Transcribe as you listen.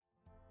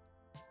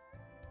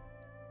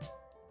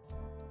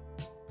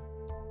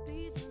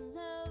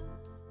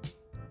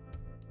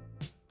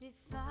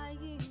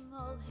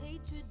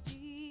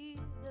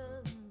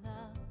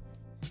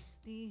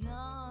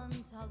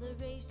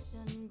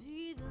Toleration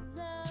be the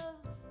love.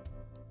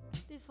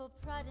 Before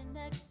pride and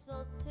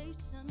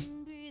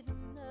exaltation be the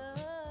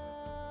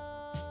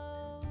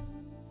love.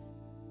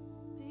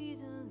 Be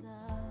the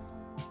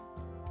love.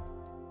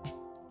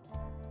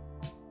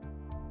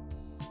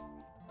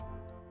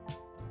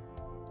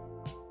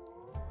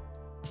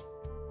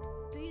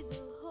 Be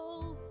the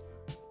hope.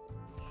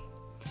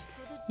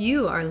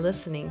 You are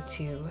listening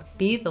to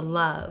Be the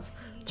Love,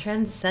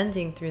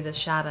 transcending through the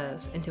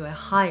shadows into a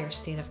higher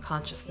state of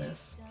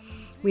consciousness.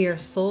 We are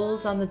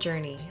souls on the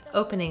journey,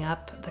 opening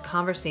up the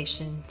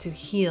conversation to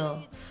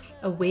heal,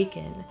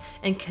 awaken,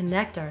 and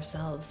connect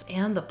ourselves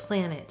and the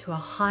planet to a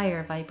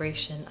higher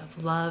vibration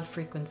of love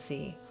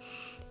frequency.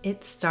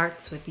 It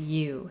starts with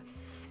you.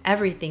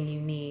 Everything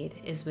you need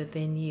is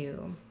within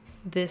you.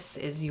 This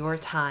is your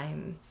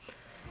time.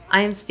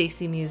 I am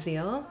Stacy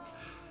Musial.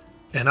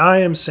 And I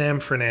am Sam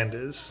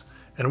Fernandez,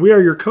 and we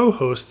are your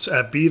co-hosts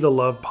at Be the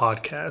Love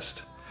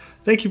podcast.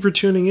 Thank you for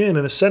tuning in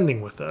and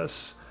ascending with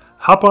us.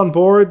 Hop on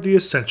board the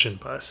Ascension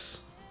Bus.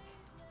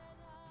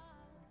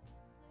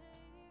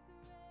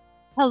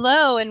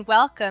 Hello and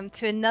welcome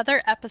to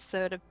another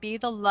episode of Be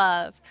the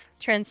Love,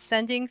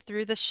 transcending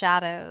through the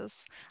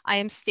shadows. I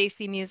am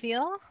Stacy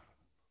Musial.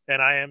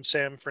 And I am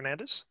Sam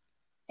Fernandez.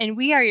 And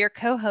we are your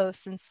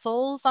co-hosts and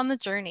souls on the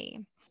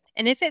journey.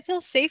 And if it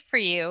feels safe for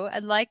you,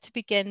 I'd like to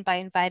begin by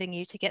inviting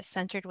you to get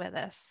centered with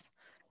us.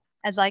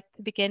 I'd like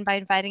to begin by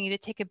inviting you to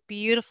take a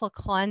beautiful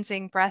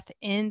cleansing breath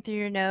in through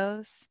your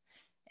nose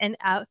and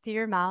out through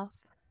your mouth,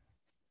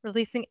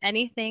 releasing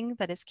anything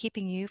that is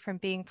keeping you from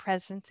being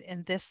present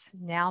in this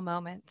now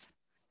moment.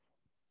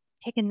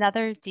 Take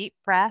another deep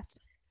breath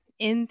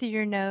in through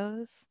your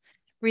nose,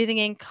 breathing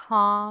in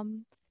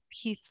calm,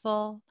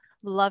 peaceful,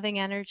 loving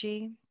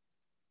energy,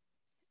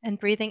 and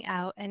breathing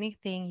out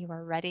anything you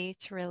are ready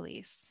to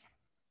release.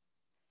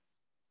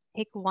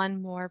 Take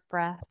one more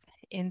breath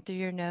in through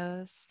your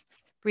nose,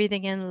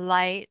 breathing in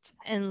light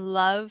and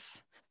love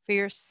for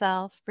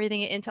yourself,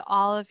 breathing it into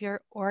all of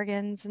your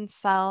organs and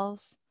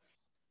cells.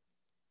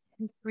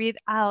 And breathe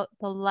out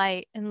the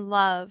light and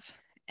love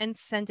and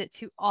send it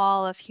to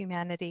all of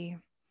humanity,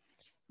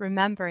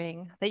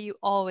 remembering that you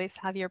always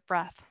have your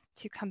breath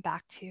to come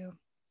back to.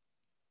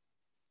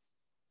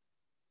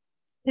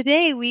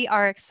 Today, we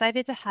are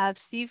excited to have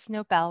Steve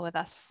Nobel with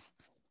us.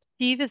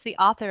 Steve is the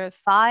author of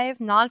 5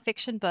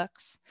 nonfiction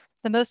books.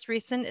 The most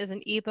recent is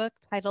an ebook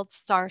titled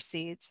Star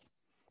Seeds.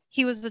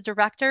 He was the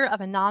director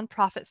of a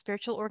nonprofit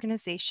spiritual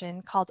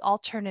organization called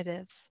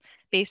Alternatives,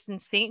 based in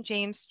St.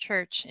 James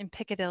Church in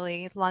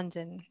Piccadilly,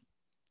 London,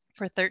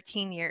 for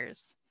 13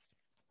 years.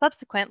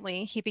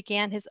 Subsequently, he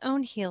began his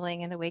own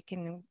healing and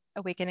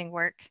awakening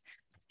work.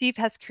 Steve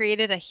has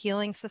created a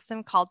healing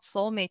system called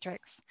Soul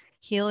Matrix,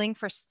 Healing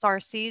for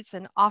Starseeds,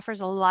 and offers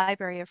a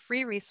library of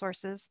free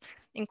resources,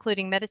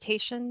 including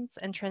meditations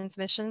and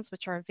transmissions,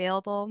 which are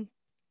available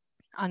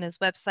on his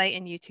website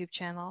and YouTube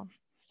channel.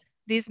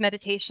 These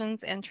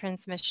meditations and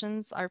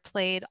transmissions are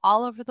played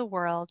all over the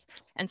world,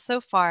 and so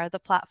far the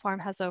platform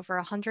has over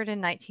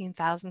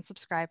 119,000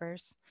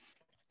 subscribers.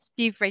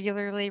 Steve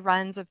regularly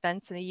runs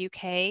events in the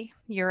UK,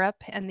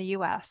 Europe, and the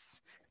US.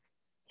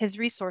 His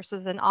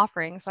resources and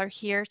offerings are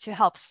here to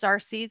help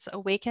starseeds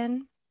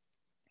awaken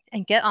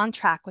and get on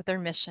track with their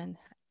mission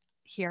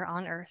here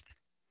on Earth.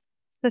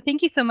 So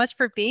thank you so much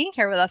for being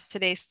here with us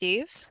today,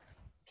 Steve.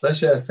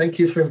 Pleasure. Thank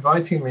you for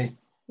inviting me.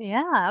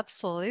 Yeah,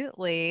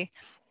 absolutely.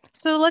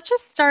 So let's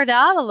just start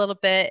out a little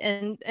bit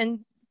and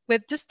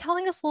with just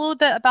telling us a little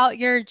bit about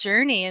your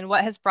journey and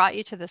what has brought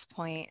you to this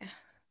point.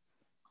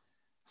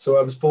 So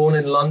I was born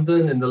in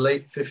London in the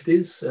late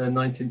 50s,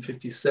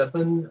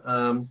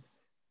 1957.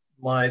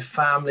 My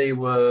family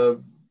were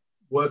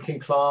working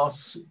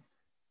class.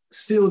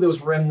 Still, there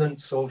was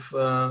remnants of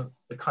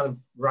the kind of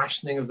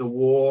rationing of the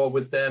war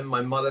with them.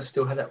 My mother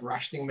still had that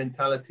rationing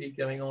mentality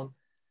going on.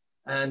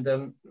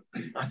 And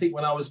I think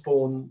when I was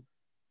born,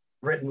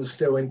 Britain was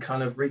still in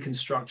kind of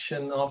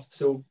reconstruction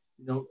after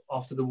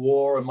the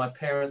war, and my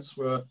parents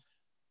were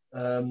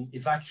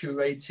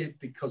evacuated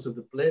because of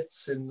the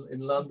Blitz in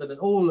London and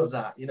all of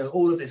that,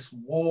 all of this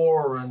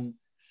war. And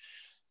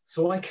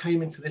so I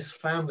came into this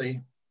family,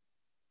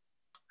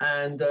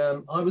 and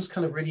I was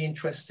kind of really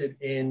interested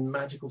in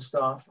magical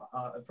stuff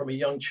from a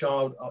young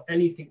child,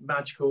 anything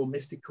magical,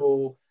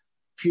 mystical,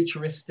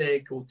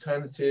 futuristic,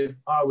 alternative.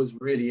 I was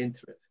really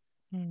into it.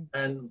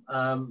 And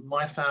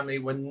my family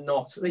were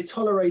not, they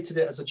tolerated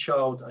it as a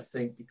child, I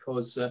think,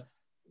 because,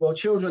 well,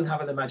 children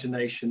have an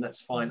imagination, that's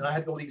fine. I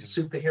had all these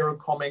superhero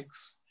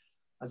comics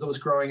as I was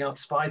growing up.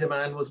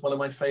 Spider-Man was one of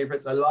my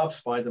favorites. I love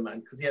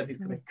Spider-Man because he had these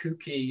kind of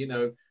kooky,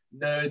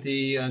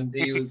 nerdy, and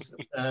he was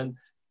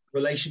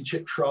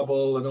relationship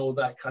trouble and all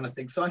that kind of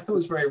thing. So I thought it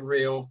was very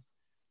real.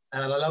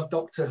 And I love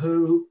Doctor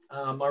Who.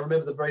 I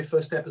remember the very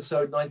first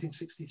episode,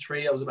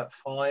 1963. I was about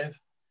 5.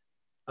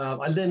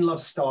 I then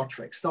loved Star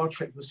Trek. Star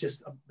Trek was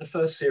just, the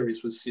first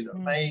series was,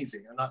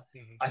 amazing.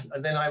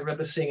 And then I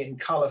remember seeing it in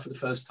color for the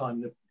first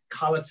time, the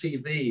color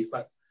TV. It's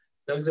like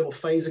those little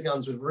phaser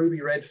guns with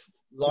ruby red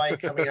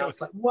light coming out. It's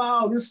like,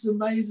 wow, this is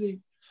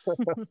amazing.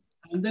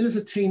 And then as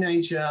a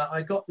teenager,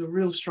 I got the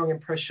real strong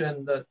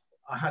impression that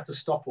I had to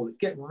stop all it.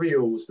 Get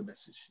real was the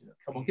message. You know,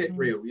 come on, get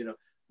real. You know,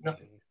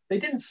 nothing. They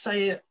didn't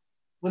say it.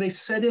 Well, they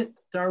said it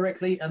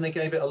directly, and they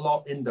gave it a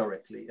lot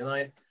indirectly. And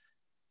I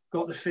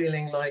got the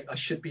feeling like I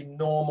should be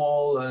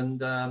normal,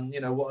 and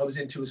you know, what I was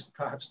into was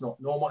perhaps not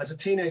normal. As a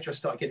teenager, I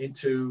started getting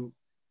into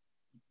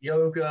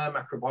yoga,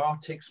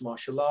 macrobiotics,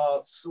 martial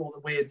arts, all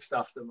the weird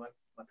stuff that my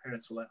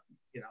parents were like,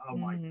 you know, oh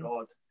my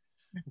God.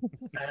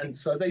 And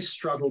so they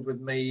struggled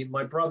with me.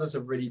 My brothers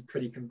are really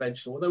pretty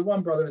conventional. Although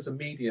one brother is a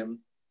medium,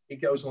 he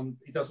does all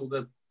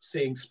the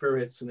seeing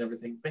spirits and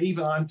everything. But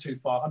even I'm too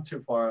far out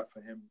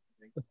for him,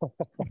 I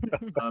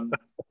think.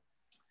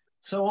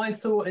 So I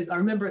thought, I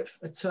remember at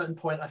a certain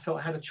point, I felt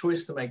I had a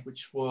choice to make,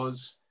 which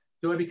was,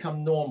 do I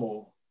become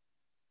normal?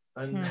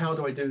 And how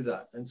do I do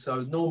that? And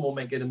so normal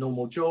meant get a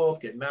normal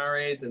job, get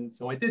married. And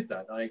so I did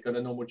that. I got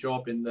a normal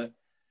job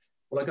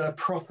I got a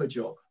proper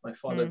job. My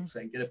father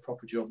saying, get a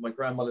proper job. My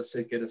grandmother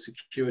said, get a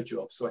secure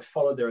job. So I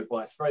followed their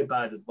advice. Very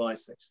bad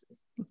advice, actually.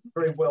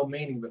 Very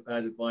well-meaning, but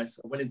bad advice.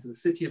 I went into the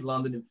City of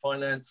London in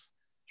finance.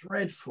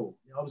 Dreadful.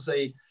 I was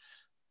a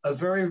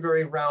very,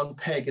 very round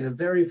peg in a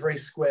very, very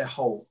square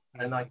hole.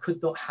 And I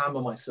could not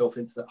hammer myself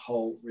into that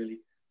hole, really.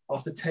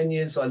 After 10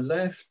 years, I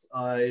left.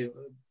 I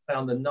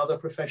found another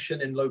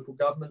profession in local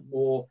government,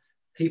 more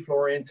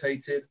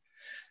people-orientated.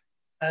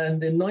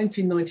 And in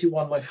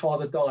 1991, my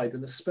father died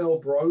and the spell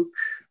broke,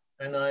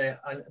 and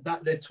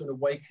that led to an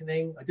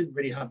awakening. I didn't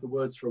really have the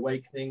words for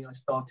awakening. I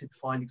started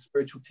finding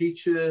spiritual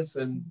teachers,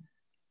 and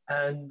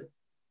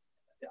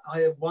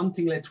one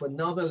thing led to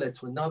another,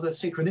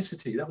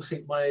 synchronicity.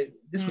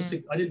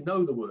 I didn't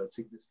know the word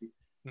synchronicity.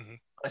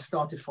 I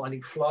started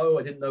finding flow.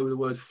 I didn't know the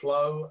word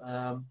flow.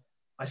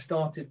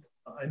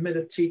 I met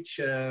a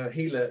teacher,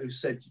 healer, who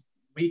said,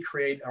 we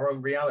create our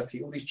own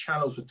reality. All these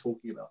channels were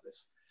talking about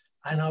this.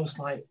 And I was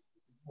like,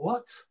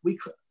 what?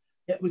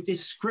 It would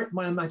just script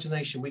my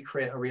imagination. We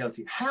create a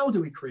reality. How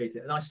do we create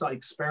it? And I started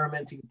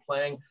experimenting,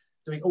 playing,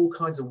 doing all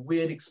kinds of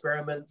weird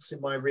experiments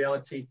in my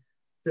reality.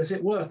 Does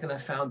it work? And I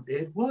found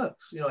it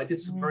works. You know, I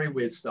did some very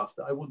weird stuff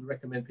that I wouldn't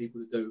recommend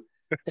people to do.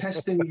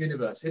 Testing the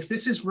universe. If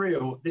this is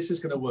real, this is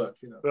going to work.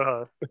 You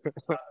know,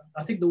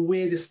 I think the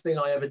weirdest thing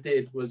I ever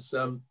did was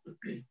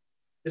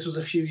this was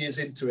a few years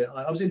into it.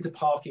 I was into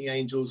parking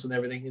angels and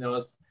everything. You know,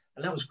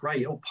 and that was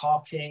great. All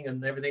parking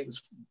and everything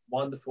was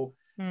wonderful.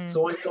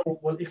 So I thought,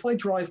 well, if I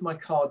drive my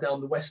car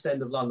down the West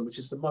End of London, which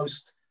is the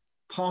most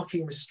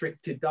parking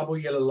restricted, double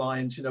yellow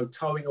lines, you know,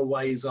 towing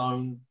away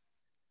zone,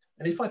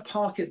 and if I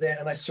park it there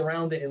and I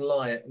surround it in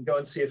light and go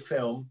and see a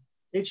film,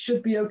 it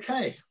should be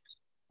okay.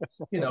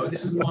 You know,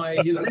 this is my,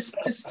 you know,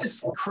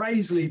 just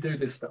crazily do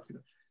this stuff. You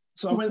know?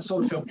 So I went and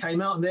saw the film,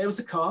 came out, and there was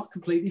a car,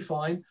 completely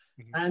fine.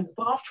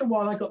 But after a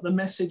while, I got the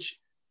message,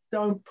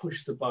 don't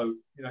push the boat.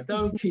 You know,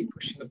 don't keep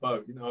pushing the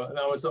boat. You know, and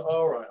I was like,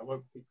 all right, I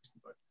won't keep pushing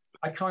the boat.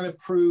 I kind of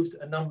proved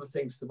a number of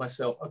things to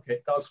myself. Okay,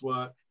 it does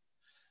work.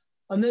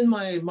 And then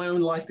my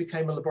own life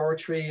became a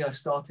laboratory. I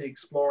started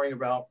exploring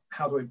about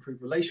how to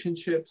improve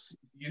relationships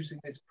using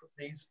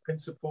these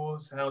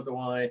principles. How do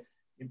I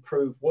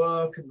improve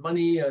work and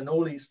money and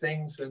all these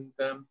things? And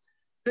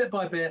bit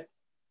by bit,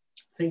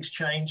 things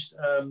changed.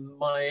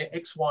 My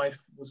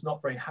ex-wife was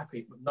not very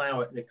happy, but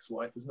now an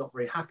ex-wife was not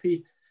very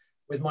happy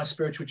with my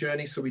spiritual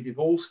journey. So we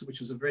divorced,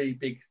 which was a very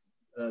big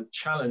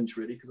challenge,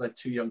 really, because I had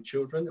 2 young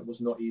children. It was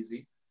not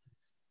easy.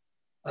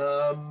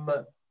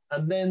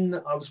 And then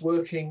I was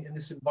working in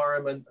this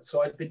environment.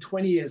 So I'd been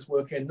 20 years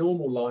working a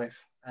normal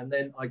life. And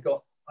then I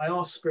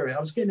asked Spirit, I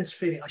was getting this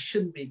feeling I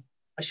should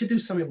do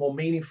something more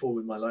meaningful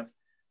with my life,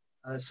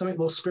 something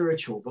more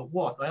spiritual. But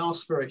what? I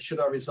asked Spirit,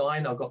 should I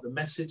resign? I got the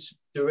message,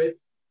 do it.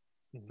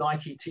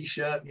 Nike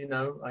t-shirt, you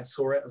know, I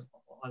saw it.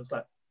 I was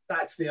like,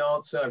 that's the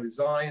answer. I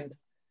resigned.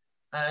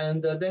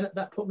 And then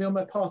that put me on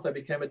my path. I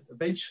became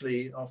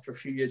eventually, after a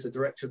few years, a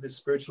director of this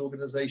spiritual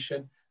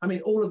organization. I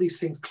mean, all of these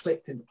things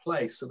clicked into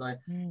place. And I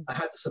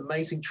had this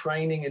amazing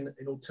training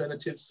in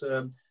alternatives,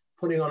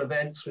 putting on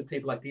events with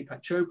people like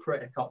Deepak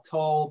Chopra, Eckhart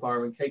Tolle,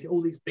 Byron Katie,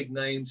 all these big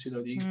names, you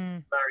know,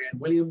 Marianne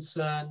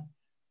Williamson,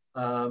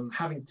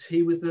 having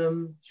tea with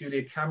them,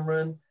 Julia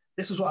Cameron.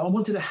 This is what I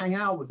wanted to hang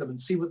out with them and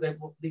see what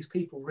these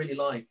people really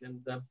like. And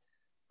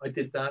I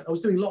did that. I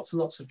was doing lots and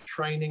lots of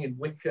training in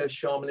Wicca,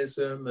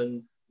 shamanism,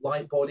 and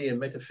light body and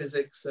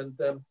metaphysics. And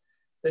then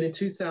in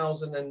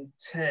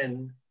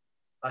 2010,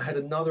 I had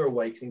another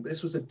awakening, but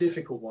this was a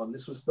difficult one.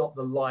 This was not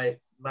the light,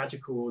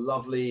 magical,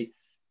 lovely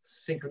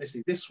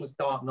synchronicity. This was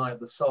dark night of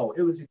the soul.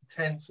 It was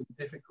intense and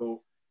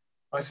difficult.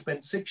 I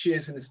spent 6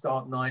 years in this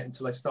dark night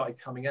until I started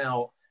coming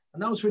out.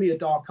 And that was really a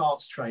dark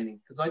arts training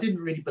because I didn't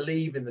really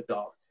believe in the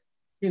dark.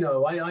 You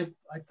know, I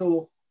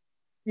thought,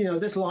 you know,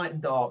 there's light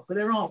and dark, but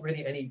there aren't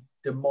really any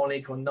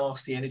demonic or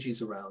nasty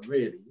energies around,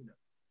 really. You know?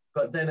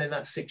 But then in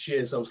that 6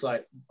 years, I was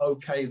like,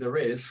 okay, there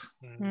is.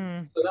 So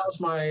that was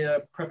my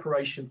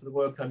preparation for the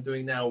work I'm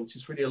doing now, which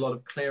is really a lot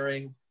of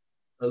clearing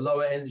the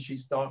lower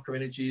energies, darker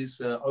energies,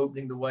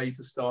 opening the way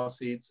for star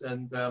seeds.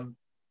 And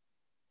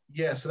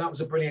so that was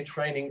a brilliant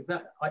training.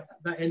 That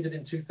ended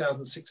in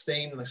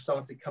 2016, and I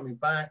started coming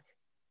back.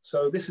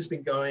 So this has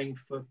been going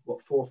for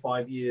what, 4 or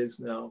 5 years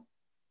now.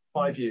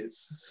 5 years,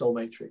 Soul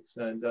Matrix.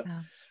 And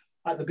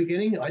at the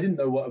beginning, I didn't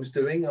know what I was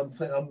doing.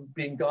 I'm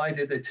being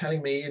guided. They're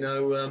telling me,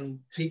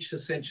 teach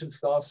Ascension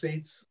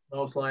Starseeds. I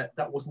was like,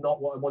 that was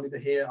not what I wanted to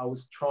hear. I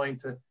was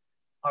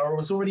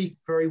already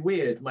very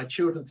weird. My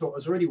children thought I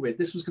was already weird.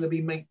 This was going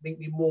to make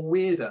me more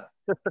weirder.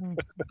 So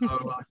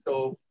I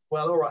thought,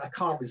 well, all right, I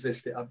can't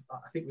resist it. I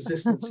think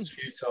resistance is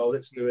futile.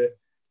 Let's do it.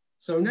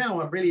 So now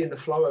I'm really in the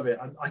flow of it.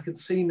 I can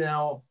see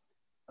now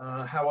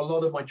how a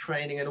lot of my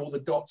training and all the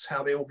dots,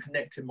 how they all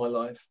connect in my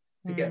life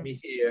to get me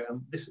here.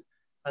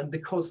 And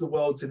because the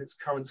world's in its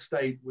current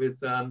state with,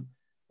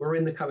 we're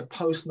in the kind of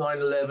post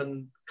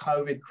 9/11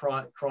 COVID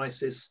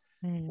crisis,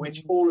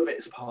 which all of it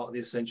is part of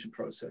the ascension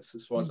process,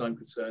 as far as I'm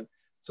concerned.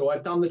 So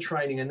I've done the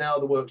training, and now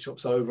the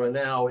workshop's over, and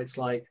now it's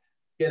like,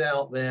 get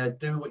out there,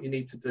 do what you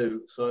need to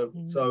do. So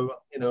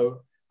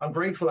I'm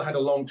grateful I had a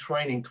long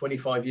training,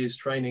 25 years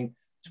training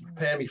to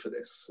prepare me for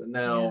this. And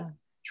now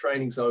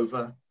training's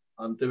over,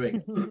 I'm doing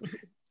it.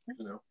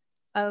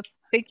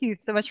 Thank you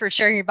so much for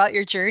sharing about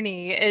your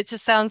journey. It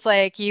just sounds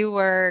like you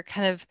were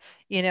kind of,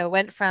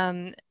 went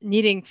from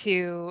needing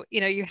to,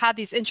 you had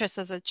these interests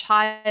as a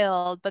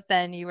child, but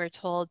then you were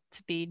told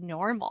to be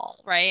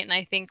normal, right? And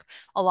I think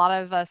a lot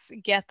of us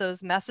get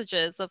those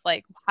messages of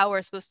like how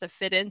we're supposed to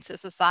fit into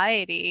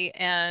society.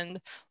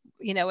 And,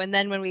 and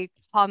then when we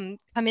come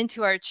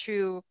into our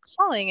true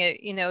calling,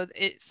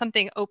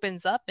 something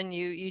opens up and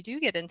you do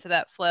get into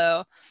that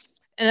flow.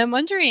 And I'm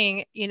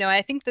wondering,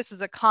 I think this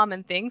is a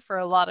common thing for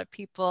a lot of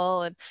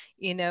people. And,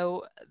 and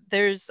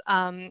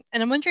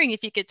I'm wondering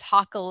if you could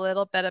talk a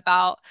little bit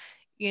about,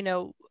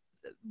 you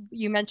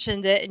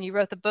mentioned it and you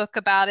wrote the book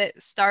about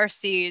it, Star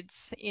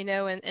Seeds,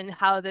 and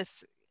how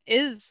this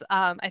is,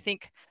 I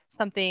think,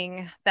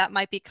 something that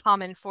might be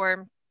common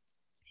for,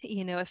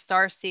 a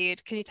star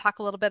seed. Can you talk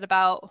a little bit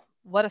about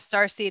what a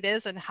star seed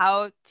is and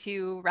how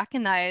to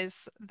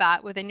recognize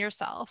that within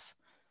yourself?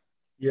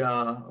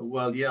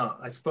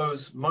 I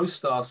suppose most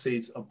star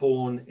seeds are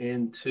born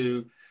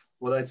into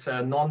what I'd say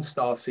are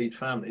non-star seed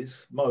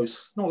families.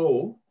 Most, not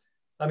all.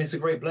 I mean, it's a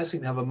great blessing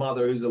to have a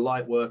mother who's a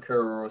light worker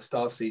or a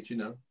star seed,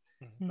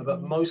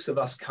 But most of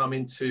us come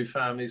into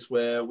families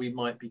where we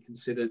might be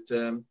considered,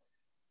 a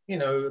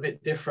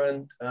bit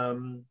different.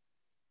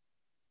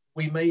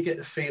 We may get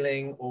the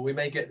feeling, or we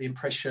may get the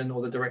impression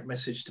or the direct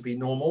message to be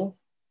normal.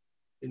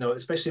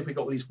 Especially if we've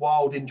got these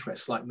wild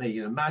interests like me,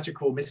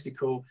 magical,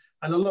 mystical,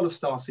 and a lot of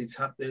starseeds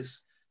have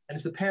this. And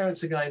if the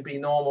parents are going to be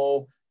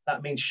normal,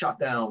 that means shut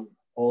down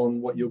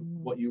on what you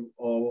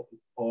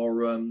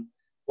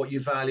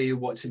value,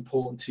 what's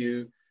important to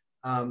you.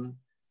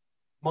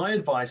 My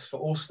advice for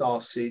all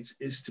starseeds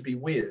is to be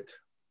weird.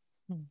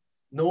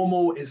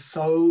 Normal is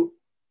so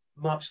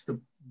much the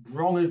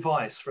wrong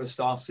advice for a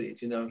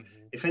starseed.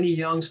 If any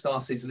young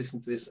starseeds listen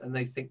to this and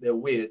they think they're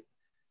weird,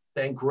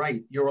 then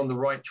great, you're on the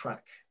right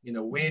track.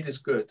 Weird is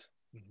good.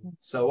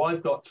 So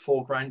I've got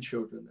 4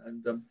 grandchildren,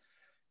 and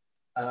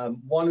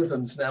one of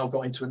them's now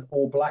got into an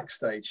all black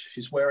stage.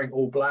 She's wearing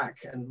all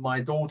black, and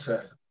my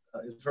daughter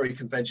is very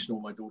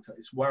conventional. My daughter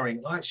is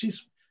wearing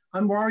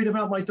I'm worried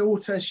about my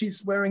daughter.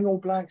 She's wearing all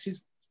black.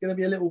 She's going to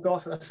be a little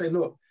goth. And I say,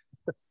 look,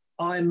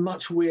 I'm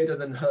much weirder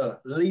than her.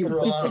 Leave her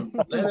alone.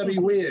 Let her be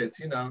weird.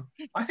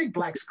 I think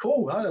black's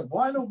cool.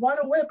 Why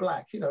not wear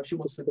black? If she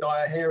wants to dye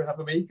her hair and have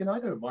a vegan, I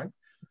don't mind.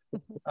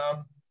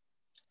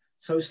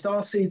 So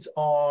starseeds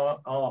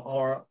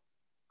are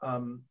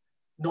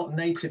not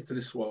native to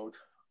this world,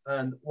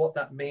 and what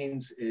that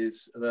means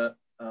is that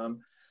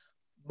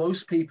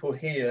most people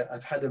here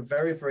have had a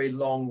very, very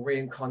long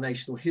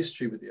reincarnational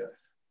history with the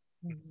Earth.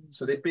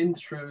 So they've been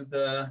through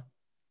the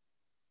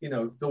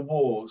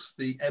wars,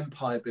 the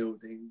empire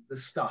building, the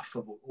stuff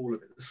of all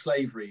of it, the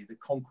slavery, the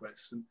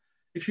conquests. And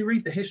if you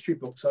read the history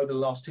books over the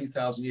last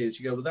 2,000 years,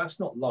 you go, well, that's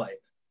not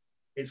light.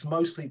 It's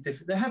mostly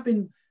different. There have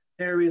been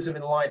areas of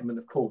enlightenment,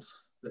 of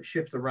course, that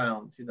shift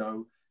around,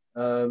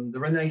 the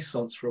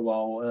Renaissance for a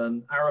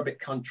while, Arabic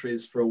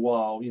countries for a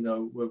while,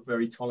 were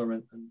very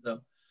tolerant. And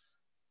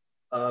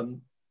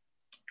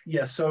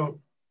so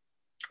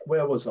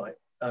where was I?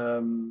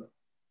 I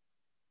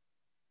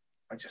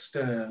just,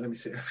 let me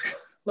see,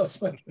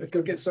 I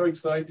get so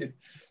excited.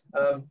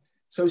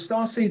 So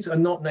starseeds are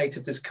not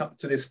native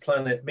to this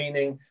planet,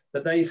 meaning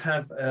that they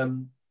have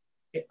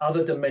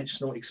other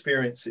dimensional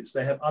experiences.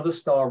 They have other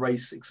star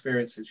race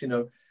experiences.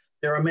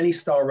 There are many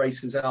star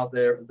races out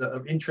there that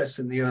are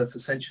interested in the Earth's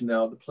ascension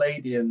now. The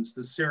Pleiadians,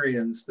 the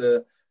Sirians,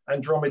 the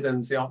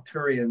Andromedans, the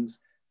Arcturians.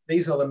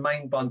 These are the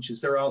main bunches.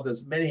 There are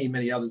others, many,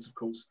 many others, of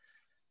course.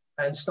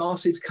 And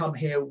starseeds come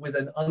here with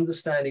an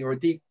understanding or a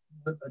deep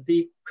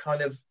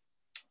kind of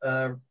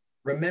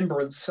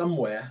remembrance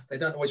somewhere. They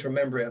don't always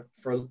remember it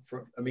for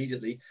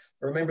immediately.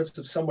 A remembrance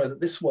of somewhere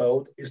that this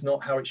world is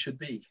not how it should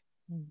be.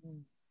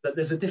 That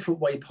there's a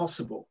different way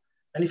possible.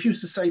 And if you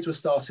used to say to a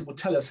starseed, well,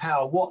 tell us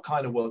how, what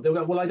kind of world? They'll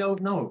go, well, I don't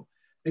know,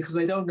 because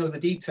they don't know the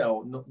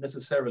detail, not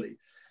necessarily.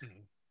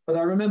 But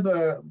I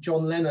remember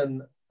John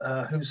Lennon,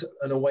 who's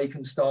an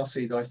awakened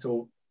starseed, I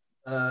thought,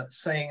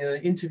 saying in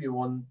an interview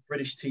on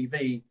British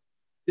TV,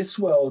 this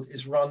world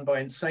is run by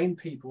insane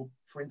people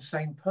for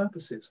insane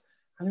purposes.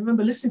 And I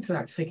remember listening to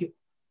that thinking,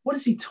 what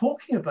is he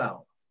talking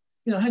about?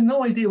 You know, I had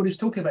no idea what he was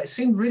talking about. It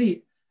seemed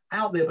really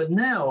out there, but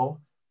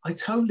now I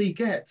totally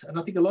get, and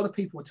I think a lot of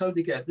people will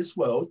totally get, this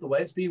world, the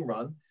way it's being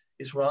run,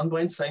 is run by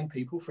insane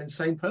people for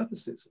insane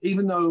purposes,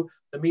 even though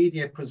the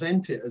media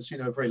present it as, you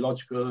know, very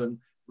logical and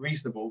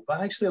reasonable. But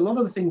actually, a lot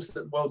of the things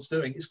that the world's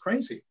doing is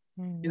crazy.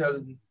 You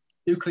know,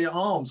 nuclear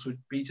arms would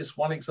be just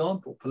one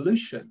example.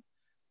 Pollution.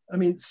 I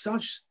mean,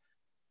 such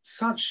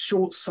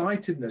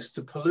short-sightedness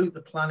to pollute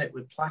the planet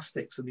with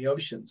plastics in the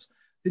oceans.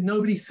 Did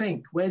nobody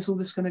think, where's all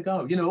this going to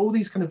go? You know, all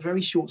these kind of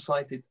very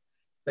short-sighted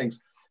things.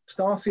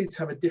 Starseeds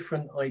have a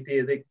different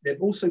idea.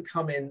 They've also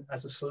come in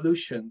as a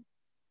solution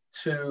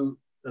to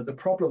the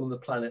problem on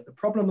the planet. The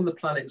problem on the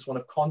planet is one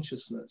of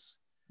consciousness.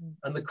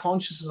 And the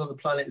consciousness on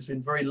the planet has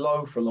been very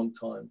low for a long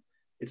time.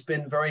 It's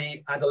been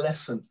very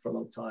adolescent for a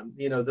long time.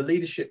 You know, the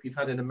leadership you've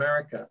had in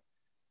America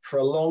for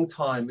a long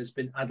time has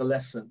been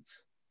adolescent.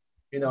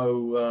 You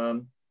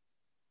know,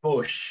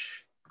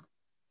 Bush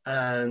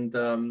and,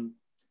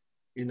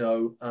 you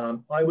know,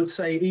 I would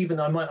say even,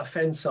 I might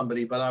offend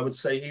somebody, but I would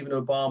say even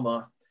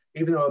Obama,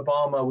 even though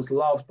Obama was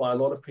loved by a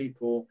lot of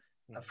people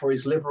for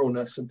his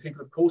liberalness, and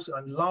people, of course,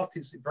 and loved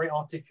his, very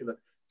articulate.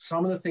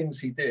 Some of the things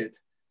he did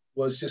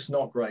was just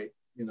not great,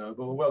 you know,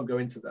 but we won't go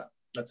into that.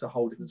 That's a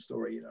whole different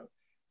story, you know,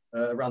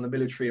 around the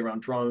military,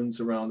 around drones,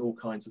 around all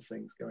kinds of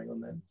things going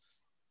on then.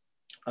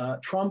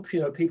 Trump, you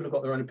know, people have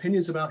got their own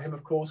opinions about him,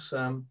 of course.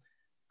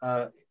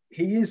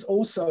 He is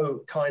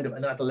also kind of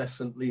an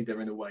adolescent leader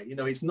in a way. You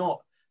know, he's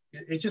not,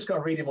 you just got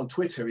to read him on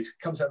Twitter. He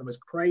comes out with the most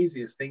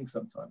craziest things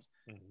sometimes.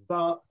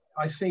 But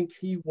I think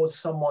he was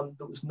someone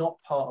that was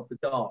not part of the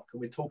dark,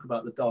 and we'll talk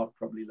about the dark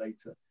probably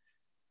later.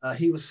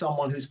 He was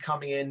someone who's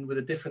coming in with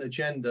a different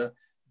agenda,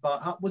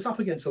 but was up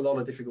against a lot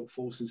of difficult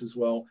forces as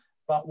well,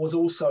 but was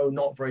also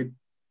not very,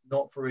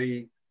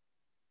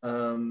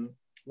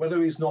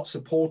 whether he's not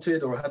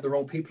supported or had the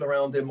wrong people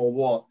around him or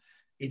what,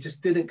 he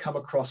just didn't come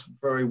across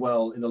very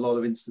well in a lot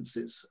of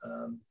instances.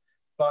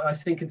 But I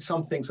think in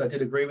some things I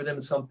did agree with him,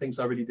 and some things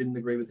I really didn't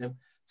agree with him.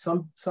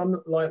 Some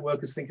light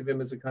workers think of him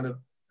as a kind of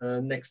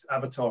next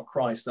Avatar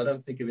Christ. I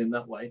don't think of him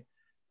that way,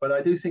 but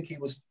I do think he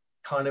was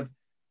kind of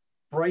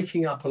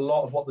breaking up a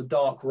lot of what the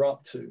dark were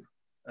up to,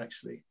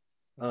 actually.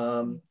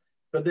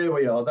 But there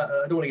we are.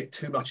 I don't want to get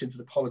too much into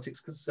the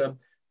politics, because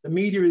the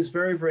media is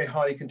very, very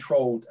highly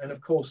controlled. And of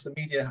course, the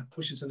media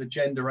pushes an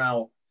agenda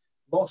out,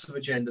 lots of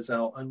agendas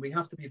out, and we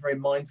have to be very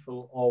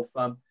mindful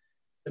of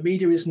the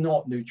media is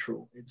not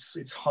neutral.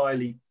 It's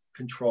highly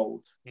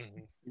controlled.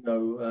 You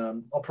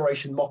know,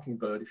 Operation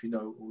Mockingbird, if you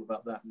know all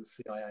about that in the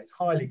CIA, it's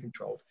highly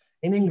controlled.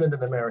 In England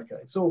and America,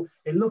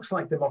 it looks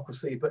like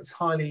democracy, but it's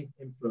highly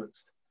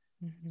influenced.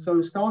 So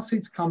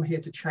starseeds come here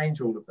to change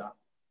all of that.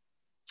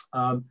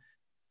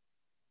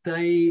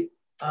 They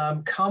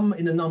come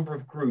in a number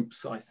of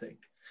groups, I think.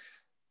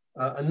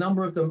 A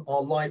number of them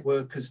are light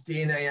workers,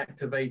 DNA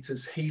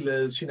activators,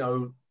 healers. You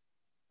know,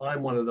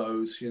 I'm one of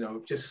those. You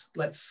know, just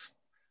let's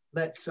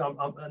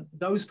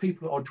those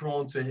people are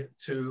drawn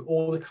to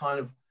all the kind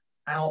of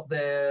out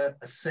there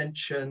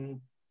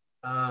ascension.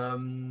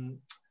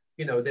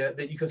 You know,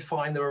 that you can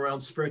find them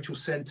around spiritual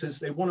centers.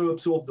 They want to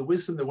absorb the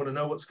wisdom. They want to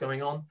know what's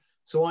going on.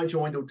 So I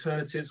joined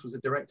Alternatives, was a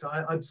director.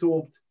 I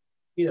absorbed,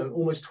 you know,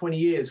 almost 20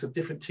 years of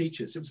different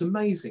teachers. It was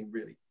amazing,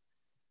 really.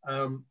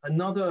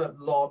 Another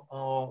lot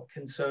are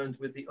concerned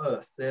with the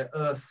earth. They're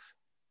earth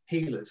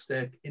healers.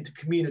 They're into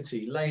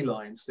community, ley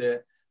lines.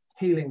 They're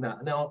healing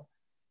that. Now,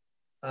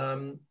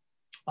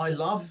 I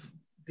love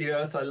the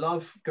earth. I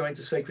love going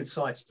to sacred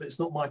sites, but it's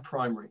not my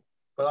primary.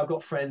 But I've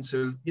got friends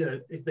who, you know,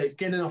 if they're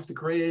getting off the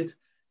grid,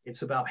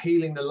 it's about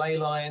healing the ley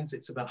lines.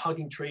 It's about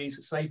hugging trees,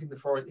 it's saving the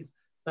forest.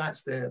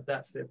 That's their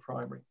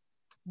primary.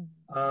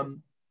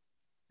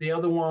 The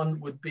other one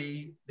would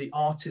be the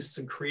artists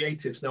and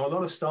creatives. Now, a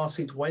lot of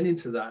starseeds went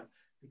into that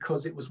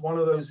because it was one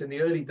of those in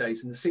the early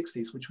days, in the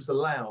 60s, which was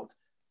allowed.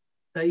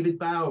 David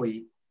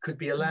Bowie could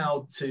be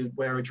allowed to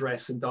wear a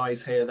dress and dye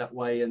his hair that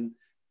way and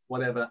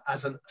whatever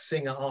as a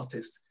singer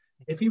artist.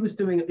 If he was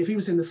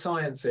in the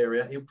science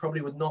area, he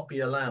probably would not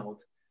be allowed.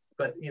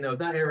 But, you know,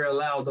 that area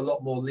allowed a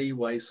lot more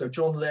leeway. So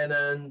John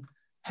Lennon,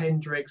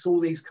 Hendrix, all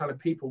these kind of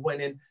people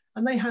went in,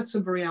 and they had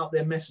some very out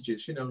there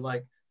messages, you know,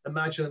 like,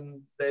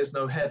 imagine there's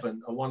no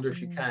heaven. I wonder if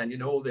you can, you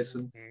know, all this,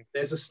 and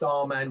there's a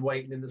starman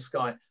waiting in the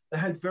sky. They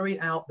had very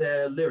out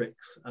there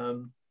lyrics.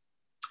 So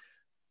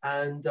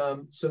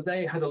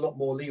they had a lot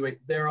more leeway.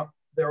 There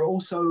are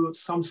also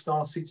some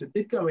starseeds that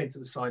did go into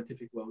the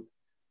scientific world.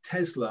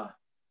 Tesla,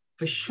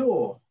 for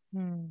sure.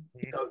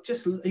 You know,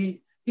 just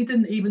he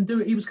didn't even do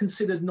it. He was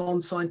considered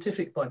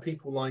non-scientific by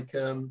people like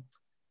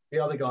the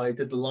other guy who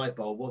did the light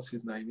bulb. What's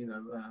his name? You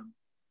know,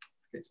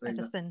 his name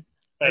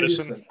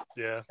Edison.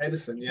 Yeah.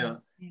 Edison, yeah.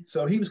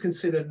 So he was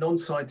considered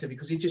non-scientific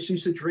because he just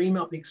used to dream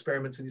up the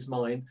experiments in his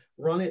mind,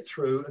 run it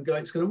through, and go,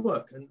 it's going to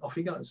work, and off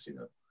he goes. You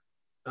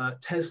know,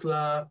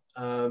 Tesla,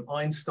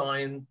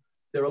 Einstein.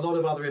 There are a lot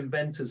of other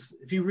inventors.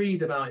 If you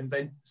read about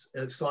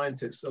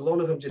scientists, a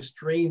lot of them just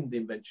dreamed the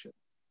invention.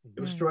 They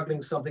were struggling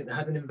with something. They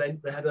had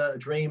they had a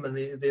dream, and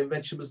the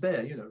invention was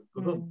there.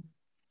 Boom.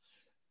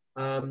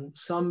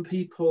 Some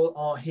people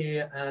are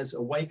here as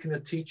awakener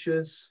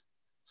teachers.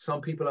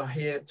 Some people are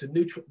here to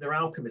they're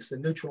alchemists. They're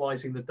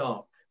neutralizing the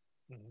dark.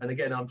 And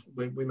again,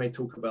 we may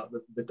talk about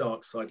the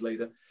dark side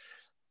later.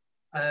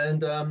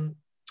 And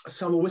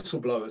some are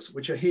whistleblowers,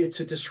 which are here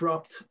to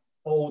disrupt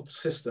old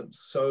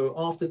systems. So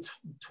after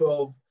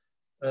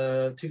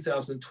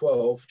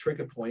 2012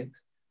 trigger point,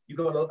 you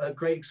got a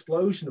great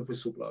explosion of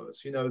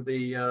whistleblowers.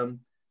 The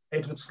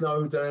Edward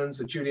Snowdens,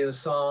 the Julian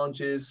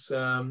Assanges,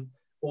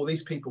 all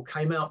these people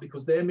came out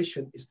because their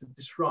mission is to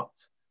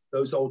disrupt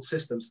those old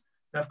systems.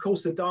 Now, of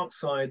course, the dark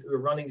side who are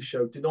running the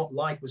show do not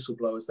like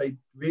whistleblowers. They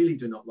really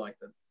do not like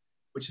them,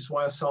 which is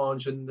why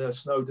Assange and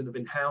Snowden have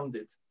been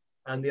hounded.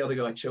 And the other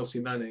guy, Chelsea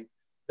Manning,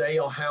 they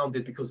are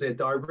hounded because they're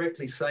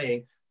directly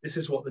saying, this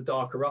is what the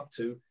dark are up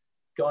to.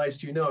 Guys,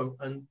 do you know?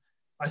 And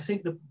I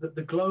think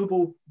the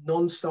global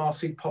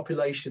non-starseed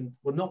population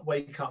will not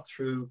wake up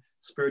through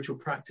spiritual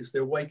practice.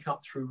 They'll wake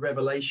up through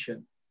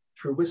revelation,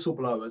 through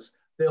whistleblowers.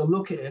 They'll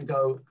look at it and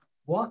go,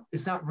 what?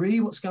 Is that really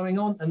what's going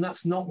on? And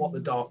that's not what the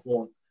dark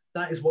want.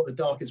 That is what the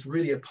dark is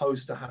really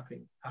opposed to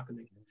happening.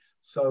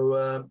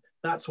 So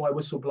that's why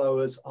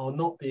whistleblowers are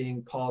not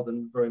being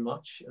pardoned very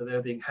much.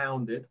 They're being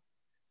hounded.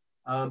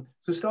 So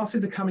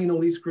starseeds are coming in all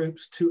these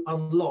groups to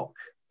unlock,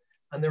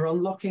 and they're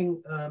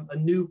unlocking a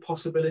new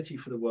possibility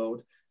for the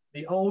world.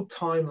 The old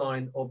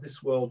timeline of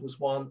this world was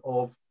one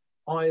of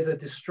either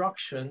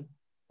destruction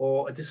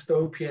or a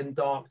dystopian,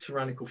 dark,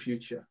 tyrannical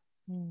future.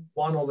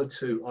 One or the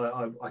two,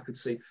 I could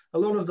see. A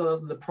lot of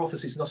the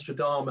prophecies,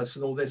 Nostradamus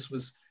and all this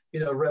was,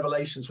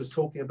 Revelations was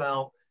talking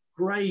about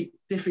great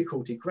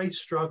difficulty, great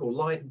struggle,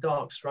 light and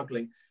dark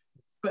struggling.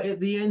 But at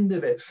the end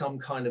of it, some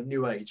kind of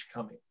new age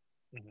coming.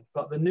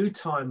 But the new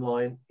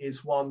timeline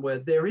is one where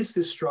there is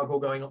this struggle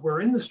going on.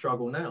 We're in the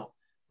struggle now.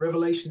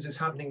 Revelations is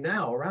happening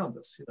now around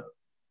us.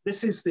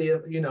 This is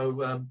the,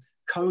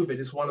 COVID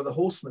is one of the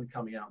horsemen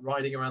coming out,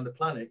 riding around the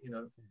planet,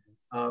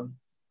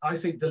 I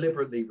think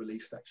deliberately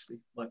released, actually.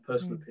 My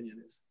personal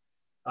opinion is.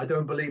 I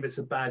don't believe it's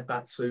a bad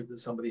bat suit that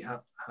somebody had.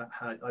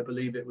 I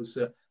believe it was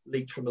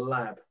leaked from a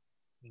lab,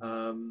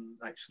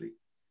 actually.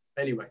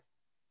 Anyway,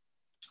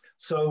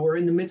 so we're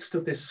in the midst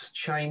of this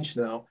change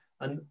now,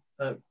 and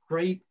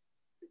great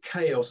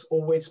chaos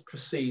always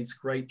precedes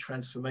great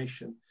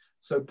transformation.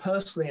 So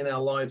personally in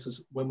our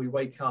lives, when we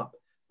wake up,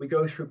 we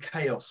go through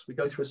chaos. We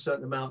go through a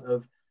certain amount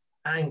of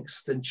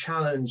angst and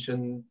challenge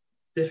and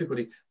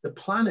difficulty. The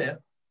planet,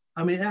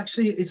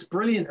 actually, it's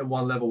brilliant at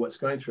one level what's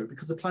going through,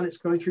 because the planet's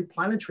going through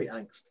planetary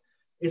angst.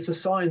 It's a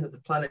sign that the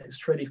planet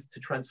is ready to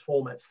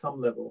transform at some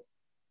level.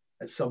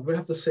 We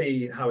have to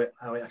see how it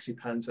actually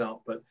pans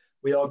out, but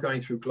we are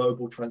going through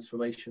global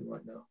transformation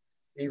right now,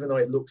 even though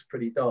it looks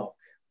pretty dark.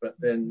 But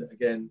then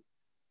again,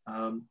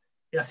 I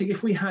think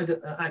if we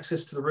had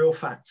access to the real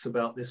facts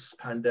about this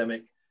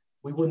pandemic,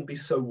 we wouldn't be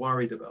so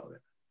worried about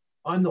it.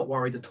 I'm not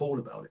worried at all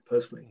about it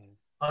personally.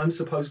 I'm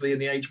supposedly in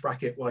the age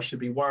bracket where I should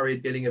be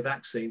worried getting a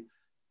vaccine.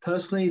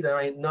 Personally, there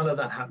ain't none of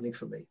that happening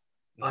for me.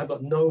 I've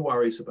got no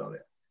worries about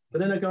it.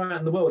 But then I go out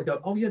in the world and go,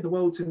 oh yeah, the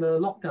world's in a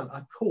lockdown.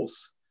 Of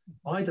course,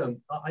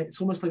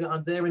 it's almost like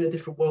they're in a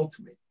different world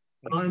to me.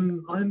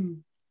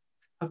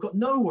 I've got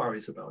no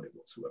worries about it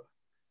whatsoever.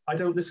 I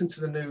don't listen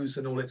to the news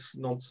and all its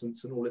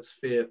nonsense and all its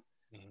fear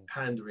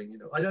pandering.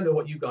 I don't know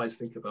what you guys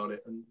think about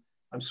it, and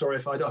I'm sorry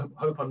if I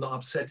hope I'm not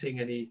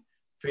upsetting any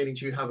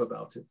feelings you have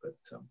about it. But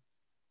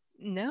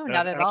no,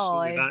 not at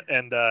all. Not.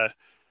 And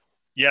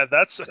yeah,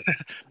 that's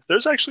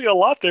there's actually a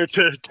lot there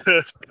to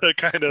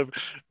kind of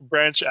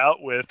branch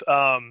out with.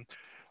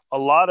 A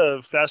lot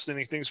of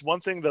fascinating things. One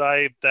thing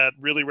that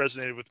really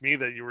resonated with me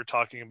that you were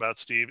talking about,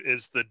 Steve,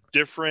 is the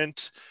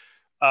different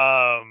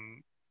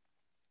like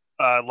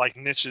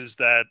niches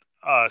that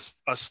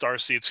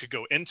starseeds could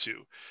go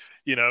into,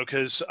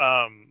 because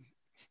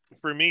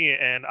for me,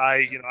 and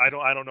I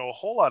don't know a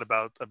whole lot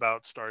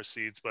about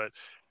starseeds, but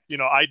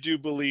I do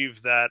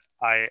believe that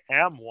I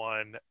am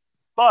one.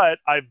 But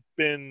I've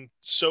been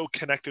so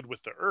connected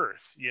with the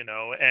earth,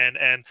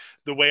 and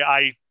the way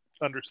I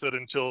understood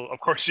until, of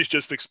course, you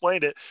just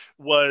explained it,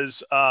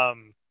 was,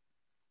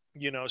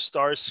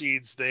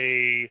 starseeds,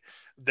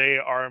 they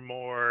are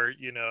more,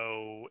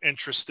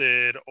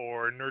 interested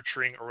or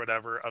nurturing or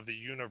whatever of the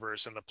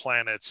universe and the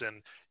planets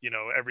and,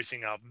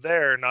 everything out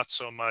there, not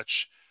so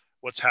much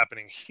what's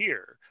happening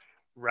here.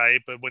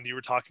 Right. But when you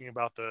were talking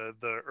about the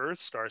earth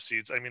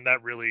starseeds,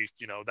 that really,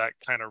 that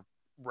kind of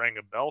rang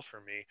a bell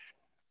for me.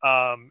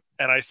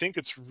 And I think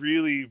it's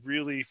really,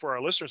 really, for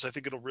our listeners, I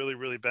think it'll really,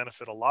 really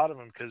benefit a lot of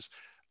them because,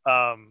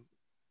 that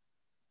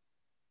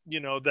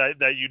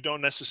you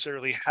don't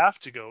necessarily have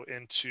to go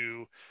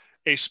into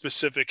a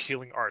specific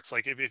healing arts.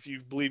 Like if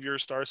you believe you're a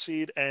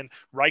starseed and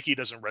Reiki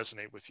doesn't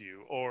resonate with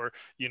you, or,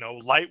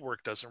 light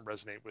work doesn't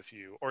resonate with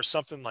you, or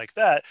something like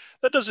that,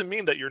 that doesn't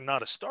mean that you're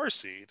not a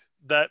starseed.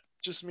 That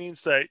just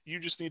means that you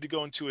just need to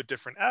go into a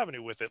different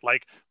avenue with it.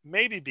 Like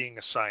maybe being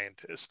a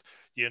scientist,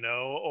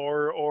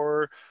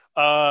 or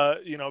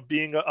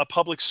being a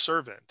public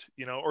servant,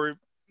 or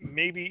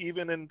maybe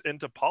even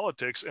into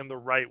politics in the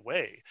right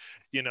way,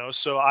 you know.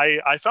 So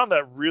I found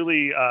that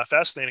really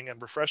fascinating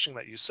and refreshing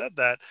that you said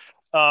that.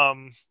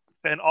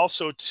 And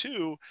also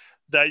too,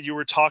 that you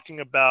were talking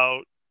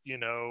about, you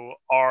know,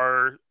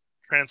 our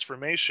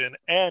transformation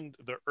and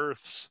the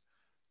Earth's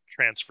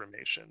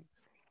transformation,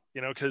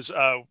 you know, because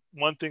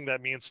one thing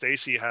that me and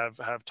Stacy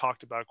have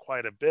talked about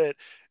quite a bit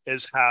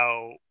is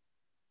how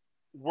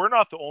we're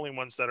not the only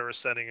ones that are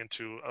ascending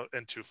into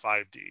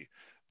 5D.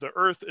 The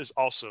Earth is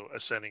also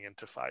ascending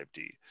into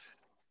 5D,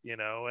 you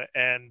know,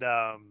 and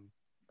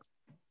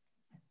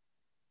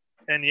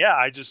yeah,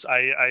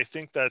 I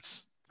think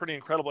that's pretty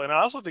incredible, and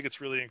I also think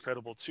it's really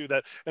incredible too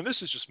that, and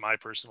this is just my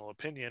personal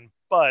opinion,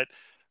 but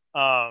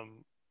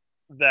um,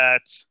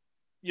 that,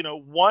 you know,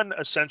 one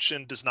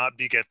ascension does not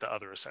beget the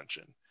other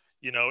ascension.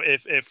 You know,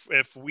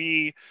 if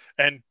we,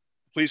 and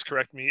please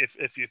correct me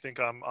if you think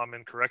I'm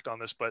incorrect on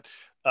this, but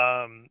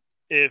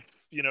if,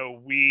 you know,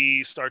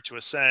 we start to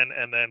ascend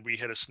and then we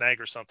hit a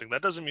snag or something,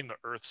 that doesn't mean the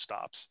Earth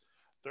stops.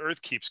 The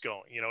Earth keeps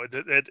going. You know,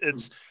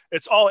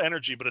 it's all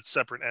energy, but it's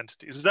separate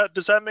entities.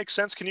 Does that make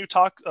sense? Can you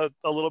talk a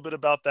little bit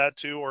about that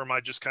too, or am I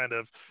just kind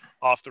of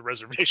off the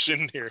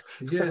reservation here?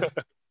 Yeah.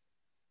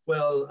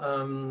 Well,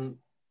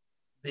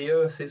 the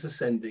Earth is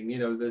ascending. You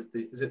know,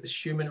 is it the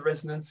Schumann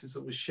resonance? Is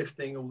it was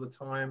shifting all the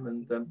time,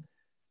 and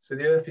so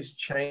the Earth is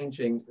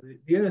changing.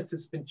 The Earth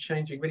has been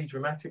changing really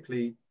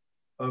dramatically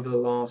over the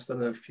last, I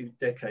don't know, few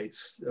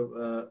decades.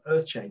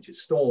 Earth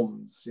changes,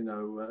 storms, you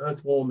know,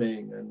 Earth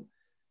warming, and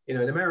you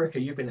know, in America,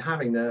 you've been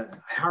having the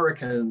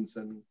hurricanes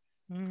and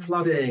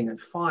flooding and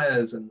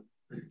fires and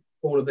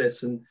all of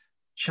this, and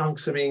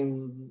chunks are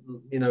being,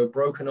 you know,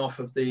 broken off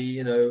of the,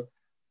 you know,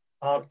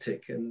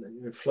 Arctic and,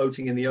 you know,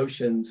 floating in the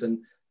oceans, and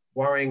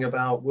worrying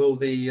about, will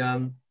the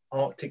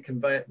Arctic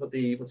conveyor,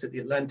 the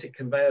Atlantic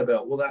conveyor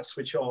belt, will that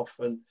switch off?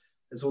 And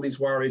there's all these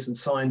worries and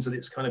signs that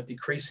it's kind of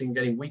decreasing,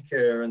 getting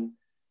weaker. And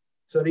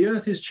so the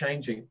Earth is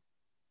changing.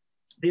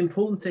 The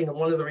important thing, and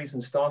one of the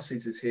reasons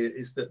Starseeds is here,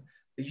 is that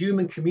the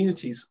human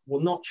communities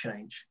will not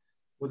change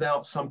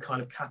without some kind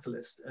of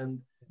catalyst.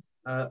 And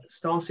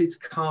Starseeds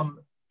come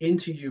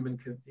into human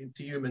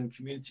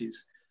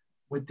communities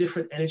with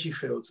different energy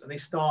fields, and they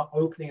start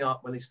opening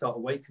up when they start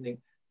awakening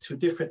to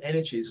different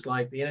energies,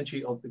 like the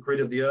energy of the grid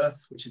of the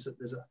Earth, which is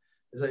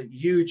there's a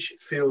huge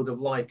field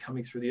of light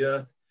coming through the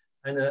Earth,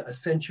 and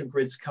ascension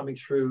grids coming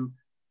through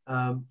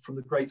from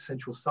the great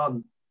central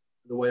sun,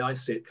 the way I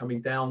see it,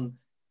 coming down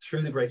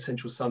through the great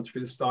central sun,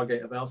 through the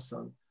stargate of our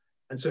sun.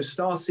 And so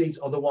starseeds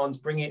are the ones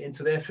bringing it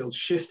into their fields,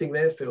 shifting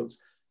their fields.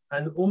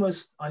 And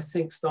almost, I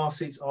think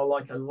starseeds are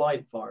like a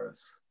light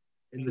virus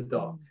in the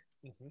dark.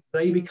 Mm-hmm.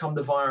 They become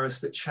the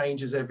virus that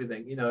changes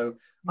everything, you know.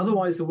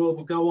 Otherwise, the world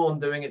will go on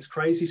doing its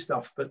crazy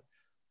stuff. But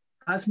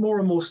as more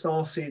and more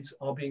starseeds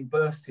are being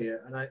birthed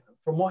here, and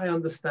from what I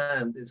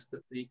understand is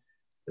that the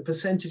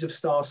percentage of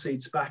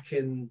starseeds back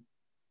in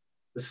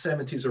the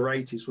 70s or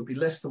 80s would be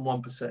less than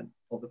 1%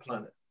 of the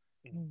planet.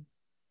 Mm-hmm.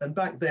 And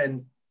back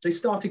then, they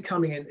started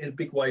coming in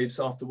big waves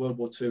after World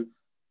War II.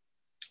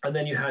 And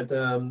then you had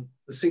the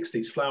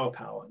 60s, flower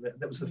power.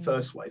 That was the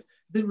first wave.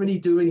 It didn't really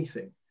do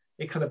anything.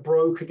 It kind of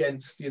broke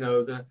against, you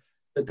know, the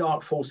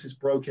dark forces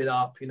broke it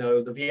up. You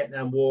know, the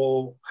Vietnam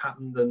War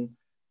happened and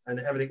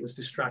everything was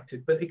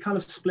distracted. But it kind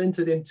of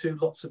splintered into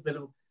lots of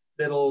little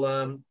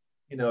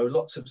you know,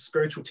 lots of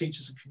spiritual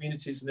teachers and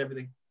communities and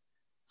everything.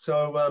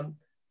 So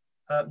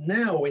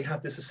now we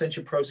have this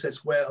ascension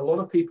process where a lot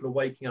of people are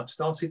waking up.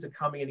 Starseeds are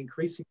coming in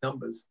increasing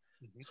numbers.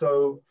 Mm-hmm.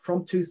 So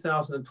from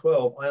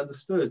 2012, I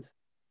understood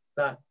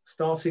that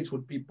starseeds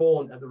would be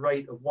born at the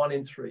rate of 1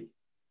 in 3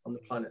 on the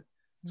planet.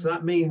 Mm-hmm. So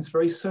that means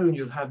very soon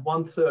you'll have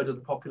 1/3 of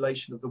the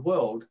population of the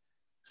world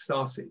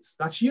starseeds.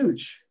 That's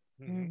huge.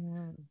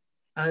 Mm-hmm.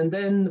 And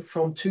then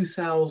from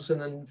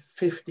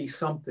 2050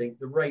 something,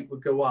 the rate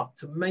would go up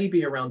to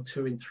maybe around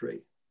 2 in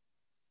 3.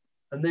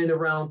 And then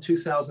around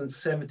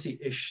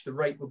 2070-ish, the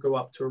rate will go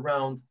up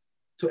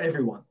to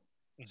everyone.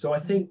 So I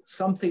think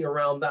something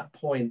around that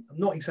point, I'm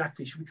not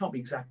exactly sure, we can't be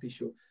exactly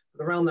sure,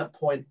 but around that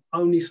point,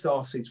 only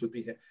starseeds would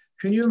be here.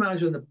 Can you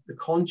imagine the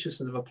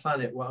consciousness of a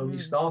planet where only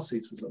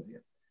starseeds was on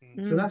here?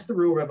 So that's the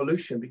real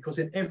revolution, because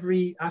in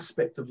every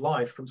aspect of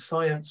life, from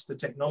science to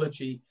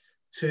technology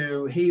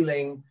to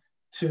healing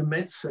to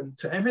medicine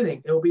to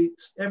everything,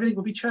 everything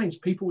will be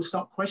changed. People will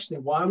start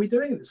questioning, why are we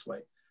doing it this way?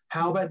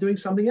 How about doing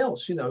something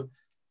else? You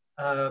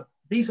know,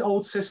 these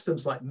old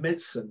systems like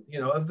medicine, you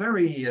know, are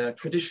very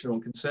traditional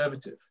and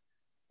conservative.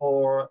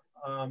 Or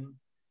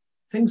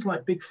things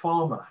like Big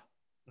Pharma.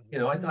 You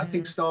know, I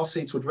think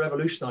starseeds would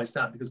revolutionize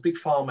that, because Big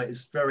Pharma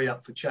is very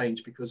up for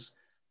change, because,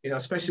 you know,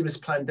 especially with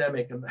this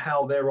pandemic and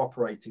how they're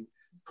operating,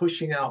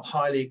 pushing out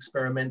highly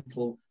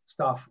experimental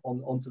stuff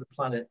onto the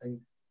planet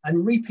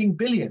and reaping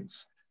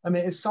billions. I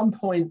mean, at some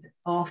point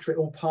after it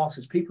all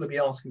passes, people will be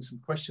asking some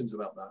questions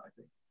about that, I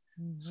think.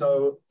 Mm-hmm.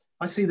 So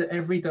I see that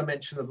every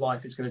dimension of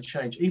life is going to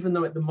change, even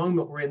though at the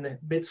moment we're in the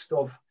midst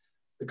of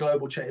the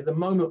global change. At the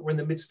moment we're in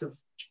the midst of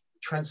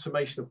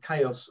transformation of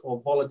chaos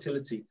or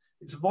volatility.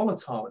 It's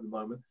volatile at the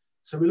moment.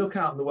 So we look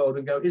out in the world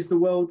and go, is the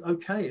world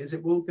okay? Is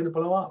it world going to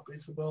blow up?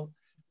 Is the world?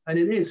 And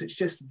it's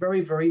just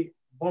very, very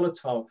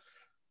volatile.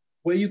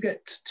 Where you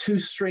get two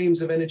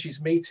streams of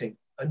energies meeting,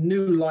 a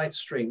new light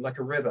stream, like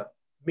a river,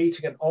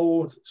 meeting an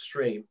old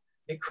stream,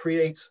 it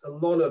creates a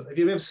lot of, if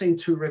you've ever seen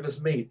two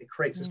rivers meet, it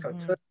creates this kind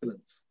of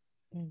turbulence.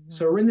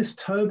 So we're in this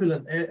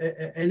turbulent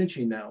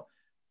energy now.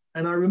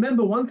 And I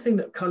remember one thing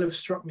that kind of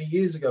struck me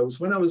years ago was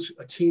when I was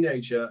a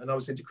teenager and I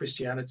was into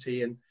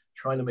Christianity and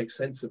trying to make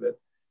sense of it.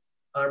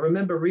 I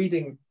remember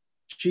reading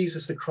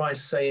Jesus the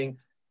Christ saying,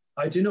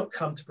 I do not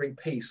come to bring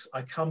peace,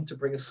 I come to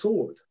bring a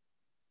sword.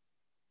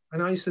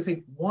 And I used to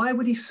think, why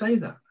would he say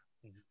that?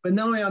 But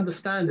now I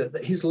understand it,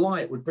 that his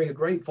light would bring a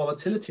great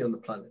volatility on the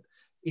planet.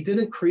 He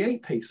didn't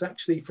create peace.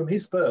 Actually, from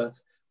his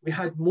birth, we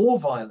had more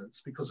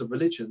violence because of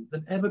religion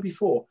than ever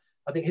before.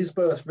 I think his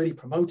birth really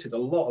promoted a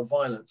lot of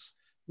violence.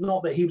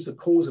 Not that he was the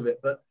cause of it,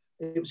 but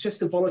it was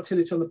just the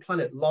volatility on the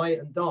planet, light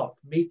and dark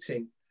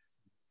meeting.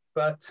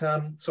 But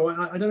so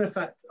I don't know if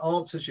that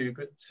answers you,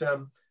 but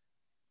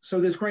so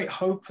there's great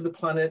hope for the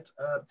planet.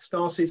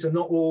 Starseeds are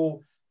not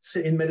all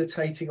sitting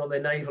meditating on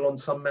their navel on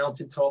some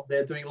mountaintop.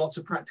 They're doing lots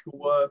of practical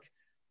work.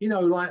 You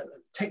know, like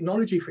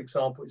technology, for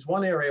example, is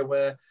one area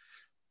where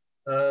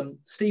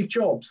Steve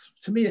Jobs,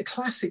 to me, a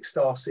classic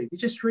starseed, he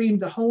just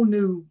dreamed a whole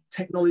new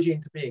technology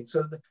into being.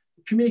 So the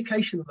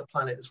communication of the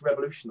planet is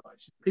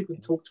revolutionized. People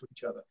can talk to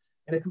each other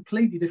in a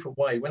completely different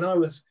way. When I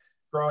was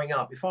growing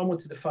up, if I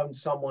wanted to phone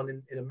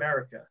someone in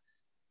America,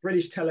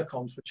 British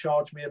Telecoms would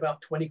charge me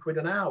about 20 quid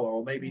an hour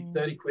or maybe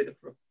 30 quid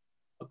for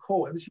a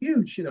call. It was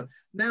huge, you know.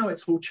 Now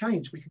it's all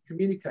changed. We can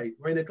communicate.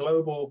 We're in a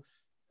global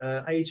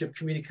age of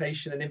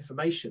communication and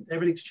information.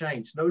 Everything's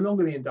changed. No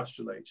longer the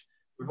industrial age.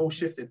 We've all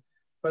shifted.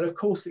 But of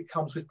course, it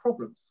comes with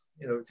problems.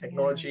 You know,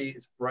 technology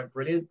is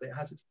brilliant, but it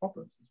has its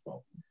problems as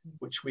well,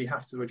 which we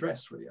have to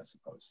address, really, I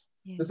suppose.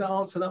 Does that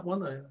answer that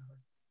one?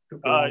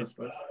 I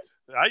suppose.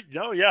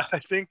 I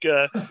think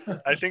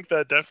I think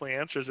that definitely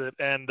answers it.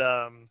 And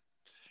I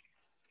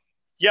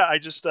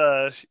just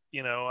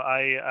you know,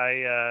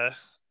 I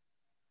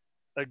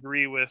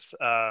agree with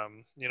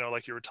you know,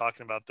 like you were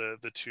talking about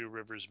the two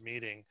rivers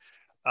meeting,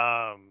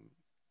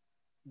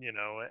 you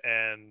know,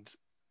 and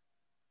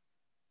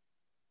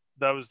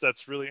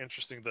that's really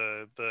interesting.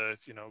 The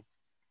you know,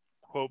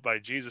 quote by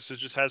Jesus, it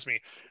just has me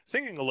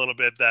thinking a little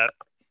bit that,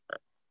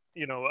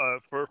 you know,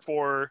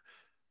 for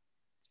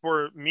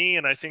me,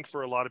 and I think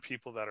for a lot of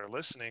people that are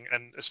listening,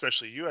 and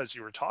especially you, as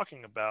you were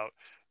talking about,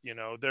 you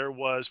know, there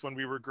was, when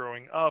we were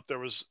growing up, there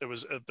was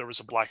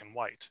a black and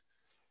white,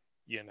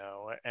 you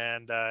know,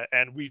 and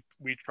we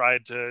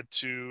tried to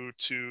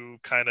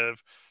kind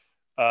of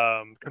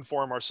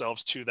conform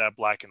ourselves to that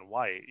black and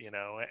white, you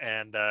know,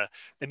 and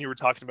you were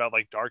talking about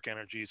like dark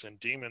energies and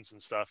demons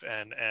and stuff,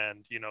 and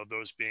you know,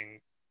 those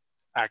being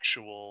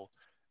actual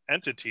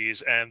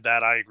entities, and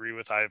that I agree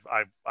with.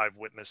 I've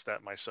witnessed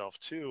that myself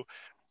too.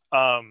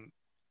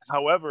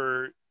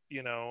 However,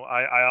 you know,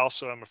 I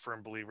also am a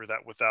firm believer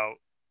that without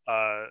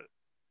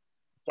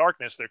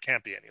darkness, there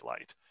can't be any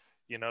light.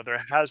 You know, there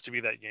has to be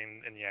that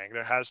yin and yang.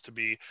 There has to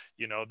be,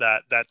 you know,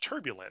 that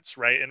turbulence,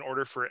 right, in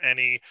order for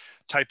any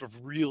type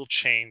of real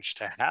change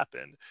to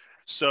happen.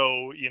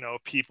 So, you know,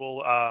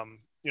 people,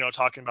 you know,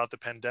 talking about the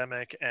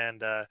pandemic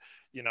and,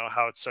 you know,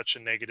 how it's such a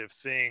negative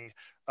thing,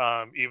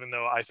 even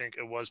though I think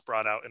it was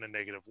brought out in a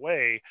negative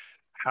way.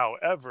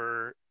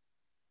 However,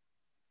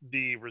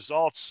 the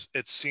results,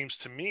 it seems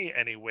to me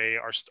anyway,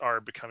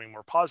 are becoming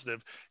more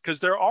positive,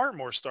 because there are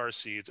more star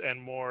seeds and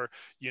more,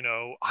 you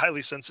know,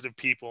 highly sensitive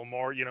people,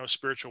 more, you know,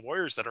 spiritual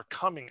warriors that are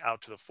coming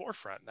out to the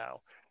forefront now.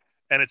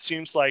 And it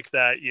seems like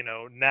that, you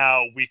know,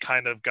 now we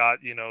kind of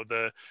got, you know,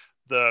 the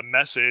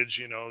message,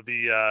 you know,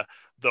 the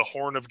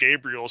horn of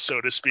Gabriel, so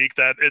to speak,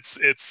 that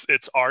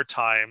it's our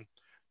time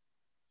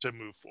to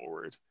move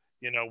forward.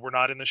 You know, we're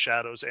not in the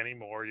shadows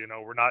anymore. You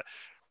know, we're not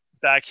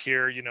back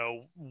here, you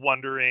know,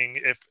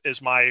 wondering if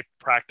is my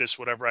practice,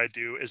 whatever I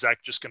do, is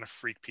that just going to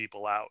freak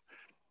people out?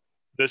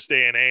 This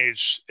day and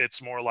age,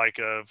 it's more like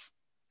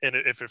and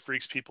if it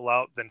freaks people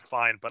out, then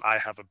fine, but I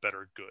have a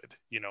better good.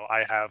 You know,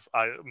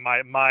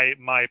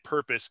 my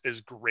purpose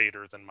is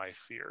greater than my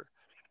fear.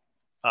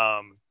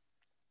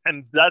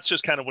 And that's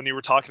just kind of, when you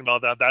were talking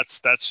about that,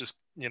 that's just,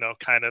 you know,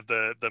 kind of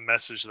the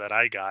message that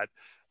I got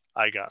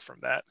from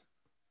that.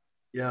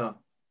 Yeah.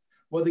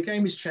 Well, the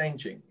game is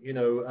changing. You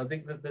know, I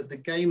think that the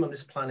game on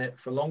this planet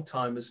for a long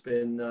time has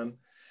been,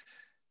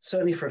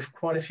 certainly for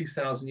quite a few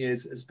thousand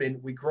years, has been,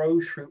 we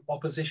grow through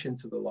opposition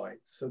to the light.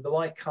 So the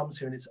light comes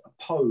here and it's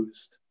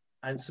opposed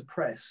and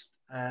suppressed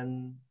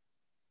and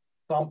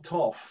bumped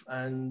off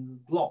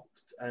and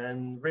blocked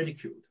and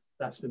ridiculed.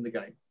 That's been the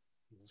game.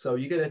 So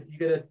you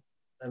get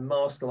a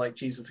master like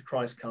Jesus the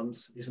Christ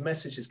comes, his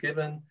message is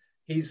given,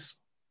 he's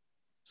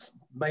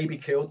maybe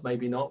killed,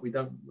 maybe not, we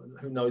don't,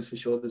 who knows for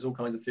sure, there's all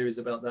kinds of theories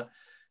about that,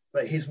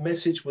 but his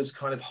message was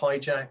kind of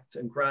hijacked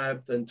and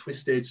grabbed and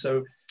twisted.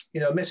 So,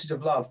 you know, a message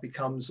of love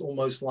becomes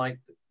almost like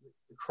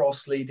the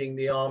cross leading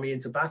the army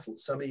into battle.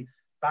 So many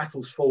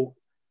battles fought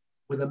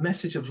with a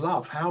message of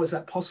love. How is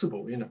that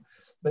possible, you know?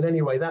 But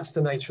anyway, that's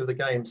the nature of the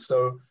game.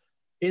 So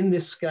in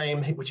this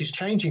game, which is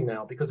changing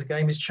now, because the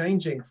game is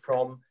changing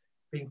from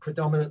being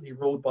predominantly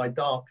ruled by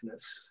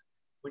darkness,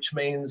 which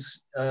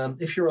means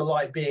if you're a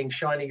light being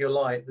shining your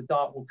light, the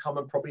dark will come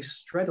and probably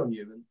tread on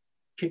you and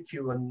kick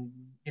you, and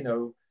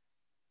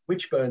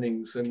witch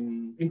burnings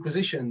and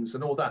inquisitions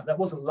and all that. That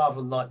wasn't love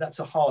and light. That's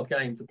a hard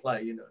game to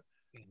play,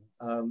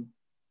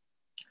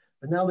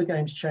 But now the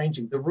game's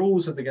changing. The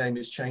rules of the game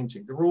is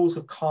changing. The rules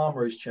of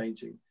karma is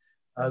changing.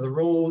 The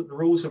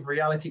rules of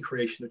reality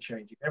creation are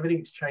changing.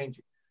 Everything's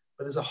changing.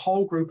 But there's a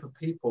whole group of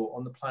people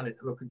on the planet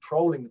who are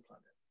controlling the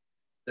planet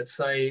that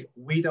say,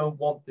 we don't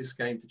want this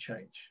game to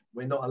change.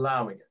 We're not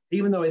allowing it.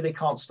 Even though they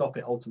can't stop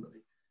it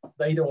ultimately.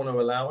 They don't want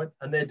to allow it.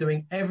 And they're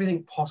doing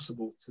everything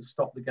possible to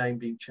stop the game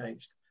being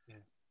changed. Yeah.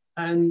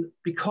 And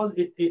because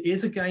it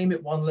is a game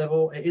at one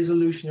level, it is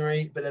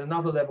illusionary, but at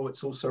another level,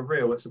 it's also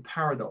real. It's a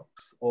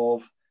paradox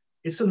of,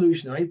 it's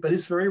illusionary, but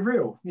it's very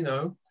real.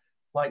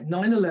 Like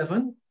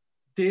 9/11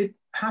 did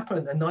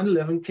happen, and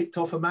 9/11 kicked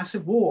off a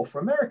massive war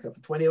for America for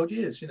 20 odd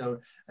years,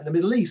 and the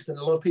Middle East, and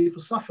a lot of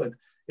people suffered.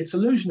 It's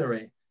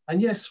illusionary.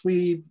 And yes,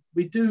 we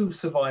do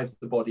survive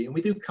the body, and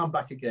we do come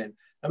back again.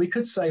 And we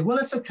could say, well,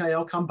 it's okay,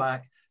 I'll come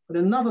back. But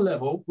at another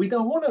level, we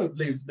don't want to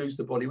lose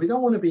the body. We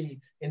don't want to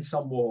be in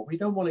some war. We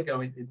don't want to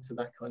go into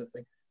that kind of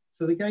thing.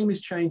 So the game is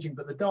changing,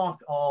 but the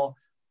dark are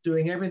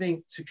doing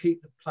everything to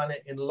keep the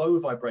planet in low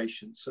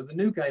vibration. So the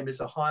new game is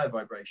a higher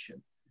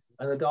vibration.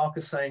 And the dark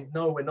is saying,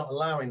 no, we're not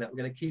allowing that. We're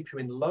going to keep you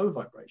in low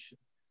vibration.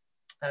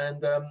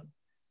 And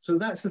so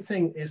that's the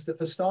thing, is that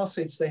for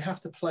starseeds, they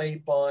have to play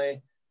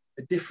by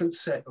a different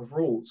set of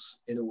rules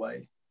in a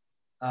way.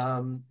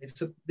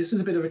 This is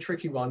a bit of a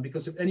tricky one,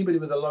 because if anybody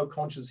with a low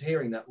conscious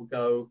hearing that will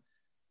go,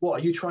 what,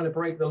 are you trying to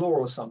break the law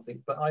or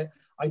something? But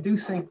I do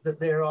think that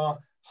there are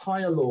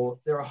higher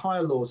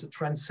laws that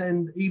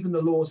transcend even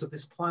the laws of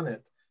this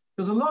planet.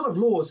 Because a lot of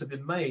laws have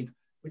been made,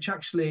 which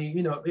actually,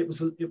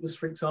 it was,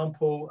 for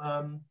example,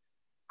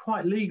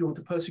 quite legal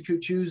to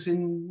persecute Jews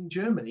in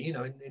Germany,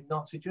 in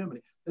Nazi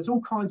Germany. There's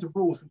all kinds of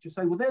rules which you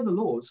say, well, they're the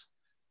laws,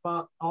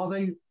 but are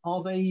they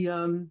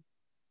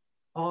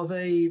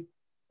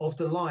of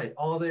the light?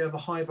 Are they of a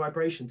high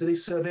vibration? Do they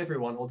serve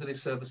everyone, or do they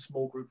serve a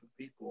small group of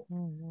people?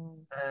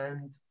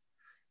 And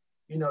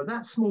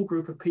that small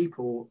group of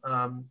people,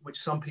 which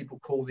some people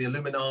call the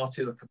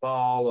Illuminati, or the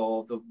Cabal,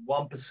 or the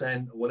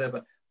 1%, or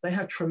whatever, they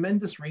have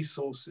tremendous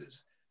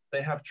resources.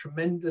 They have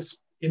tremendous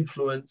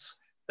influence.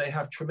 They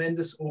have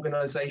tremendous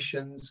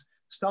organizations.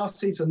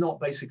 Starseeds are not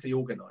basically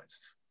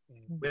organized.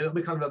 We're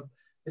kind of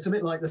it's a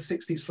bit like the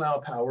 60s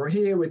flower power. We're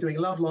here, we're doing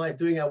love light,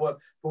 doing our work,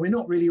 but we're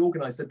not really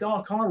organized. The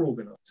dark are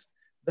organized.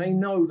 They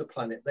know the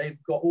planet.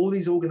 They've got all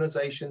these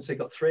organizations. They've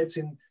got threads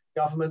in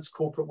governments,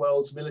 corporate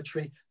worlds,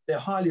 military. They're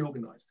highly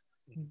organized.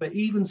 But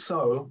even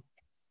so,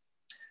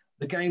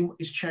 the game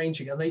is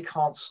changing, and they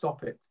can't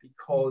stop it,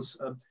 because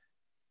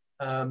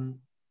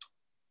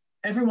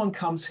everyone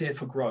comes here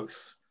for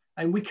growth.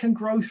 And we can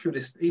grow through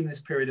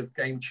this period of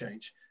game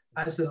change.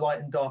 As the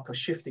light and dark are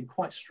shifting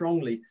quite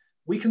strongly,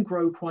 we can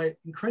grow quite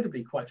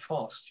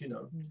fast,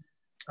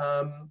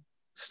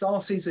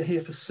 Starseeds are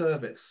here for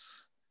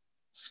service,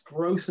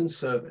 growth and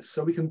service.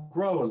 So we can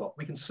grow a lot,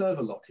 we can serve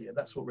a lot here.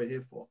 That's what we're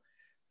here for.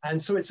 And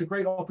so it's a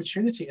great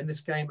opportunity in this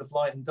game of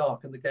light and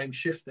dark, and the game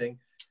shifting.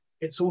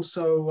 It's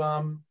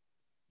also,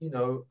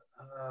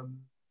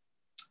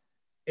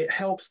 it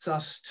helps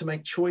us to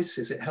make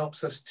choices. It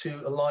helps us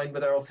to align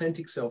with our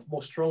authentic self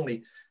more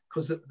strongly,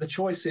 because the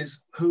choice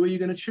is, who are you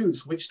going to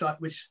choose? Which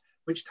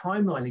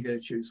timeline are you going to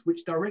choose?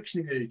 Which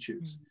direction are you going to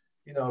choose?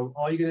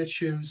 Are you going to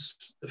choose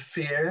the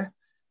fear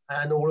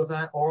and all of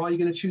that, or are you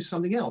going to choose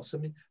something else? I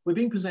mean, we're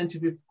being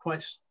presented with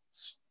quite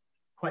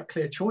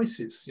clear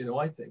choices,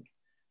 I think.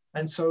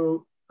 And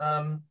so,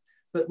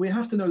 but we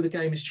have to know the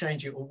game is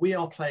changing, or we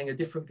are playing a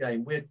different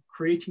game. We're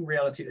creating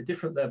reality at a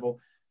different level,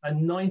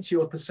 and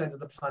 90% of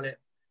the planet,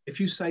 if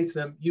you say to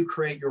them, you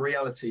create your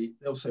reality,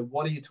 they'll say,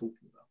 what are you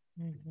talking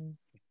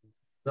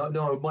about?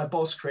 No, my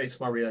boss creates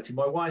my reality.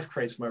 My wife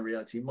creates my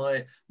reality.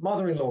 My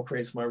mother-in-law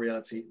creates my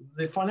reality.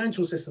 The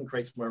financial system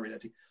creates my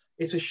reality.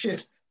 It's a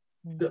shift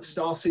that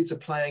starseeds are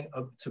playing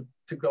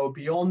to go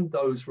beyond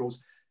those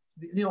rules.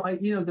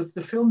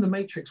 The film The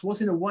Matrix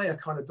was in a way a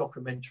kind of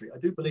documentary. I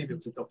do believe it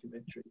was a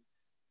documentary.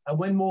 And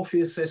when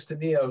Morpheus says to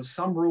Neo,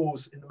 some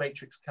rules in the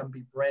Matrix can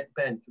be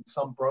bent and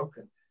some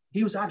broken,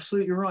 he was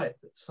absolutely right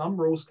that some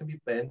rules can be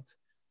bent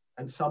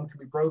and some can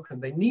be broken.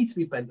 They need to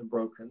be bent and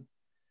broken.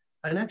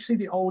 And actually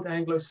the old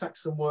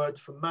Anglo-Saxon word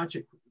for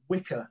magic,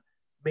 Wicca,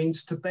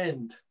 means to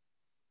bend.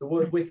 The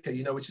word Wicca,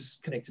 which is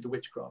connected to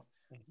witchcraft.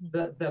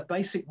 The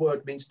basic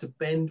word means to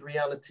bend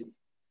reality.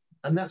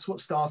 And that's what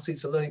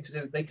starseeds are learning to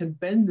do. They can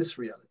bend this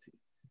reality.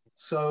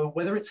 So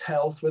whether it's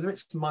health, whether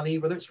it's money,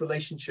 whether it's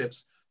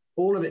relationships,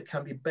 all of it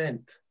can be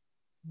bent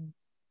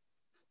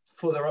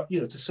for their,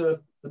 to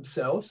serve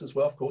themselves as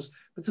well, of course,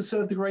 but to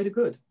serve the greater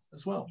good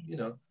as well.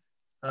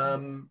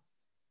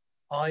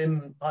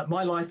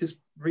 My life is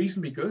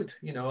reasonably good.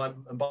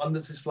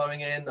 Abundance is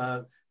flowing in.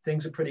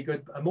 Things are pretty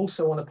good. I'm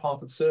also on a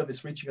path of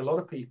service, reaching a lot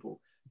of people.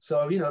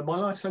 So, my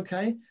life's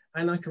okay,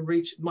 and I can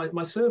reach,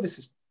 my service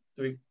is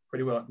doing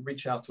pretty well. I can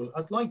reach out to,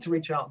 I'd like to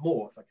reach out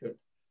more if I could,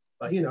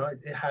 But you know,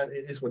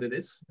 it is what it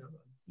is.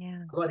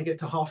 Yeah. I'd like to get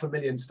to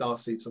 500,000 star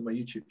seeds on my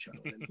YouTube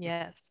channel.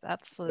 Yes, Then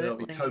absolutely. I'll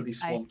be totally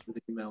swamped with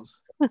emails.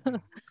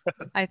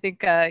 I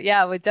think,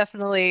 yeah, would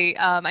definitely.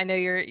 I know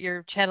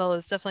your channel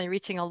is definitely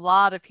reaching a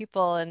lot of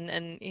people,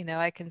 and you know,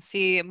 I can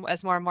see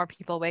as more and more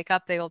people wake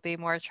up, they will be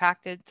more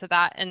attracted to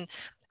that. And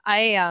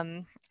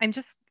I'm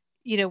just,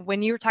 you know,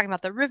 when you were talking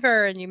about the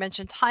river and you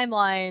mentioned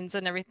timelines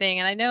and everything,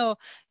 and I know,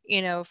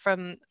 you know,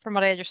 from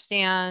what I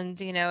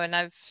understand, you know, and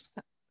I've,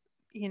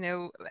 you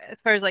know, as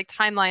far as like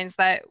timelines,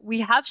 that we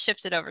have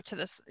shifted over to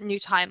this new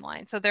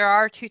timeline. So there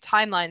are two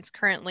timelines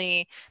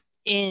currently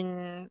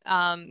in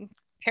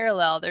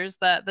parallel. There's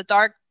the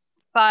dark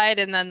side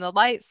and then the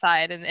light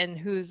side, and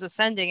who's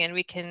ascending, and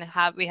we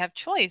have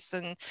choice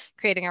in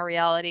creating our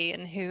reality,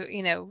 and who,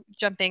 you know,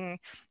 jumping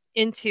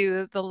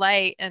into the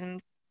light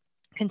and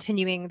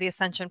continuing the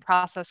ascension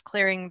process,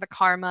 clearing the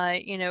karma,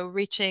 you know,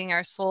 reaching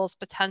our soul's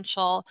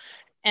potential.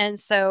 And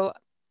so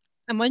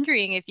I'm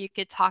wondering if you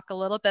could talk a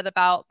little bit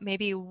about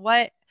maybe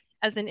what,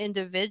 as an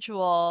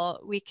individual,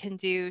 we can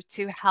do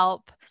to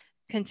help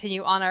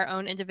continue on our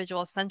own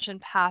individual ascension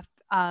path,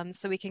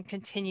 so we can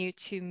continue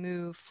to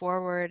move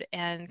forward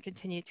and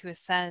continue to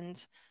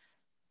ascend.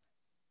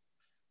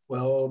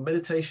 Well,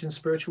 meditation,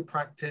 spiritual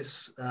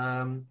practice,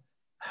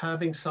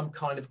 having some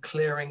kind of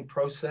clearing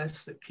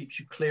process that keeps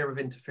you clear of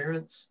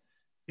interference.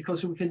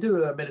 Because we can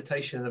do a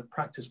meditation and a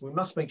practice, we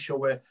must make sure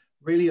we're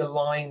really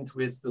aligned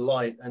with the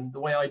light. And the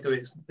way I do it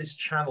is this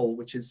channel,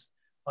 which is,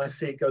 I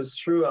see it goes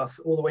through us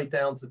all the way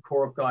down to the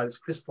core of Gaia, this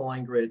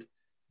crystalline grid,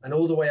 and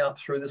all the way up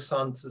through the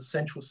sun to the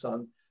central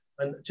sun.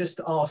 And just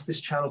to ask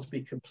this channel to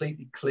be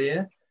completely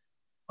clear.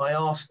 I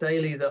ask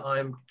daily that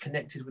I'm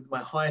connected with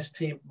my highest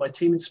team, my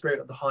team in spirit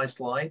of the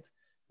highest light,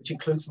 which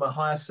includes my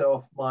higher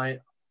self, my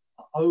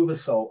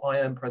oversoul, I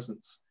am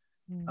presence,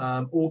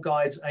 all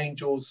guides,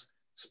 angels,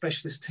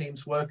 specialist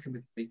teams working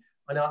with me.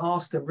 And I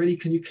ask them, really,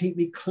 can you keep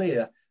me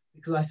clear?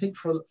 Because I think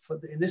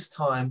in this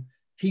time,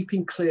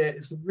 keeping clear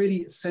is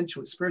really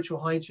essential. It's spiritual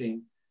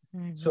hygiene.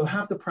 So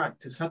have the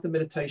practice, have the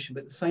meditation,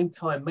 but at the same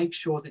time, make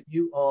sure that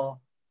you are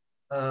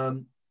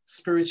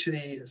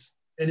spiritually,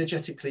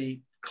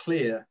 energetically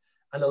clear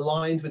and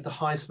aligned with the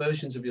highest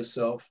versions of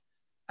yourself.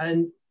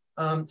 And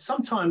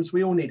sometimes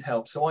we all need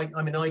help. So I've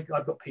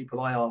got people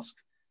I ask,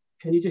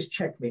 can you just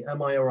check me?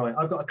 Am I all right?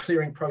 I've got a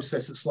clearing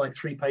process that's like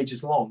 3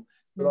 pages long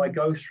that I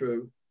go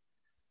through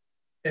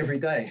every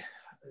day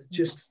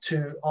just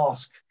to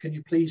ask, can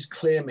you please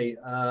clear me?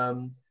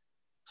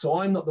 So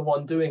I'm not the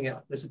one doing it.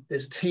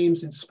 There's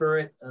teams in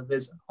spirit,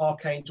 there's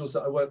archangels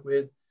that I work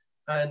with.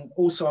 And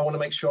also I want to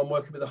make sure I'm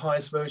working with the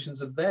highest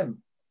versions of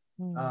them.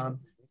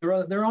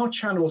 There are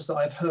channels that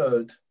I've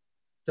heard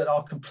that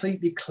are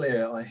completely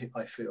clear,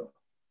 I feel.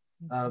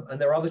 And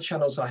there are other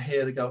channels I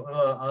hear that go,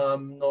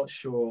 I'm not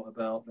sure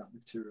about that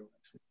material.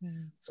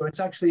 So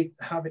it's actually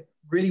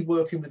really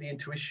working with the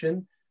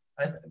intuition.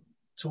 And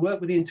to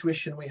work with the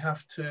intuition, we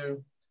have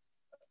to,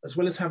 as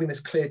well as having this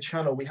clear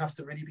channel, we have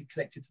to really be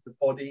connected to the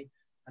body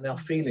and our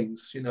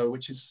feelings, you know,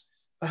 which is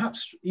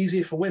perhaps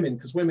easier for women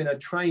because women are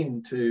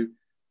trained to,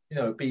 you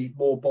know, be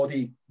more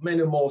body,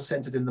 men are more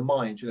centered in the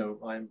mind, you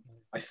know,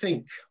 I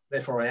think,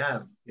 therefore I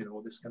am, you know,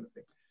 all this kind of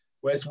thing.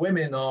 Whereas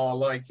women are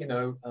like, you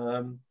know,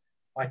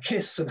 I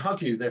kiss and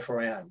hug you,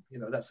 therefore I am, you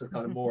know, that's the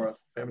kind of more a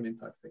feminine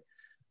type thing.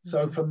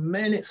 So for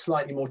men, it's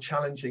slightly more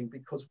challenging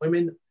because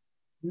women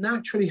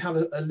naturally have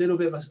a little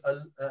bit of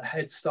a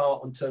head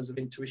start in terms of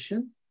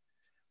intuition.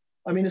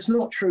 I mean, it's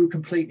not true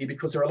completely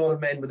because there are a lot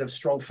of men with a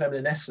strong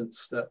feminine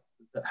essence that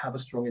have a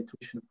strong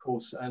intuition, of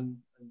course, and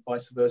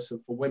vice versa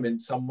for women.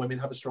 Some women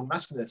have a strong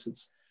masculine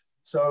essence.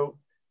 So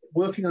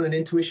working on an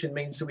intuition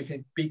means that we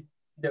can be,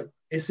 you know,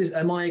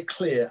 am I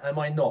clear? Am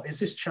I not? Is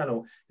this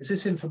channel, is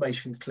this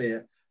information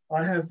clear?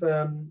 I have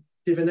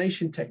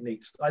divination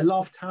techniques. I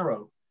love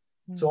tarot.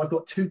 So I've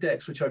got 2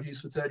 decks, which I've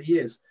used for 30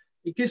 years.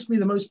 It gives me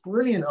the most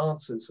brilliant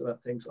answers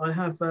about things. I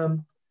have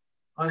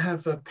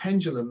a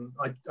pendulum.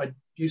 I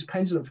use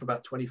pendulum for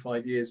about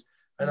 25 years.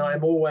 And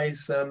I'm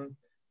always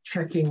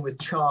checking with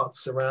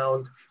charts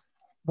around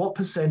what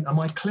percent am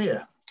I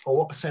clear or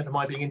what percent am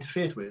I being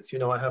interfered with? You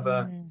know, I have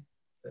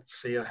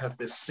let's see, I have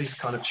these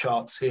kind of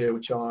charts here,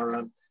 which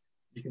are,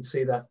 you can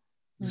see that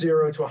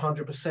 0 to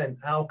 100%.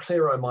 How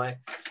clear am I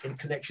in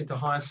connection to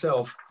higher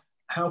self?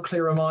 How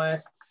clear am I?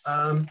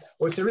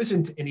 Or if there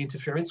isn't any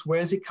interference, where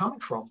is it coming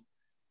from?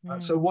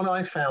 So what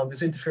I found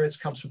is interference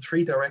comes from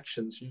 3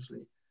 directions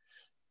usually.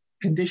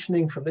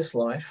 Conditioning from this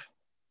life,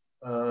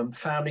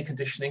 family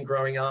conditioning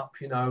growing up,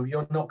 you know,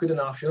 you're not good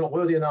enough, you're not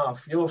worthy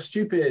enough, you're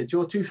stupid,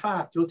 you're too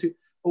fat,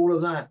 all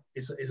of that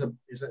is an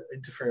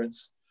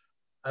interference.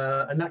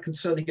 And that can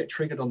certainly get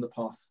triggered on the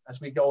path.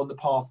 As we go on the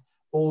path,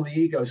 all the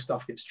ego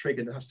stuff gets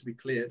triggered and has to be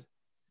cleared.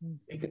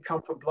 It could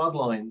come from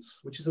bloodlines,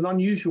 which is an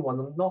unusual one.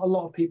 And not a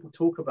lot of people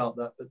talk about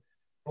that, but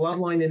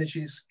bloodline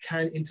energies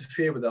can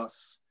interfere with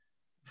us.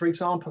 For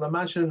example,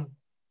 imagine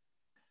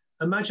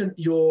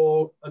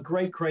your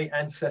great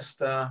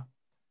ancestor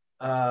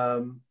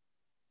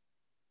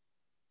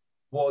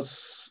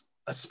was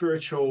a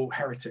spiritual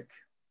heretic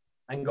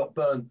and got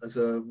burnt as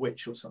a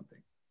witch or something.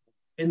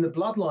 In the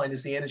bloodline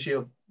is the energy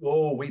of,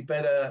 oh, we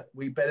better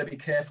be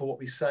careful what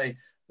we say.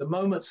 The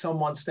moment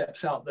someone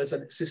steps out, there's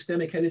a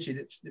systemic energy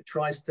that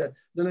tries to,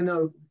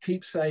 no,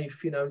 keep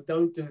safe,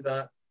 don't do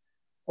that.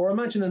 Or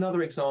imagine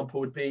another example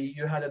would be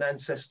you had an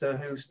ancestor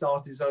who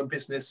started his own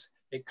business,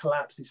 it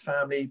collapsed, his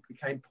family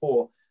became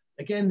poor.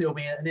 Again, there'll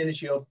be an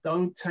energy of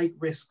don't take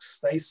risks,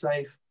 stay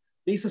safe.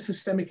 These are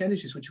systemic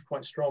energies which are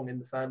quite strong in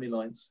the family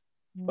lines,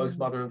 both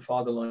mother and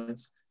father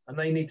lines, and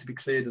they need to be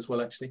cleared as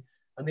well, actually.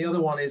 And the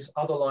other one is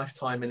other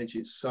lifetime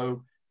energies.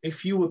 So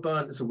if you were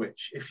burnt as a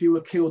witch, if you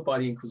were killed by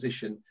the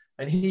Inquisition,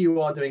 and here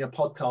you are doing a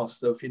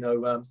podcast of,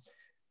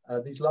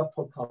 these love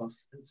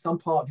podcasts, and some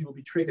part of you will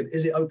be triggered.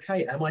 Is it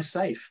okay? Am I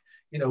safe?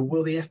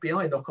 Will the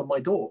FBI knock on my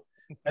door?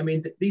 I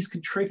mean, these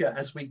can trigger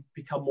as we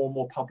become more and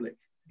more public.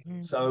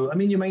 So, I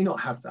mean, you may not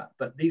have that,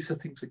 but these are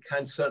things that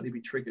can certainly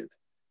be triggered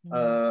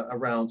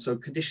around. So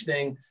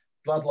conditioning,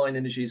 bloodline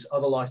energies,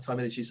 other lifetime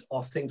energies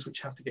are things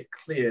which have to get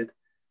cleared.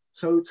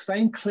 So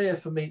staying clear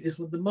for me is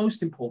the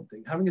most important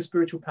thing. Having a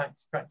spiritual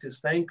practice,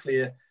 staying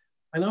clear.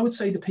 And I would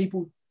say to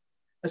people,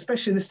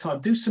 especially this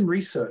time, do some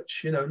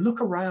research,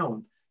 look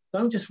around.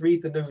 Don't just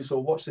read the news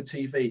or watch the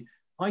TV.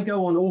 I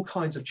go on all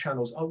kinds of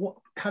channels.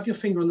 Have your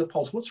finger on the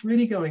pulse. What's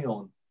really going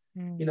on?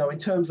 In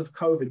terms of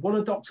COVID, what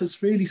are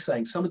doctors really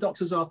saying? Some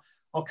doctors are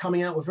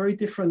coming out with very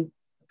different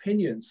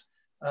opinions.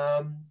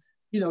 I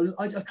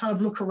kind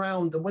of look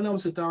around, and when I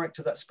was a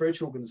director of that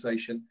spiritual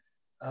organization,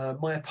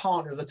 my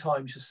partner at the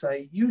time used to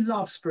say, "You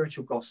love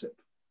spiritual gossip."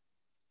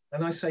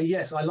 And I say,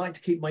 yes, I like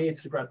to keep my ear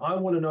to the ground. I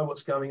want to know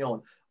what's going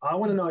on. I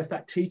want to know if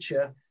that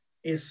teacher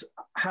is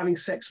having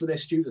sex with their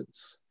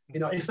students.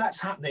 If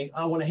that's happening,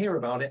 I want to hear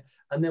about it.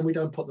 And then we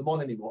don't put them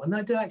on anymore. And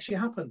that did actually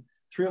happen.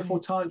 3 or 4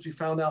 times we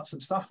found out some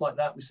stuff like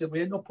that. We said,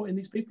 we're not putting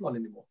these people on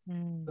anymore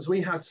because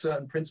we had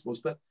certain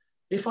principles. But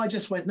if I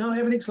just went, no,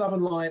 everything's love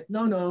and light,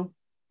 no,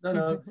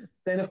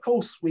 then of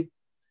course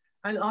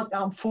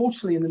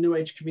unfortunately in the New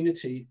Age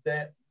community,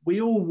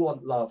 we all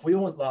want love. We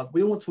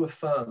want to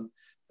affirm.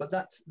 But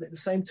that's at the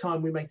same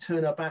time, we may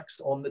turn our backs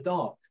on the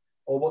dark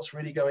or what's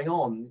really going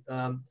on.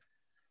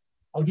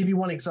 I'll give you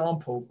one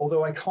example,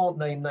 although I can't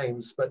name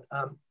names, but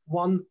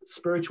one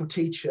spiritual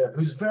teacher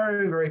who's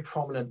very, very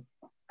prominent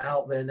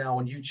out there now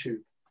on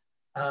YouTube.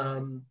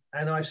 And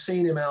I've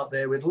seen him out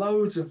there with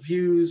loads of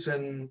views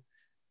and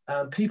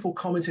people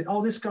commenting,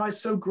 oh, this guy's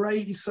so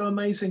great. He's so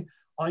amazing.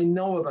 I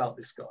know about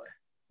this guy.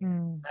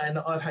 And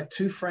I've had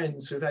 2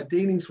 friends who've had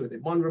dealings with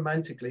him, one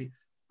romantically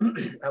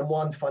and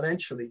one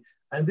financially.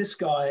 And this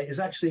guy is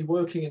actually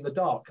working in the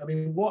dark. I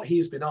mean, what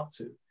he's been up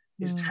to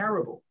is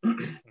terrible.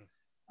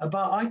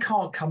 But I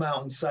can't come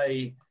out and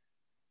say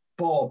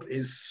Bob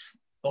is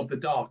of the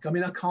dark. I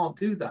mean, I can't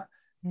do that.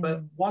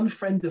 But one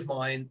friend of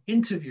mine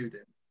interviewed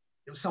him.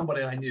 It was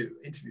somebody I knew,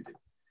 interviewed him,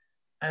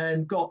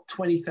 and got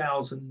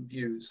 20,000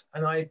 views.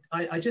 And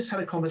I just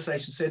had a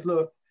conversation, said,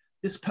 look,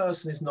 this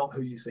person is not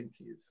who you think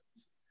he is.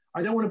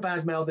 I don't want to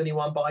badmouth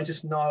anyone, but I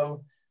just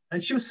know.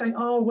 And she was saying,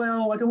 oh,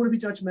 well, I don't want to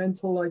be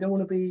judgmental. I don't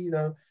want to be,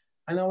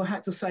 And I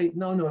had to say,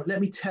 no, let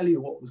me tell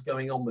you what was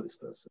going on with this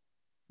person.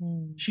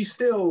 She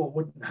still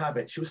wouldn't have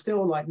it. She was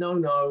still like,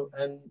 no.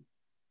 And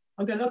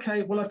I'm going,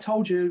 okay, well, I've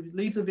told you,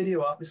 leave the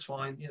video up. It's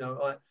fine.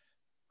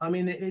 I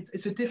mean,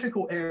 it's a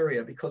difficult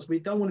area because we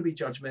don't want to be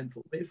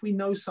judgmental. But if we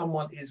know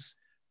someone is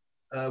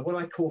what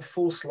I call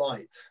false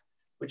light,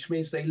 which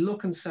means they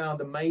look and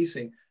sound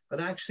amazing, but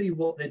actually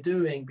what they're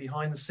doing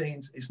behind the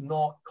scenes is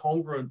not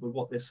congruent with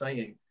what they're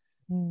saying.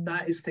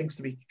 That is things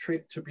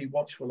to be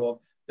watchful of.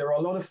 There are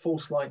a lot of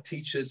false light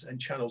teachers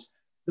and channels.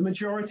 The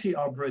majority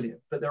are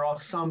brilliant, but there are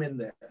some in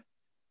there.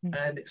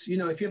 And it's,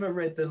 if you ever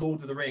read The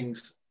Lord of the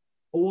Rings,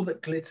 all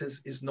that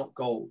glitters is not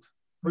gold.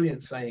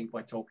 Brilliant saying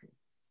by Tolkien.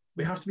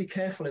 We have to be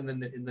careful in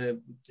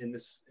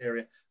this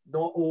area.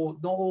 Not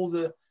all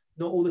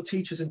the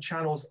teachers and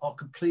channels are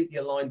completely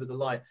aligned with the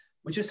light.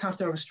 We just have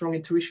to have a strong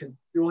intuition.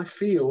 Do I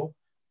feel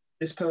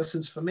this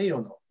person's for me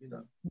or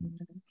not?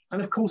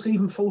 And of course,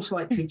 even false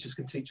light teachers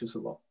can teach us a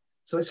lot.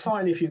 So it's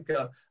fine if you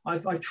go.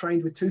 I've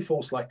trained with 2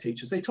 false light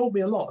teachers. They taught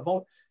me a lot.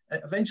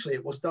 Eventually,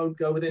 it was don't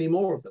go with any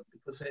more of them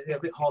because they're a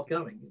bit hard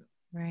going.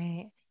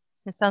 Right.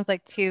 It sounds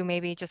like too,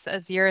 maybe just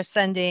as you're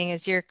ascending,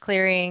 as you're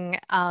clearing,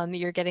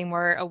 you're getting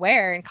more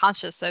aware and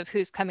conscious of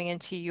who's coming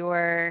into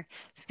your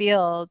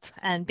field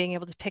and being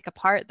able to pick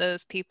apart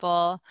those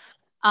people.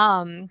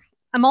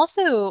 I'm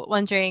also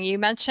wondering, you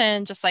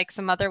mentioned just like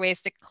some other ways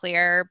to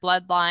clear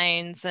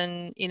bloodlines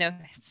and,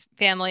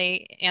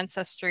 family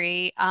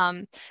ancestry.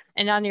 And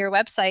on your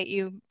website,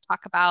 you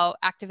talk about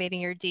activating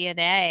your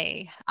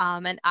DNA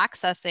and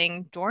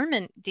accessing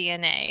dormant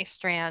DNA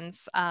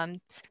strands.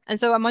 And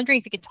so I'm wondering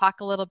if you could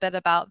talk a little bit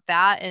about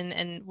that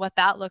and what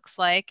that looks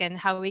like and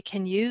how we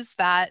can use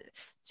that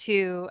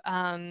to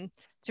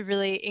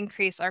really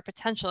increase our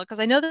potential. Because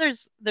I know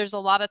there's a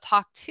lot of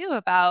talk too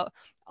about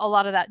a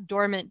lot of that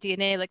dormant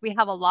DNA. Like we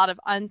have a lot of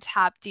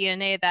untapped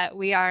DNA that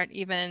we aren't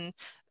even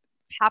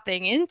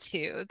tapping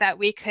into that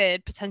we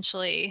could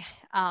potentially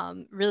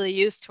really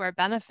use to our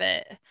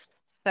benefit.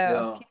 So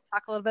Yeah. can you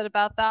talk a little bit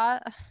about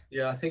that?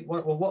 Yeah, I think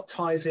what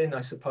ties in,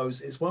 I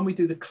suppose, is when we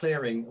do the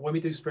clearing, when we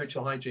do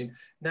spiritual hygiene,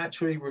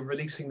 naturally we're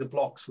releasing the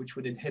blocks which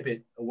would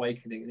inhibit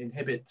awakening and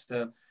inhibit.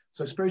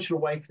 So spiritual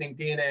awakening,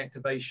 DNA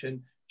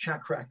activation,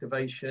 chakra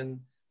activation,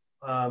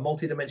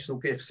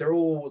 multidimensional gifts, they're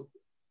all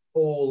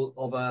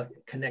of a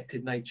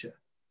connected nature.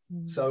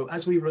 So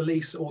as we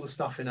release all the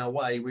stuff in our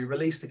way, we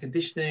release the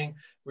conditioning,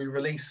 we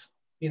release,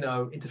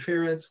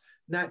 interference.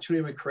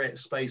 Naturally, we create a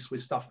space where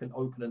stuff can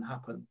open and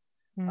happen.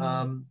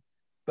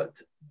 But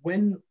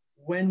when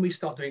we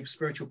start doing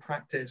spiritual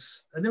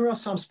practice, and there are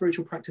some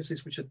spiritual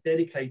practices which are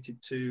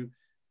dedicated to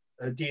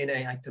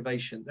DNA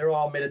activation. There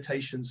are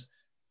meditations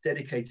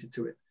dedicated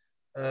to it.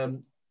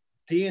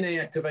 DNA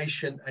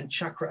activation and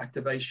chakra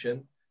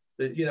activation,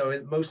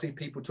 mostly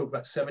people talk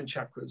about 7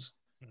 chakras.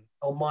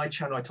 On my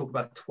channel, I talk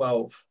about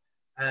 12.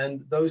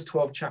 And those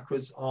 12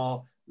 chakras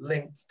are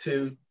linked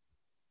to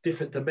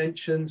different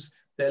dimensions.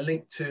 They're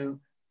linked to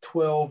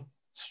 12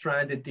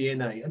 stranded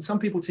DNA. And some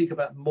people talk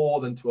about more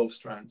than 12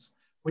 strands,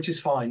 which is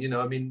fine.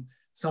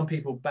 Some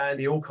people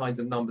bandy all kinds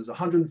of numbers,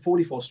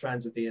 144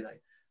 strands of DNA.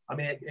 I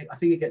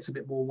think it gets a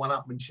bit more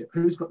one-upmanship.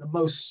 Who's got the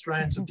most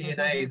strands of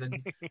DNA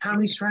than, how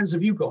many strands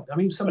have you got?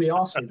 Somebody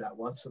asked me that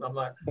once and I'm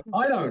like,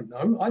 I don't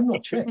know, I've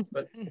not checked.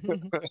 But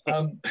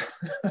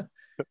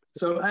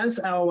so as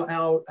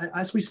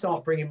we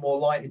start bringing more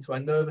light into our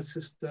nervous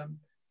system,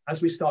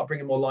 as we start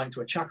bringing more light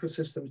into our chakra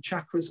system, the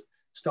chakras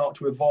start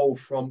to evolve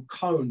from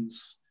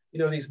cones,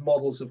 these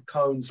models of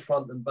cones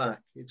front and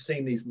back. You've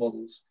seen these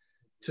models,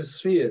 to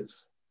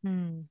spheres.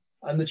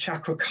 And the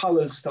chakra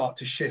colors start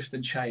to shift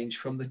and change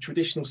from the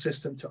traditional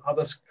system to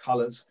other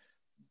colors.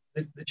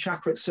 The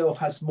chakra itself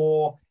has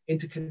more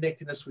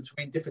interconnectedness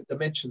between different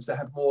dimensions. They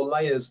have more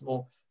layers,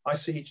 I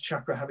see each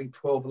chakra having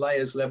 12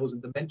 layers, levels,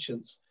 and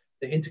dimensions.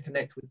 They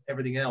interconnect with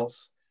everything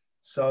else.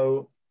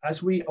 So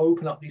as we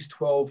open up these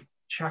 12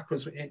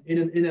 chakras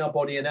in our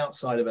body and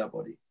outside of our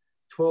body,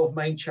 12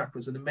 main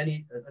chakras and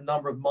a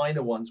number of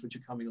minor ones which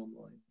are coming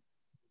online.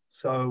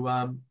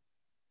 So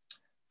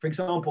for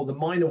example, the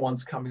minor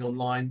ones coming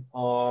online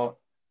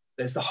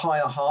there's the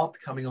higher heart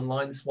coming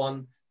online, this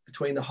one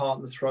between the heart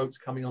and the throat's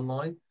coming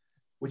online,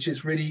 which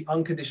is really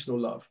unconditional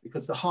love,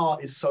 because the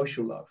heart is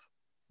social love.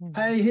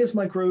 Hey, here's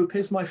my group,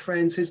 here's my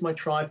friends, here's my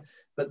tribe.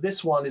 But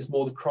this one is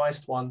more the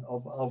Christ one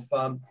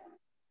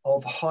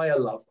of higher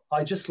love.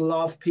 I just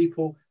love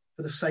people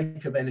for the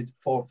sake of it,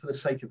 for the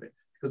sake of it,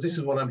 because this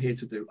is what I'm here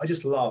to do. I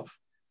just love.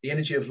 The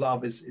energy of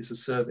love is a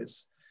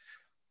service.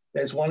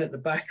 There's one at the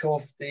back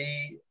of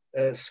the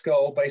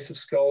skull, base of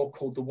skull,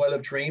 called the Well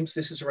of Dreams.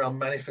 This is around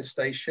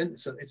manifestation.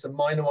 It's a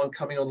minor one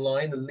coming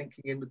online and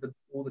linking in with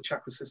all the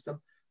chakra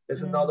system.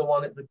 There's another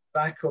one at the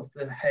back of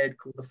the head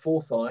called the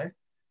fourth eye,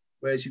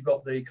 whereas you've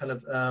got the kind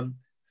of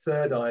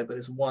third eye, but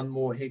there's one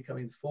more here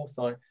coming, the fourth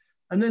eye.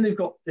 And then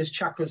there's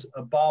chakras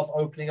above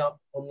opening up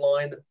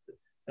online.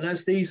 And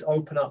as these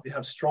open up, you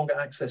have stronger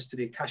access to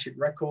the Akashic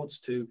records,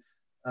 to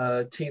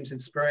teams in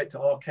spirit,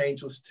 to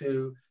archangels,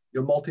 to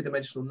your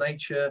multidimensional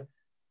nature,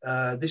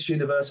 this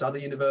universe, other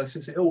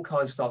universes. It all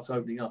kind of starts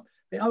opening up.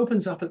 It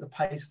opens up at the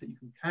pace that you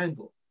can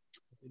handle,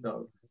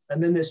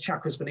 And then there's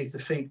chakras beneath the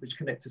feet, which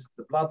connect us to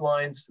the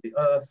bloodlines, to the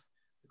earth,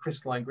 the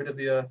crystalline grid of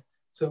the earth.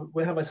 So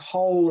we have this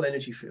whole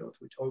energy field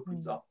which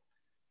opens up.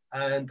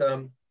 And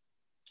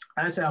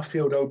as our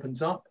field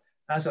opens up,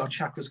 as our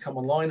chakras come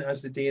online,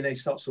 as the DNA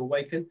starts to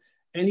awaken,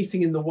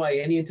 anything in the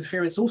way, any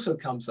interference also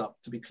comes up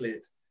to be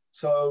cleared.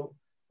 So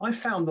I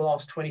found the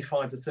last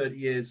 25 to 30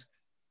 years,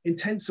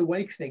 intense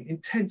awakening,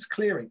 intense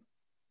clearing.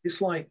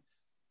 It's like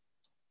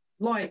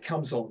light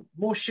comes on,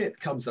 more shit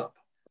comes up.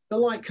 The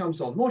light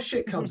comes on, more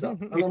shit comes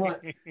up. And I'm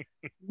like,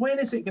 when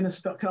is it going to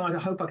stop? I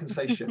hope I can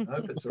say shit. I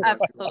hope it's all right.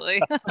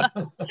 Absolutely.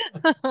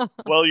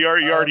 Well, you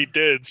already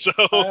did, so.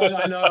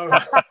 I know.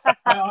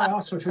 I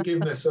asked for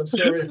forgiveness. I'm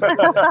sorry.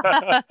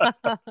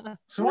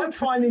 So I'm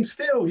finding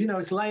still,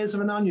 it's layers of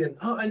an onion.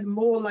 And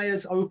more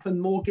layers open,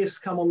 more gifts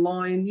come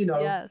online,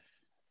 Yes.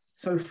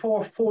 So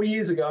 4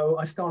 years ago,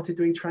 I started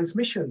doing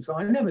transmissions.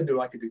 I never knew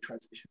I could do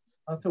transmissions.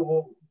 I thought,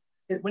 well,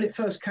 when it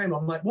first came,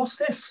 I'm like, what's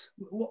this?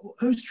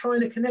 Who's trying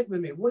to connect with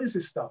me? What is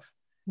this stuff?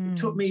 It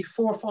took me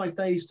 4 or 5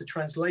 days to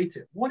translate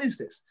it. What is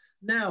this?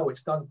 Now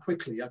it's done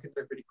quickly. I can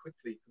do it really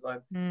quickly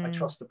because I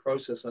trust the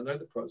process. I know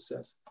the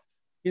process.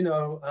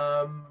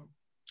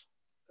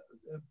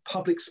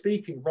 Public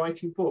speaking,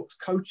 writing books,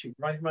 coaching,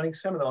 running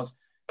seminars,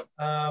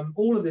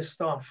 all of this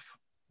stuff,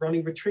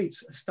 running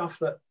retreats, stuff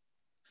that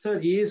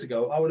 30 years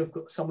ago, I would have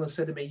got someone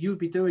said to me, you'd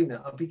be doing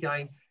that. I'd be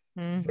going,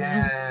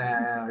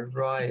 yeah,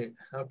 right.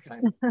 Okay.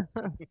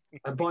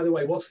 And by the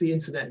way, what's the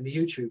internet and the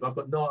YouTube? I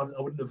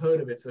wouldn't have heard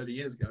of it 30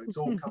 years ago. It's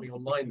all coming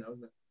online now,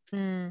 isn't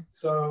it?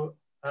 So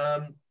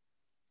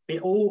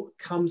it all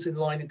comes in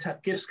line.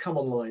 Gifts come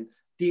online.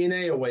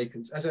 DNA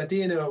awakens. As our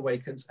DNA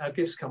awakens, our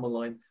gifts come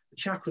online. The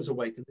chakras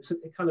awaken. It's a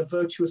kind of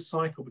virtuous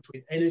cycle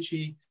between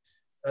energy,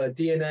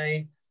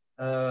 DNA,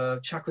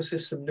 chakra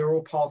system,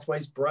 neural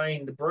pathways,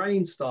 brain. The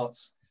brain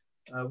starts,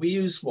 we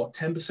use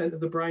 10% of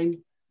the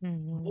brain?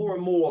 More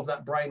and more of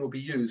that brain will be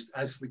used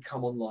as we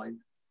come online.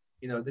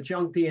 You know, the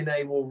junk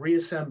DNA will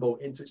reassemble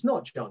into, it's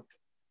not junk.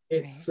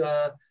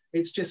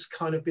 It's just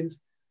kind of been,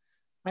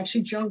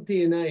 actually junk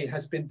DNA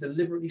has been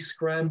deliberately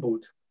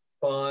scrambled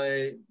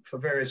for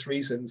various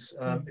reasons.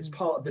 It's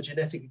part of the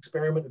genetic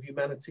experiment of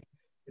humanity.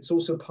 It's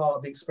also part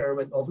of the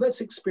experiment of,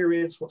 let's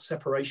experience what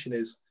separation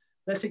is.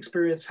 Let's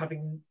experience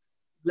having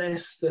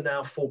less than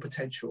our full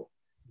potential.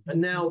 And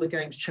now the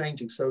game's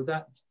changing. So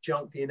that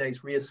junk DNA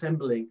is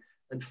reassembling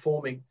and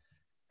forming.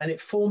 And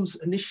it forms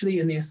initially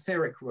in the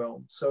etheric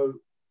realm. So,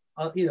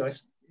 you know,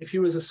 if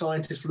you as a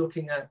scientist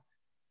looking at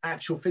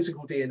actual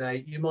physical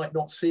DNA, you might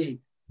not see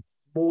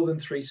more than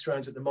 3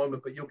 strands at the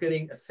moment, but you're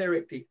getting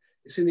etheric.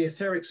 It's in the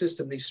etheric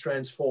system, these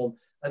strands form.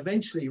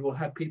 Eventually you will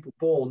have people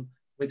born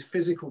with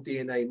physical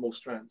DNA, more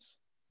strands,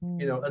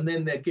 you know, and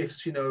then their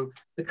gifts, you know,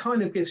 the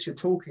kind of gifts you're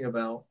talking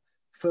about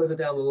further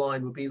down the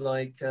line would be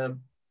like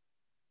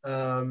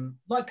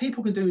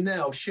people can do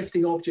now,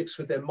 shifting objects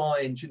with their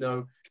mind, you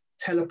know,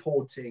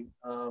 teleporting,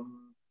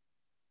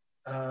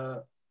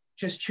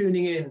 just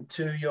tuning in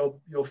to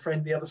your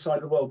friend the other side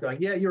of the world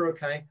going, yeah, you're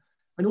okay.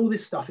 And all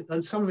this stuff,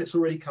 and some of it's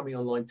already coming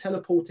online.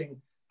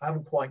 Teleporting, I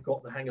haven't quite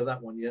got the hang of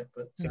that one yet,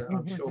 but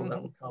I'm sure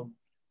that will come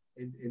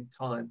in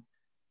time.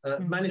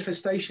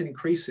 Manifestation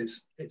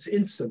increases. It's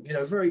instant, you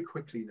know, very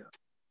quickly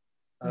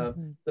now.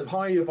 The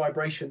higher your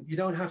vibration, you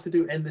don't have to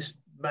do endless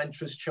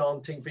mantras,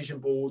 chanting, vision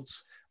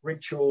boards,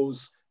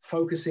 rituals,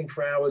 focusing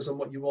for hours on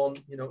what you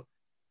want. You know,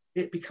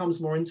 it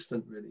becomes more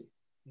instant, really.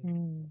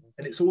 And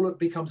it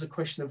becomes a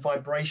question of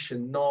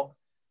vibration, not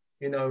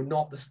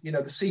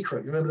the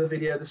secret. Remember the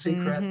video, The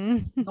Secret?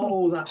 Not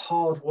all that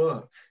hard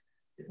work.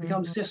 It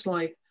becomes just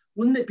like,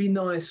 wouldn't it be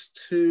nice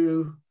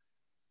to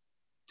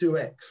do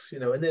X, you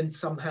know, and then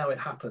somehow it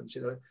happens,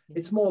 you know.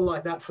 It's more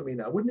like that for me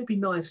now. Wouldn't it be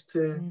nice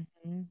to,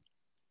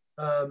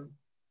 for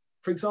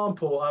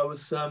example,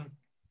 I've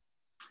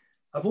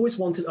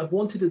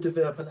wanted to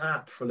develop an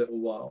app for a little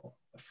while,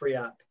 a free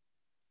app.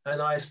 And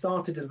I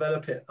started to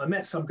develop it. I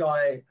met some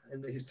guy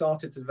and he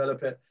started to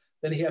develop it.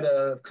 Then he had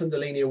a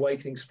Kundalini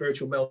awakening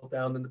spiritual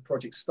meltdown and the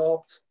project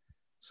stopped.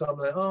 So I'm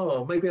like,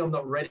 oh, maybe I'm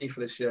not ready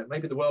for this yet.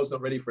 Maybe the world's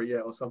not ready for it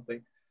yet or something.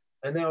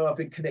 And now I've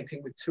been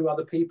connecting with 2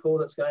 other people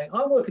that's going,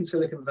 I work in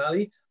Silicon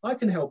Valley. I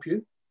can help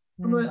you.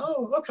 I'm like,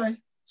 oh, okay.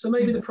 So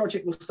maybe the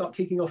project will start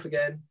kicking off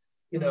again.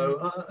 You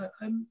know,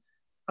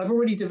 I've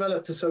already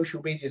developed a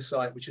social media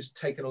site, which has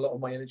taken a lot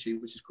of my energy,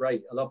 which is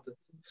great. I love the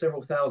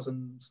several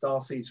thousand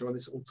starseeds are on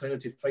this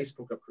alternative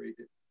Facebook I've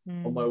created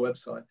on my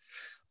website.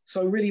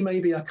 So really,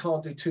 maybe I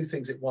can't do 2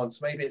 things at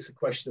once. Maybe it's a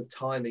question of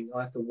timing.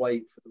 I have to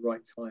wait for the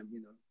right time,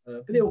 you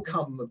know, but it'll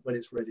come when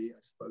it's ready,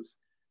 I suppose.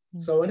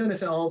 So I don't know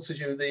if that answers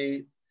you.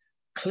 The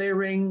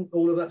clearing,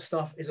 all of that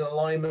stuff is in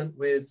alignment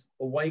with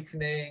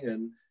awakening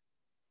and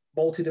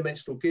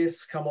multidimensional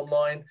gifts come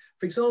online.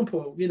 For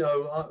example, you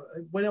know,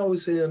 when I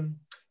was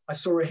I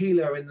saw a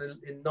healer in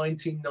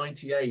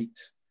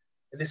 1998,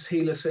 and this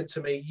healer said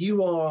to me,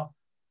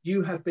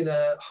 you have been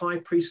a high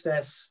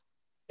priestess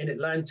in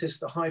Atlantis,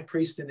 the high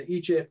priest in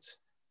Egypt,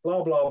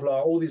 blah, blah,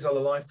 blah, all these other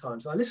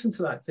lifetimes. And I listened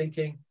to that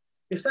thinking,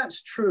 if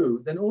that's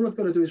true, then all I've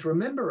got to do is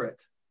remember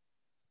it.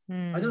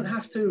 I don't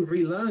have to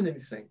relearn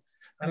anything.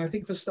 And I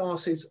think for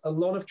starseeds, a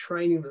lot of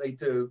training that they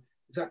do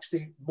is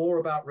actually more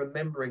about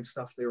remembering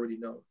stuff they already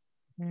know,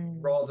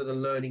 rather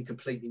than learning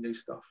completely new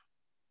stuff,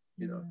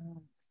 you know.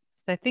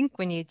 I think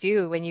when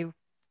you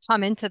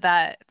come into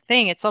that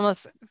thing, it's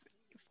almost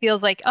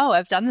feels like, oh,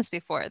 I've done this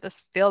before.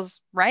 This feels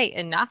right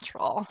and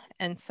natural.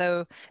 And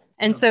so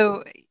kind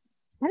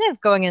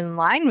of going in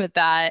line with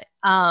that,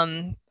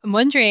 I'm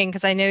wondering,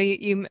 because I know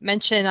you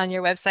mentioned on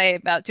your website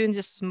about doing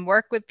just some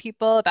work with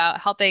people about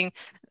helping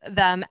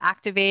them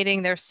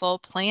activating their soul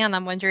plan.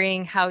 I'm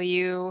wondering how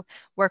you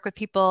work with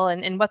people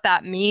and what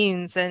that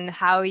means and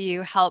how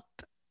you help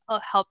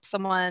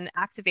someone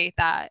activate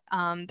that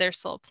their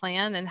soul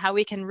plan and how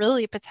we can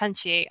really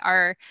potentiate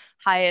our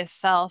highest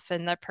self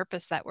and the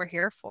purpose that we're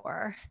here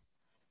for.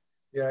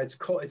 Yeah,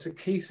 it's a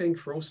key thing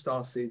for all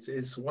starseeds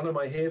is, what am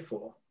I here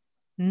for?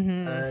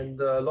 And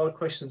a lot of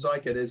questions I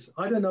get is,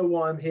 I don't know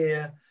why I'm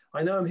here.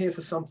 I know I'm here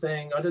for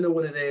something. I don't know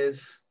what it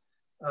is.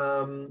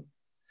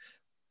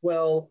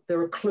 Well, there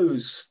are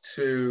clues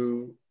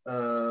to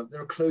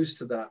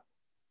that.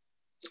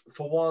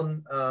 For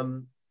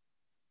one,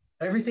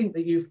 everything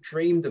that you've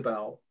dreamed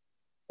about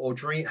or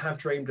have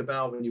dreamed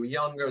about when you were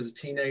younger, as a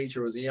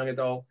teenager, or as a young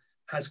adult,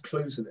 has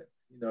clues in it.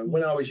 You know,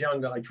 when I was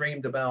younger, I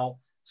dreamed about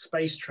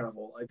space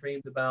travel. I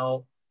dreamed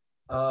about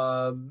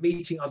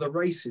meeting other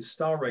races,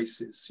 star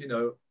races, you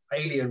know,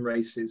 alien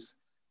races.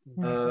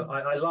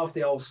 I love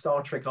the old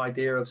Star Trek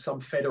idea of some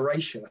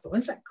federation. I thought,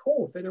 isn't that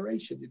cool,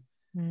 federation?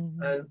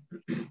 And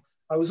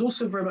I was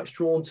also very much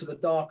drawn to the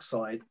dark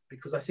side,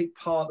 because I think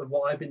part of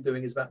what I've been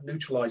doing is about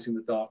neutralizing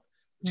the dark,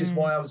 which is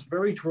why I was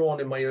very drawn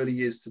in my early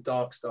years to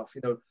dark stuff.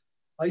 You know,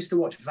 I used to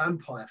watch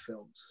vampire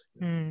films.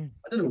 I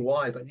don't know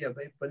why, but yeah,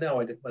 but now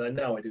I do. But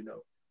now I do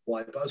know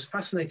why. But I was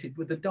fascinated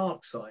with the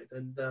dark side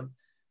and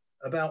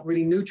about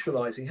really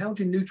neutralizing. How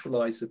do you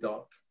neutralize the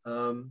dark?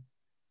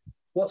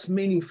 What's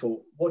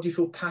meaningful? What do you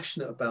feel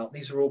passionate about?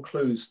 These are all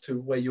clues to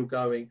where you're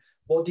going.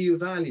 What do you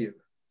value?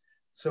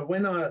 So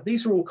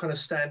these are all kind of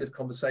standard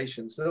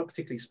conversations, they're not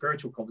particularly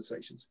spiritual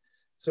conversations.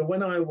 So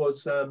when I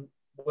was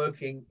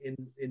working in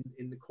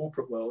the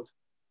corporate world,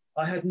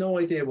 I had no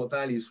idea what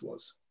values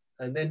was.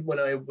 And then when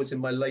I was in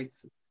my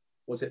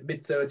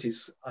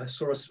mid-30s,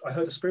 I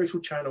heard a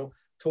spiritual channel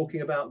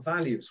talking about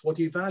values. What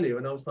do you value?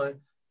 And I was like,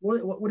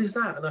 what is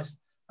that? And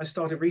I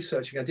started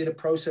researching. I did a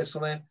process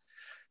on it.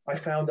 I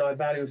found I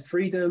value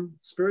freedom,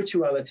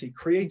 spirituality,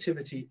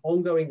 creativity,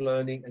 ongoing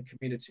learning, and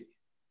community.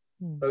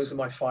 Those are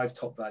my 5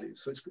 top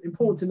values. So it's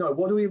important to know,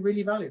 what do we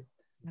really value?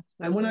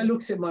 Absolutely. And when I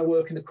looked at my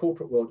work in the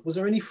corporate world, was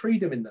there any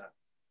freedom in that?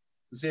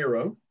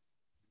 0.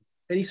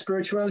 Any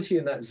spirituality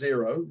in that?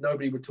 0.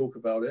 Nobody would talk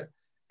about it.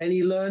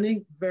 Any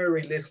learning?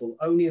 Very little,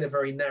 only in a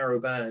very narrow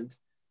band.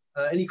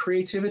 Any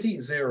creativity?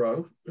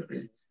 0.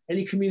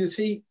 Any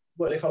community?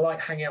 Well, if I like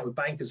hanging out with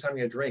bankers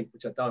having a drink,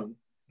 which I don't.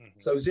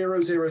 So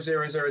 0, 0,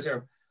 0, 0,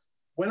 0.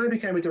 When I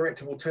became a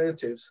director of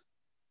alternatives,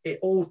 it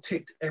all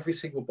ticked every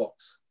single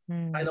box.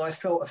 And I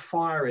felt a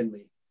fire in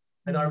me.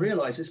 And I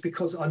realized it's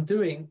because I'm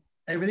doing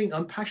everything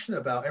I'm passionate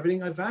about,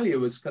 everything I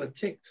value is kind of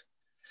ticked.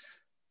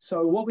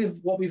 So what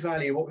we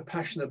value, what we're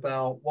passionate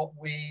about, what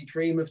we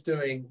dream of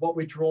doing, what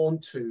we're drawn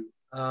to.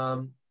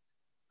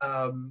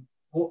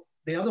 What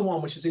the other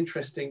one, which is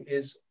interesting,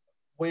 is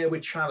where we're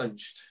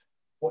challenged.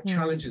 What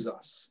challenges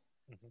us?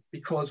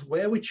 Because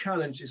where we're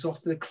challenged is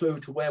often a clue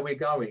to where we're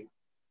going.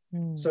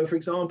 So, for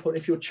example,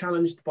 if you're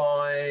challenged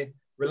by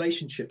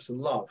relationships and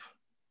love,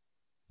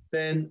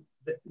 then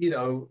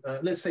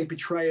let's say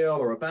betrayal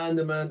or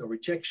abandonment or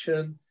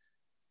rejection.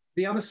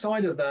 The other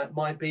side of that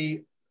might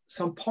be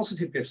some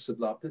positive gifts of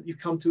love that you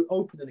come to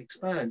open and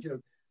expand.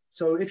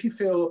 So if you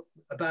feel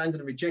abandoned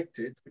and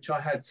rejected, which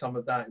I had some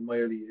of that in my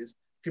early years,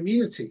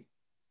 community,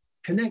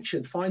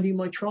 connection, finding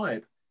my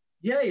tribe.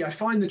 Yay, I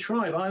find the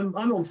tribe. I'm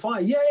on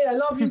fire. Yay, I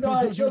love you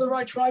guys. You're the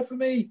right tribe for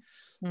me.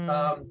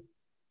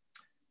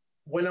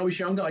 When I was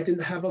younger, I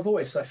didn't have a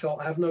voice. I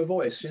felt I have no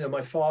voice.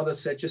 My father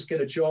said, just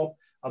get a job.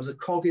 I was a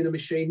cog in a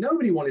machine.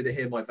 Nobody wanted to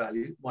hear my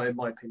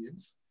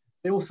opinions.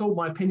 They all thought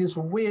my opinions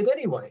were weird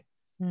anyway.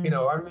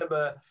 I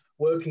remember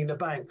working in the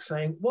bank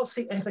saying, what's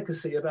the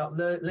efficacy about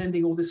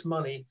lending all this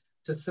money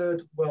to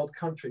third world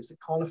countries that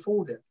can't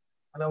afford it?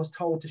 And I was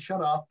told to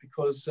shut up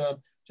because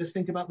just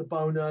think about the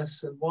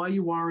bonus and why are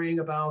you worrying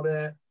about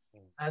it?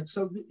 And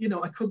so,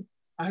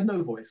 I had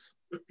no voice.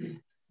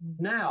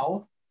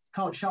 Now,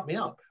 can't shut me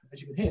up,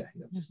 as you can hear.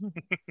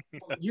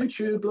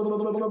 YouTube, blah, blah,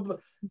 blah, blah, blah,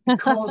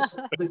 because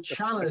the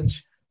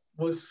challenge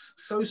was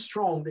so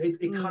strong that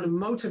it kind of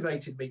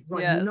motivated me.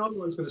 Right, yes. No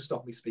one's going to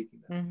stop me speaking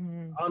there.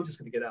 I'm just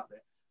going to get out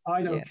there.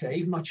 I don't care.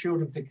 Even my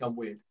children think I'm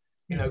weird.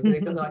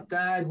 They're like,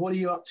 Dad, what are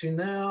you up to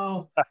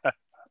now?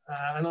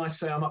 And I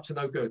say I'm up to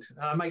no good.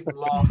 And I make them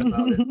laugh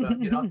about it.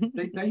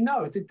 But, they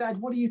know. Dad,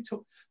 what are you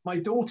talking? My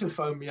daughter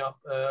phoned me up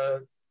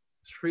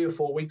 3 or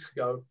 4 weeks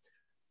ago.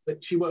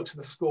 That she works in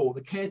the school.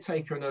 The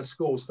caretaker in her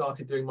school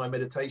started doing my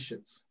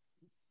meditations.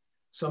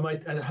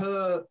 And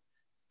her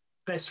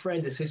best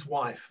friend is his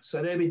wife.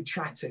 So they've been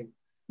chatting.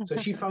 So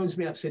she phones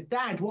me up and said,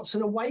 Dad, what's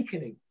an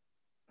awakening?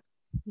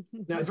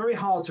 Now, it's very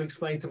hard to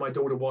explain to my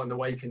daughter what an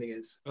awakening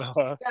is.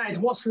 Dad,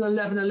 what's an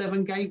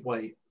 1111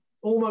 gateway?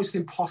 Almost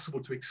impossible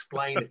to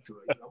explain it to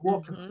her.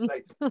 What can I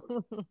say to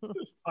her?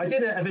 I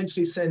did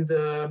eventually send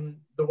the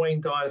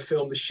Wayne Dyer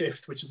film, The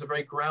Shift, which is a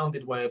very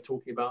grounded way of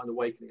talking about an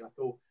awakening. I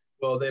thought,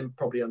 well, then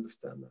probably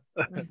understand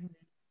that.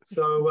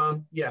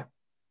 So, yeah.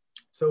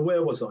 So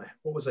where was I?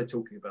 What was I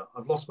talking about?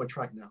 I've lost my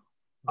track now.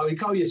 Oh,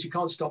 yes, you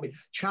can't stop me.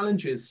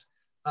 Challenges.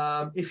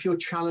 If you're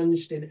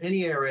challenged in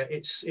any area,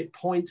 it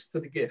points to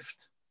the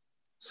gift.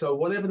 So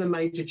whatever the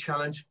major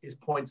challenge is,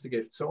 points to the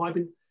gift. So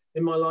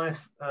in my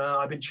life,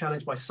 I've been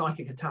challenged by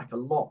psychic attack a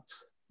lot.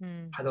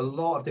 Had a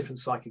lot of different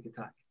psychic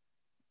attack.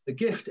 The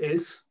gift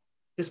is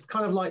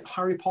kind of like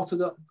Harry Potter,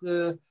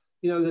 the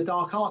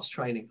dark arts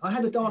training. I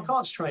had a dark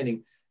arts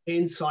training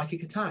in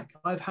psychic attack.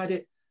 I've had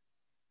it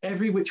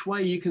every which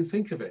way you can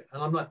think of it.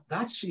 And I'm like,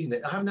 that's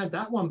unique. I haven't had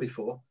that one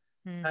before.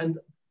 And,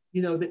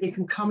 it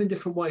can come in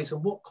different ways.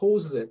 And what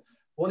causes it?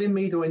 What in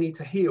me do I need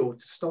to heal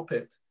to stop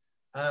it?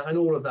 And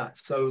all of that.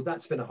 So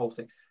that's been a whole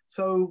thing.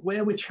 So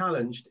where we're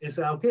challenged is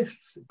our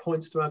gifts. It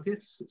points to our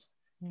gifts.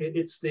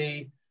 It's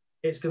the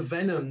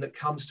venom that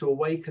comes to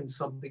awaken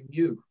something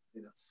new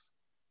in us.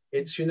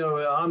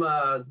 I'm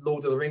a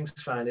Lord of the Rings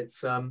fan.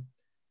 It's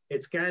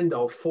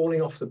Gandalf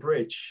falling off the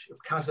bridge of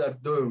Khazad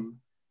Dûm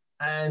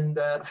and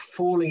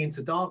falling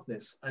into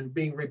darkness and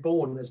being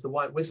reborn as the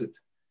White Wizard.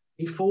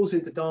 He falls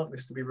into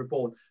darkness to be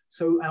reborn.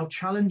 So our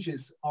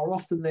challenges are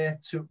often there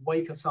to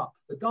wake us up.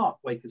 The dark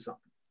wake us up.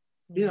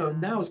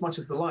 Now as much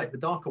as the light, the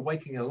dark are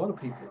waking a lot of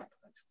people up.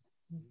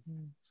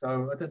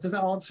 So does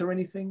that answer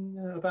anything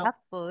about?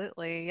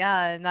 Absolutely.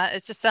 Yeah. And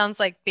it just sounds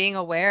like being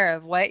aware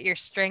of what your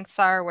strengths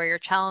are, where your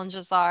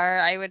challenges are.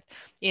 I would,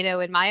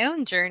 in my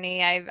own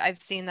journey,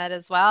 I've seen that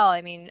as well.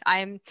 I mean,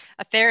 I'm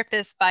a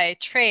therapist by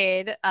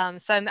trade.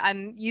 So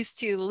I'm used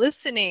to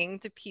listening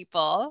to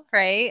people,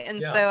 right?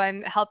 And so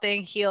I'm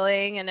helping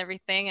healing and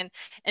everything.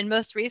 And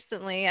most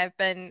recently I've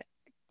been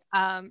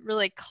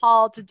really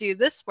called to do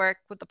this work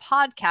with the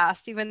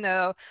podcast, even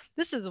though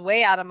this is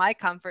way out of my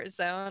comfort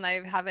zone.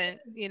 I haven't,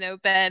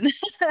 been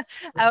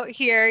out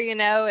here,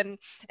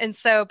 and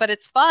so, but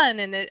it's fun,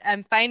 and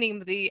I'm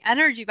finding the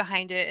energy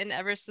behind it. And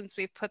ever since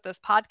we put this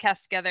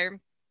podcast together,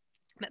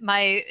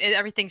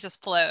 everything's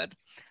just flowed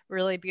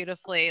really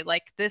beautifully.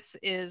 Like, this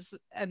is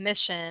a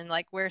mission,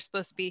 like we're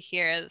supposed to be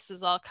here. This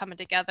is all coming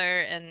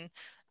together. And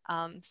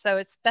so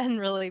it's been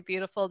really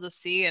beautiful to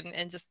see,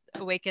 and just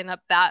awaken up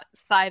that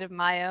side of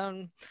my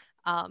own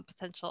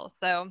potential.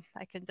 So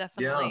I can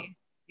definitely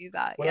do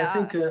that. Well, I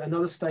think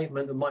another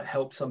statement that might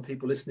help some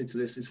people listening to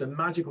this is a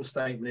magical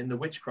statement in the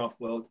witchcraft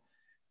world.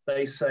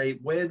 They say,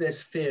 where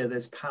there's fear,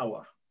 there's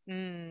power.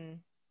 And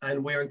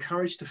we're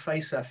encouraged to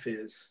face our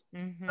fears.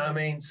 That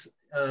means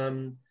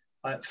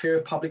fear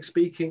of public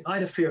speaking. I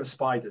had a fear of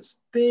spiders,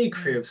 big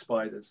fear of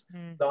spiders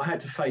that I had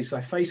to face.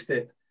 I faced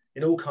it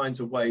in all kinds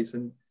of ways.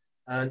 And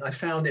I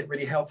found it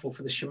really helpful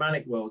for the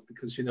shamanic world,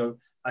 because,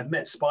 I've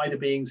met spider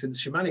beings in the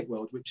shamanic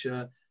world, which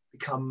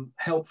become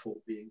helpful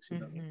beings.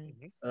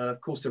 Of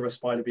course, there are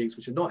spider beings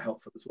which are not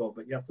helpful as well,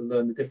 but you have to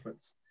learn the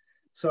difference.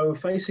 So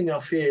facing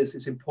our fears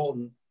is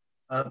important.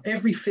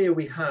 Every fear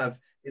we have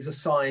is a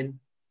sign,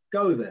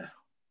 go there.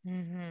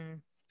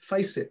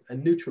 Face it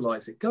and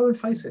neutralize it. Go and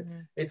face it.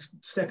 It's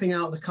stepping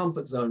out of the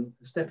comfort zone,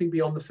 stepping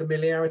beyond the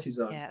familiarity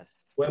zone.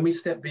 Yes. When we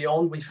step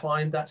beyond, we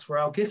find that's where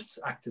our gifts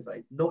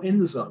activate, not in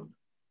the zone.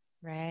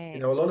 Right.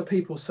 A lot of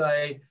people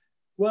say,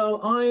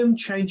 well, I am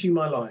changing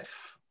my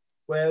life.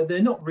 Where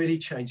they're not really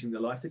changing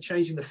their life. They're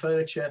changing the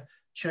furniture,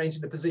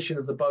 changing the position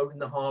of the boat in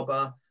the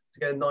harbor to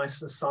get a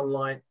nicer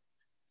sunlight.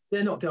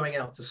 They're not going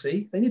out to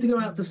sea. They need to go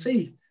out to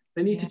sea.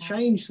 They need to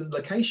change the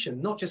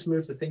location, not just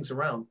move the things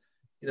around.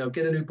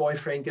 Get a new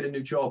boyfriend, get a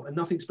new job, and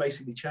nothing's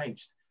basically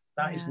changed.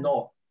 That is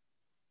not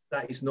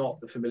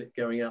the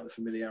going out the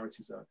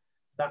familiarity zone.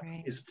 That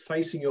is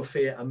facing your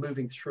fear and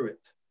moving through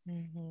it.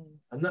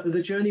 And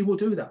the journey will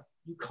do that.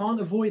 You can't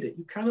avoid it.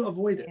 You cannot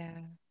avoid it.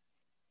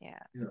 Yeah.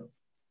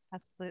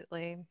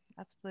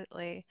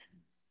 Absolutely.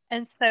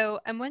 And so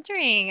I'm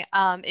wondering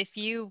if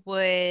you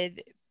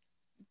would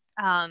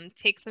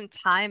take some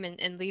time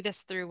and lead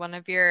us through one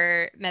of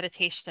your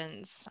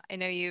meditations. I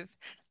know you've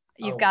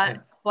got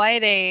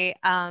quite a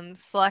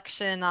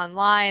selection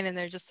online, and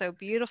they're just so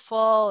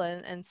beautiful.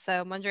 And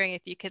so I'm wondering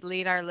if you could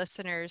lead our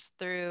listeners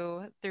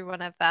through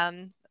one of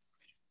them.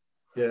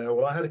 Yeah,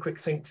 well, I had a quick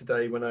think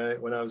today when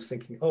I was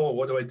thinking,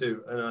 what do I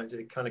do? And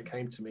it kind of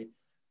came to me.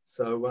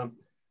 So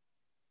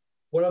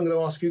what I'm going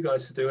to ask you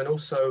guys to do, and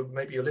also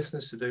maybe your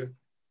listeners to do,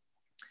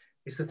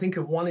 is to think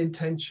of one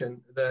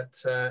intention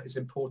that is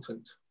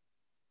important.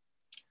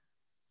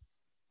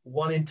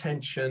 One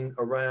intention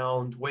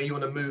around where you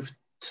want to move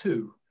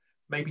to,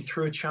 maybe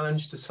through a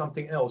challenge to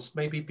something else,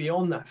 maybe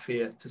beyond that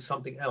fear to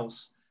something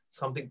else,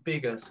 something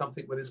bigger,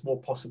 something where there's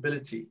more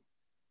possibility,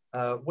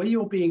 where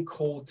you're being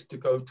called to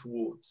go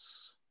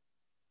towards.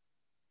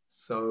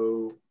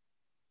 So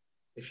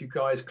if you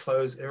guys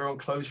everyone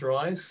close your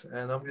eyes,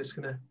 and I'm just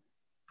going to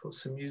put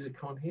some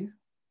music on here.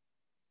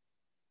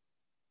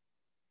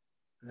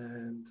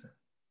 And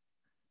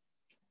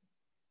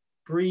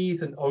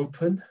breathe and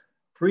open,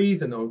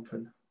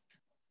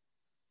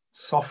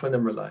 soften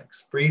and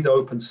relax. Breathe,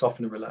 open,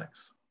 soften and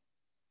relax.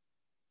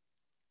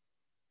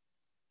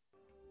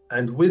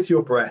 And with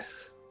your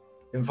breath,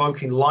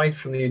 invoking light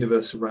from the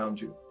universe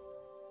around you.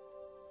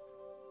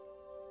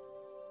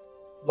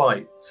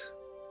 Light.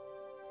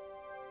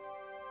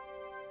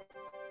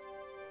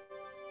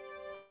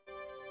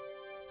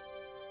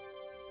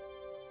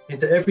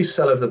 Into every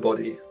cell of the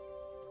body.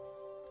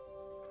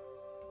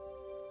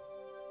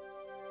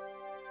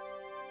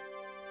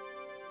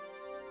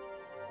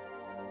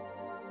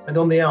 And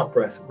on the out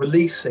breath,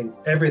 releasing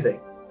everything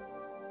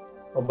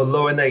of a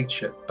lower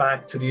nature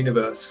back to the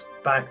universe,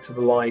 back to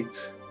the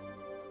light,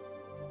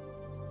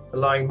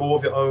 allowing more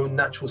of your own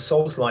natural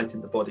soul's light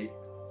in the body.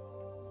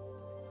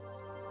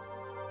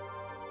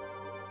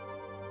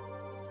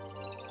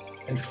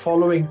 And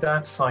following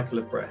that cycle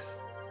of breath,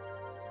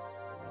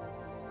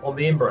 on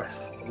the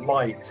in-breath,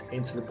 light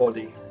into the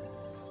body,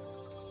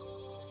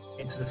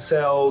 into the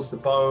cells, the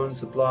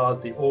bones, the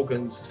blood, the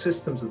organs, the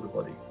systems of the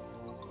body.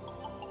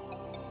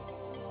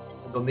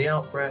 And on the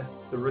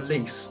out-breath, the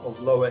release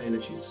of lower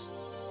energies,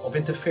 of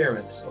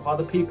interference, of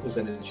other people's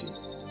energy,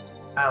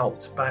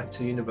 out, back to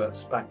the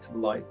universe, back to the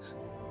light.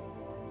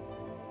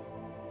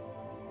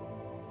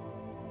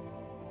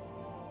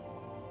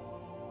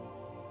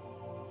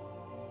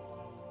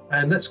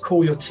 And let's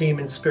call your team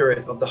in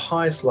spirit of the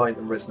highest light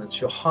and resonance,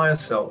 your higher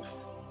self,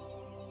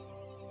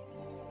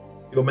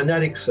 your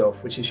monadic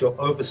self, which is your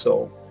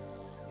oversoul,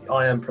 the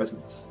I am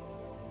presence,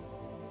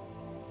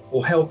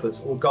 or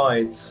helpers, or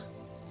guides,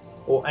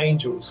 or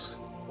angels,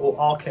 or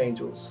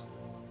archangels,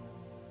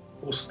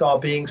 or star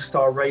beings,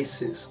 star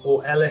races,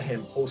 or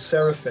Elohim, or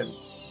seraphim,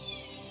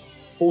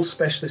 all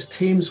specialist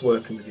teams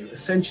working with you,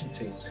 ascension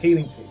teams,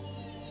 healing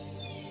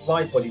teams,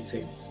 light body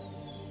teams.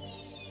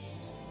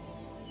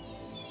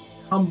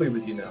 Come be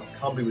with you now,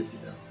 come be with you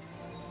now.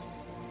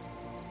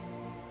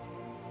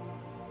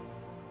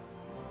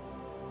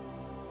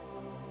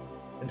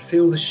 And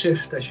feel the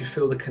shift as you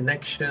feel the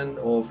connection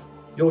of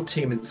your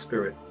team in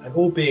spirit and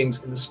all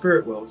beings in the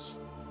spirit worlds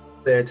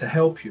there to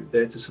help you,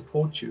 there to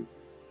support you.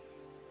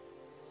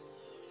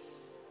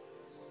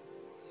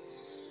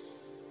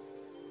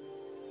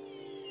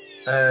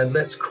 And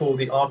let's call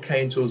the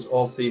archangels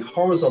of the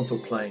horizontal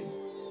plane.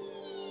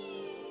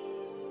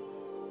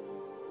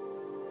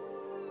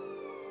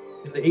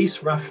 In the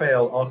east,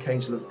 Raphael,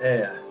 archangel of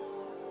air,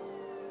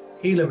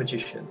 healer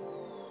magician.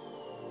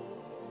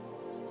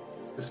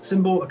 The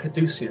symbol of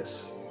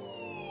caduceus,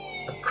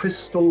 a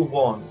crystal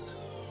wand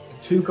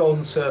with two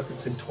golden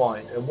serpents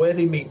entwined, and where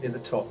they meet near the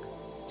top,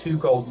 two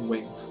golden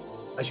wings.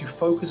 As you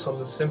focus on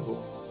the symbol,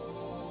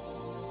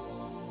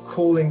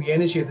 calling the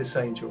energy of this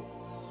angel,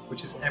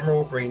 which is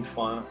emerald green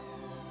fire,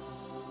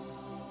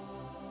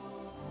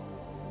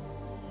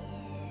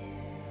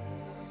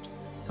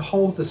 to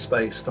hold the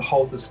space, to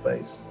hold the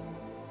space.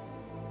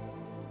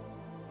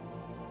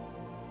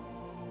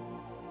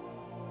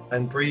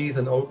 And breathe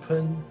and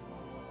open.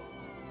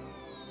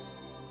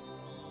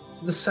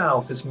 To the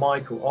south is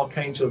Michael,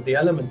 archangel of the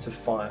element of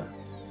fire,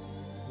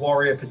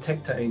 warrior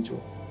protector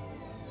angel.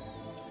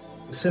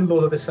 The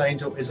symbol of this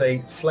angel is a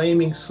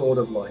flaming sword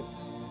of light.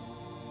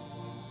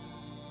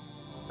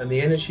 And the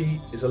energy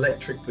is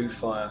electric blue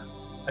fire.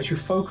 As you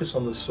focus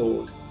on the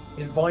sword,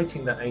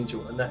 inviting that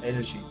angel and that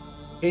energy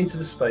into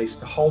the space,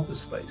 to hold the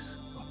space,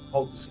 to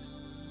hold the space.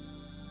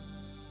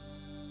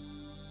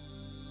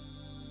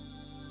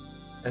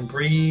 And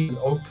breathe and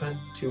open,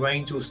 two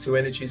angels, two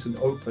energies, and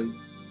open.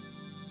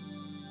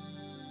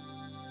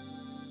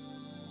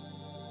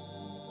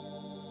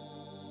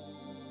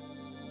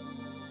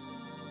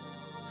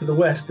 To the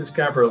west is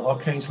Gabriel,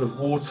 archangel of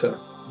water,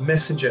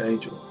 messenger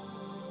angel,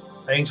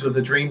 angel of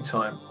the dream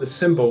time. The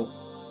symbol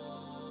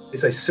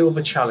is a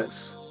silver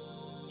chalice.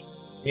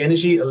 The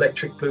energy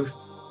electric blue,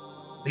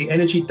 the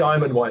energy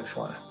diamond white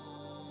fire.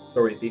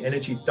 The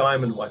energy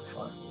diamond white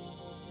fire.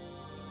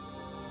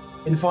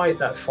 Invite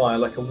that fire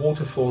like a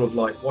waterfall of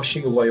light,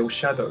 washing away all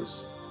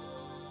shadows,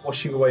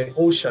 washing away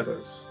all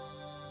shadows.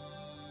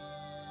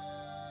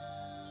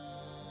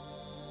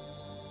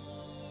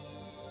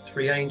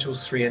 Three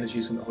angels, three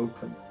energies, and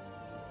open.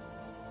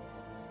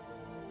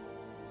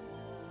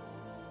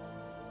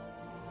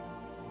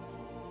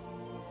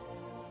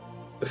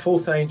 The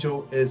fourth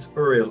angel is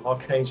Uriel,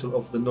 archangel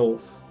of the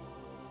north.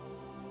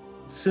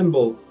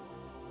 Symbol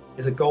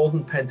is a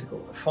golden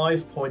pentacle, a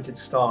five-pointed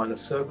star in a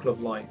circle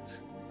of light.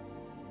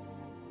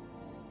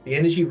 The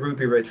energy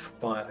ruby red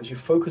fire. As you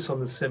focus on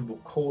the symbol,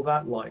 call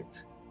that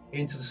light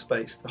into the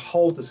space, to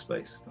hold the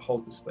space, to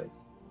hold the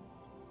space.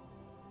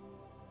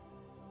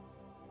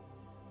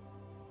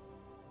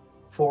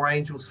 Four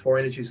angels, four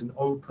energies, and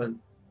open.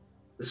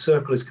 The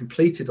circle is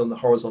completed on the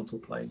horizontal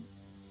plane.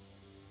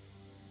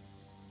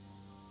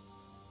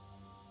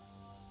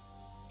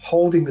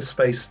 Holding the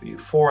space for you,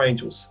 four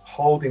angels,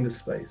 holding the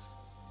space.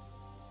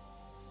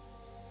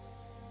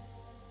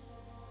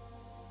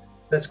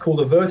 Let's call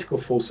the vertical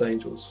force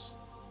angels,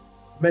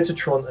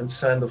 Metatron and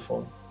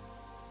Sandalphon.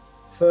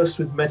 First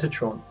with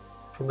Metatron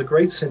from the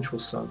great central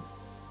sun,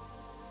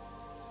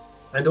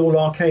 and all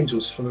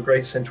archangels from the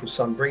great central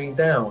sun, bringing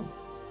down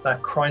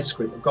that Christ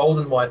grid, a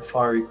golden white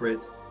fiery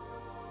grid,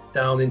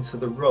 down into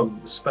the room,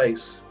 the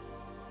space.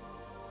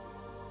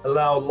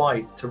 Allow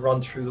light to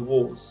run through the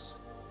walls,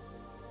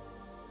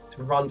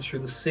 to run through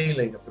the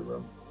ceiling of the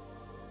room,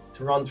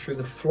 to run through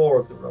the floor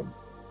of the room,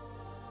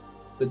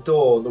 the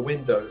door, the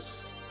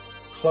windows,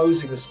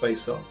 closing the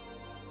space off.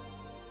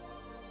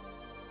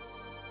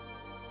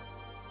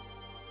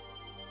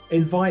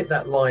 Invite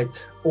that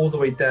light all the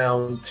way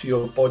down to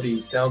your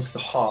body, down to the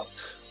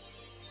heart.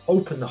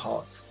 Open the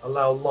heart.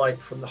 Allow light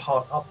from the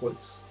heart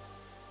upwards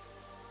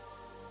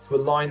to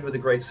align with the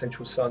great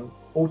central sun.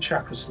 All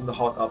chakras from the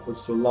heart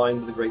upwards to align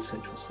with the great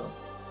central sun.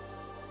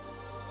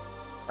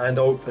 And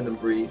open and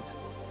breathe.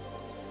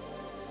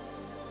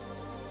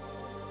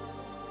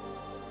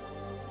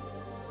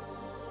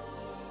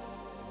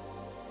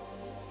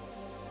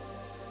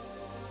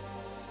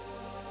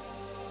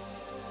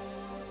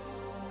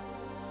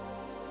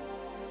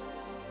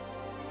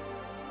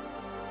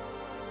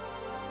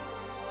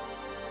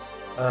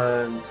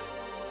 And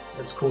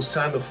let's call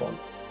Sandalphon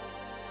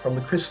from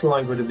the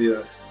crystalline grid of the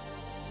earth,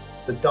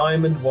 the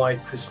diamond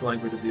white crystalline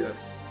grid of the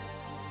earth,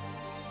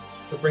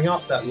 to bring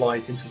up that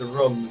light into the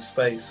room, the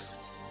space,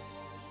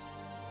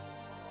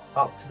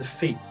 up to the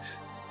feet,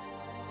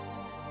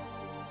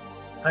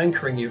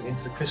 anchoring you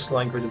into the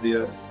crystalline grid of the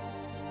earth.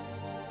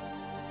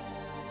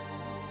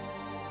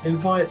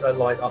 Invite that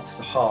light up to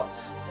the heart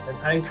and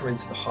anchor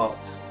into the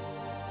heart.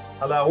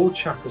 Allow all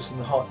chakras from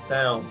the heart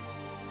down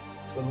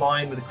to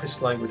align with the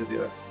crystalline grid of the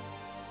earth,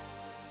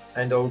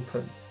 and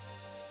open.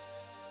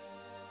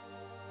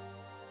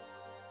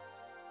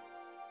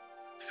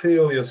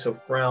 Feel yourself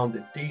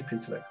grounded deep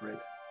into that grid,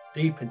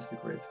 deep into the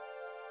grid,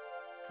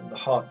 from the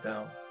heart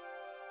down.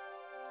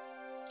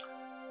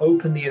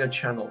 Open the inner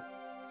channel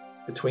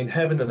between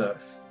heaven and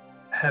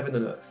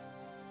earth,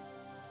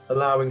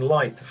 allowing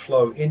light to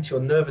flow into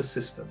your nervous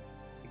system,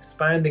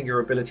 expanding your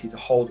ability to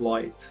hold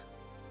light.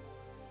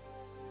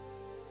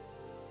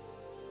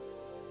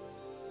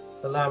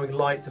 allowing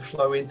light to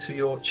flow into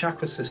your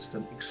chakra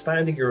system,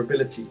 expanding your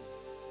ability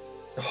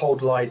to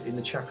hold light in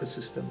the chakra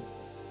system.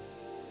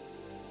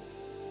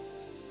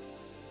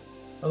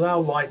 Allow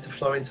light to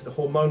flow into the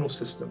hormonal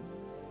system,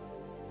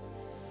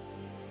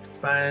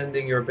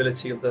 expanding your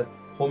ability of the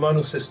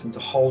hormonal system to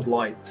hold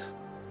light.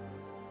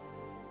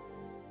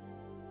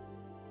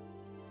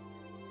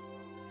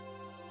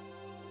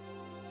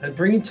 And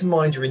bringing to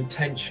mind your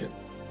intention,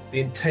 the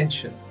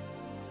intention,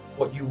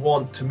 what you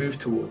want to move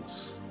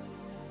towards,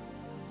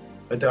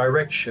 a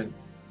direction,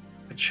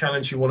 a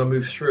challenge you want to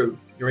move through,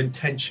 your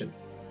intention.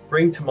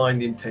 Bring to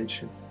mind the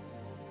intention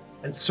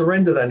and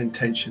surrender that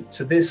intention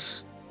to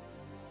this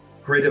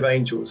grid of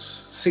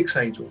angels, 6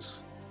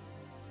 angels.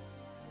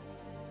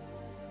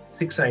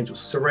 6 angels,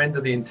 surrender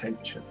the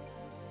intention.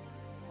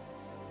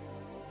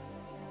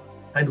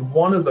 And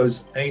one of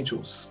those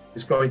angels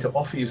is going to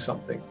offer you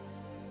something.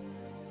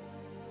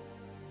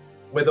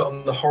 Whether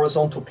on the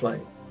horizontal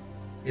plane,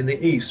 in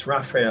the east,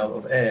 Raphael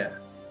of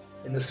air,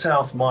 in the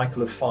south,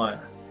 Michael of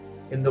fire,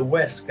 in the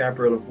west,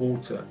 Gabriel of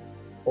water,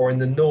 or in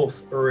the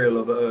north, Uriel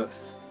of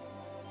earth.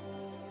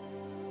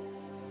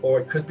 Or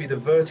it could be the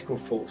vertical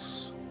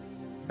force,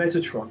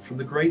 Metatron from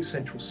the great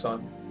central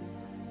sun,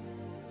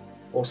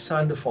 or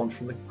Sandalphon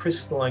from the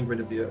crystalline grid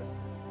of the earth.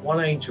 One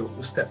angel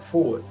will step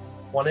forward,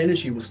 one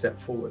energy will step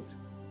forward,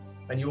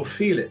 and you'll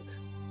feel it.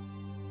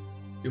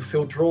 You'll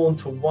feel drawn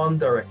to one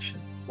direction.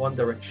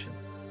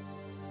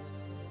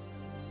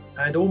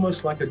 And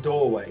almost like a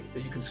doorway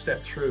that you can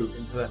step through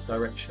into that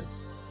direction.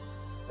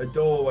 A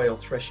doorway or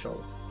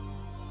threshold.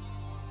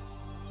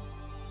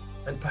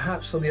 And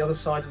perhaps on the other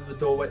side of the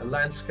doorway, a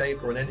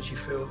landscape or an energy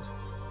field.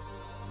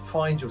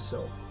 Find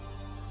yourself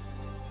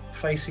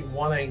facing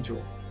one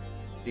angel,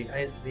 the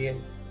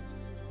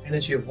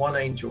energy of one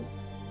angel,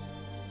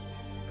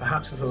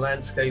 perhaps as a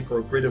landscape or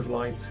a grid of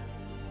light.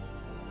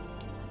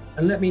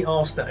 And let me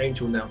ask that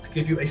angel now to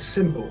give you a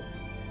symbol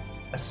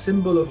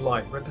of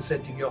light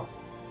representing the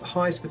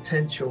highest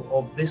potential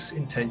of this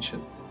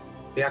intention,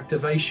 the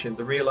activation,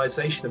 the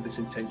realization of this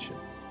intention.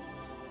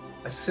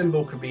 A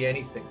symbol can be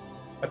anything,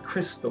 a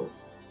crystal,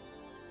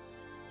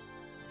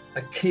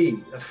 a key,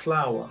 a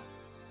flower,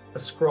 a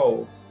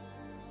scroll,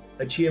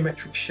 a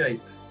geometric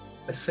shape,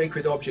 a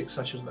sacred object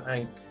such as an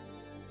ankh.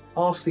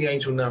 Ask the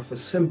angel now for a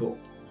symbol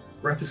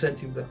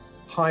representing the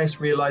highest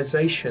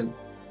realization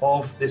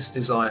of this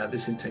desire,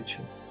 this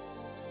intention.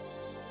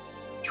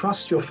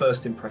 Trust your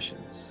first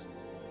impressions.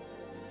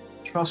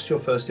 Trust your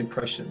first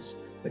impressions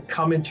that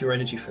come into your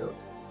energy field,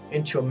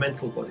 into your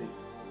mental body,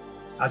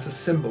 as a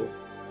symbol.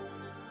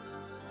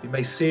 You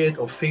may see it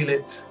or feel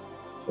it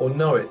or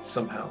know it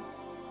somehow.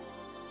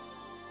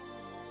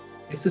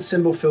 If the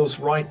symbol feels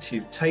right to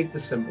you, take the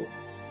symbol.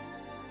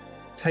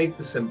 Take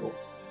the symbol,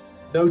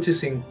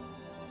 noticing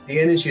the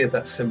energy of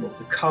that symbol,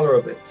 the color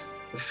of it,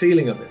 the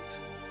feeling of it.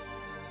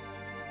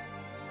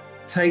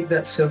 Take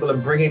that symbol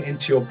and bring it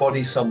into your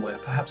body somewhere,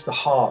 perhaps the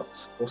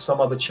heart or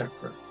some other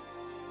chakra.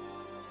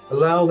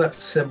 Allow that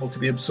symbol to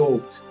be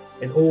absorbed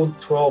in all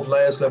 12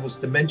 layers, levels,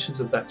 dimensions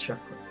of that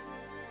chakra.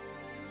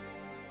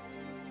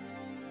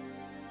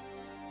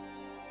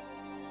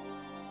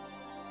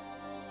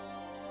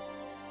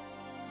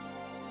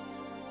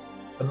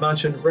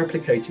 Imagine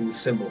replicating the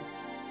symbol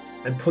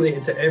and putting it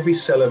into every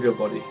cell of your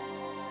body,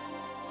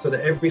 so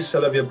that every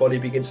cell of your body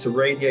begins to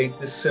radiate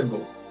this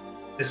symbol,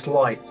 this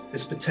light,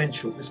 this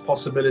potential, this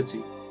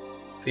possibility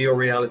for your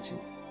reality.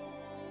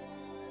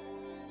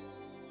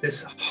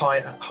 This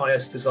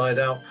highest desired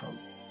outcome.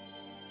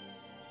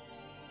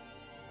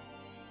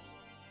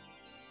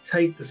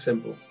 Take the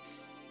symbol.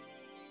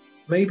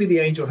 Maybe the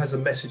angel has a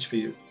message for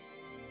you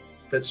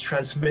that's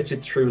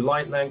transmitted through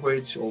light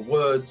language or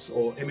words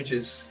or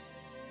images.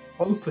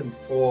 Open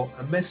for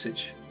a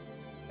message,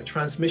 a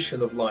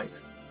transmission of light.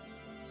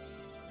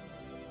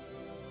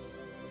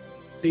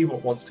 See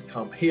what wants to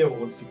come, hear what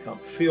wants to come,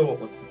 feel what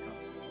wants to come.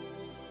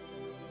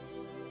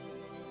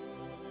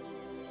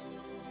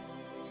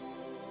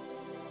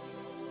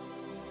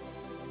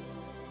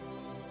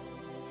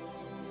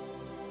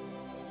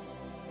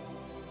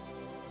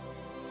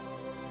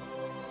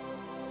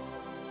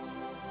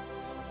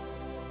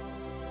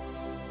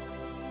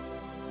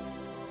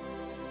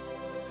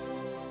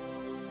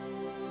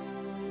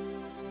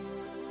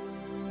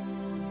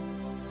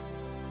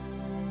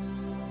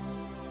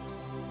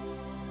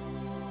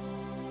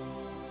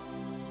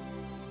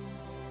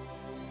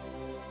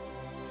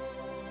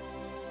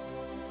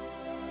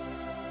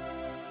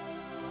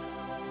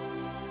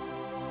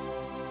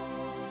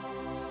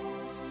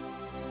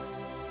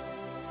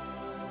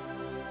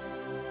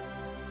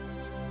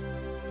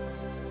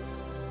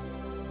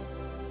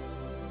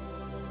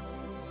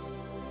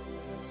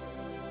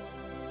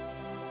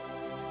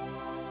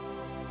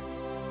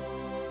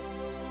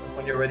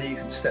 When you're ready, you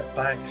can step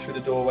back through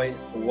the doorway,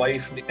 away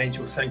from the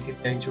angel, thanking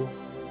the angel.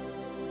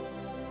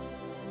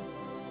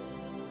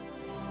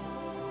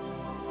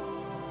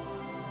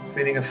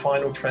 Feeling a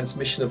final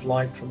transmission of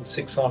light from the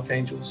 6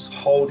 archangels,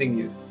 holding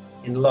you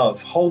in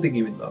love, holding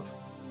you in love.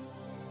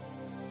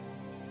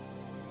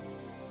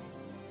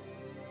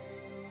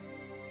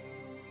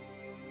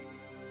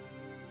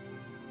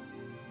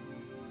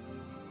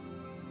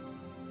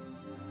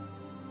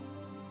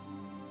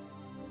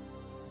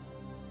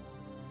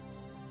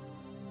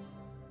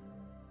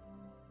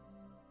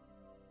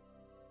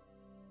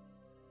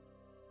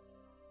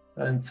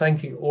 and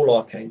thanking all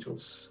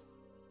archangels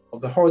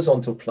of the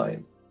horizontal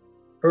plane,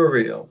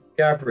 Uriel,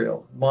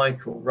 Gabriel,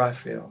 Michael,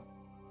 Raphael.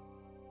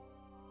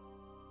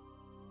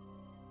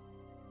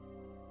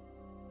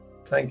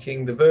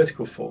 Thanking the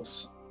vertical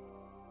force,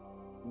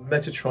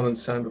 Metatron and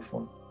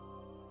Sandalphon.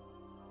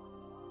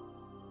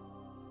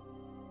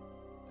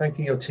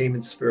 Thanking your team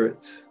in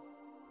spirit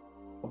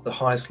of the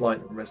highest light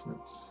and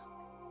resonance.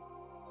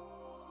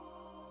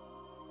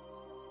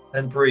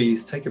 And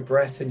breathe, take a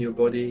breath in your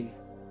body.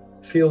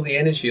 Feel the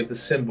energy of the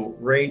symbol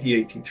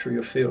radiating through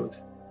your field.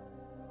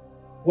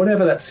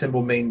 Whatever that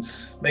symbol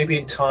means, maybe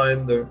in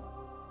time,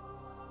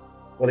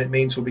 what it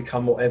means will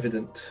become more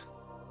evident.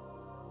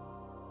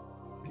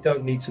 We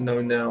don't need to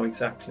know now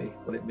exactly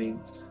what it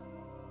means.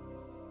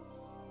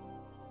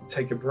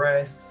 Take a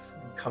breath,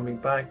 and coming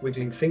back,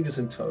 wiggling fingers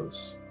and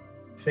toes,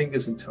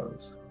 fingers and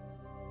toes.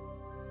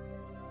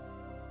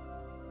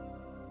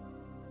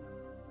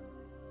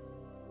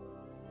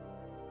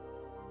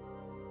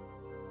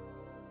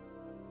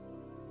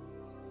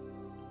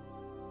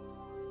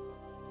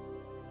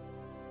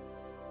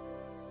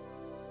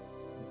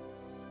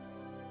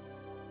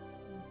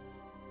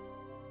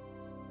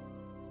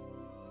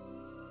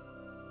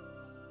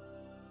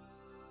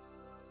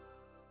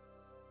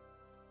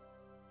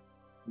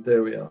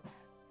 There we are.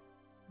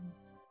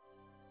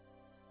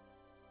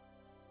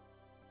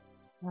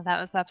 Well,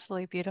 that was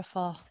absolutely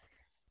beautiful.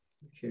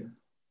 Thank you.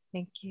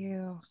 Thank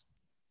you.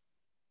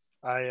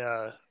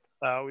 I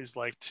always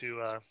like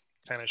to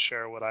kind of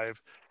share what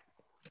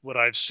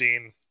I've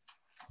seen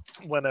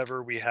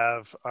whenever we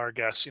have our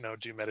guests,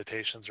 do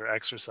meditations or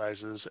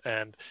exercises,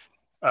 and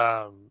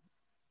I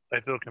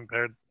feel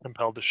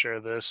compelled to share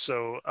this.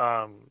 So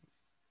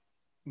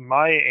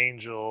my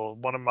angel,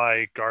 one of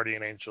my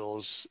guardian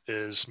angels,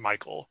 is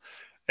Michael,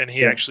 and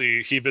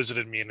he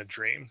visited me in a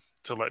dream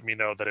to let me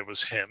know that it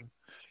was him.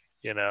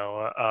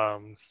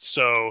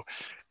 So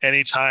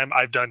anytime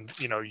I've done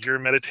your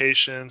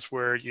meditations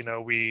where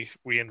we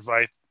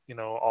invite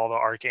all the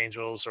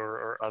archangels,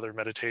 or other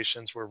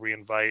meditations where we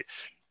invite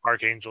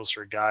archangels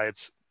or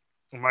guides,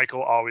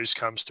 Michael always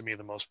comes to me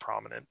the most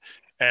prominent.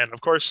 And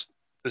of course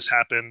this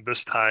happened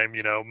this time.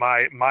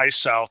 My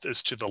south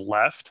is to the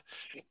left,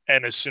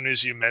 and as soon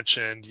as you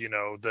mentioned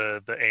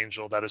the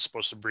angel that is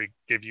supposed to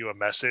give you a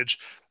message,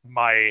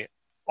 my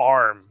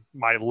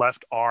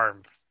left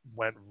arm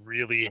went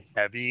really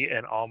heavy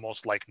and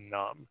almost like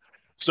numb.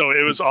 So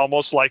it was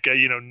almost like a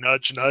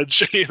nudge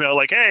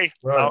like, hey,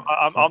 right.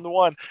 I'm the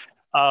one.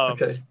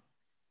 Okay.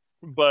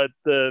 But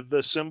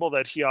the symbol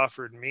that he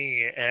offered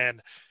me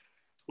and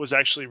was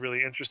actually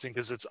really interesting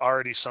because it's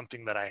already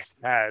something that I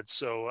had.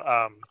 So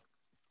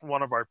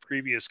one of our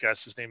previous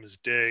guests, his name is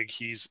Dig.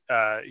 He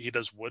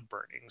does wood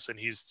burnings, and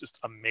he's just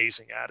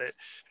amazing at it.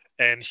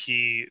 And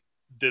he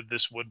did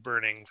this wood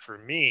burning for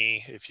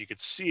me. If you could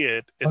see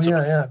it, it's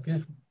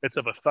it's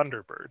of a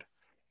thunderbird.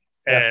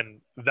 Yeah.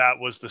 And that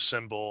was the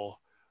symbol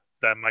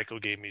that Michael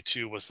gave me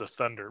too, was the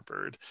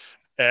thunderbird.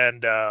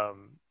 And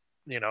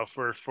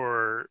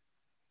for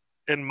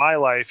in my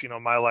life,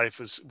 my life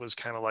was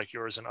kind of like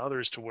yours and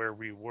others, to where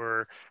we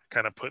were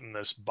kind of put in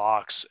this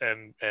box,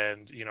 and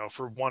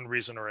for one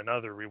reason or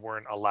another, we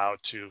weren't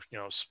allowed to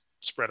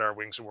spread our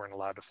wings. We weren't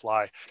allowed to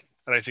fly.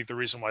 And I think the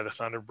reason why the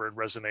thunderbird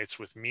resonates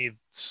with me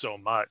so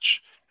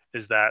much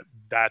is that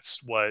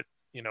that's what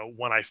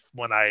when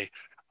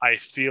I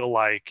feel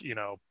like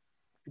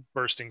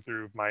bursting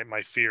through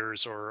my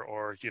fears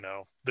or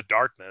the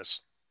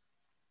darkness,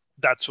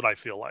 that's what I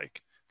feel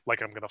like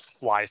I'm gonna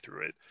fly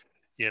through it.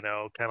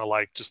 Kind of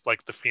like just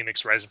like the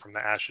phoenix rising from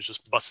the ashes,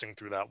 just busting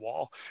through that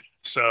wall.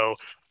 So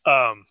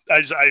I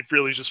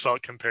really just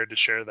felt compared to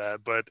share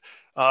that. But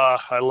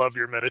I love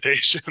your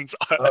meditations,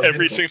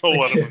 every single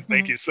one of them.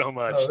 Thank you so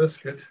much. Oh, that's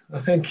good.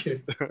 Thank you.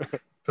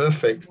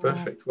 Perfect.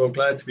 Well,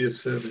 glad to be of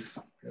service.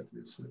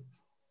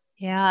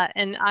 Yeah,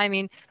 and I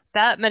mean,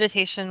 that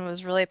meditation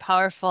was really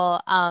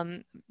powerful.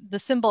 The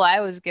symbol I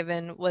was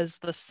given was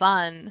the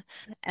sun,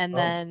 and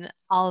then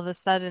all of a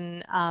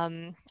sudden,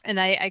 and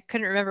I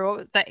couldn't remember what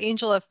was the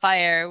angel of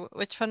fire.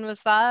 Which one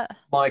was that?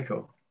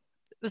 Michael.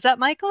 Was that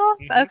Michael?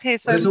 Mm-hmm. Okay,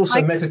 so there's also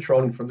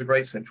Metatron from the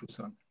Great Central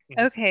Sun.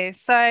 Okay,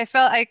 so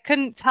I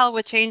couldn't tell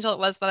which angel it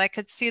was, but I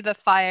could see the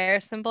fire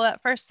symbol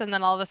at first, and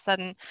then all of a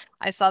sudden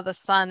I saw the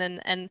sun,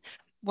 and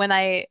when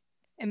I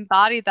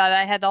embodied that,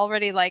 I had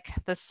already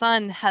the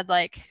sun had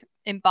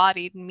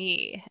embodied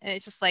me, and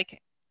it just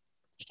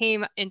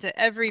came into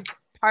every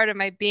part of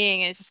my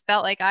being, and it just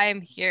felt like I am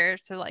here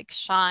to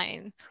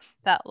shine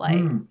that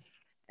light.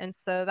 And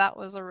so that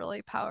was a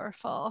really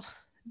powerful.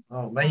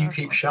 Oh, may you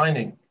keep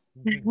shining.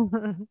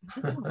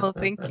 Well,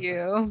 thank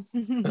you.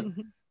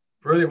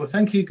 Brilliant. Well,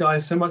 thank you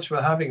guys so much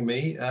for having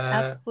me.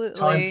 Absolutely.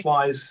 Time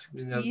flies.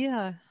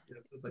 Yeah.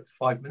 It was like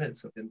 5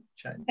 minutes I've been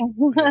chatting.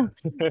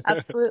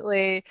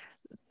 Absolutely.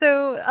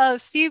 So,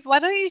 Steve, why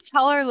don't you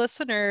tell our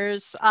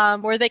listeners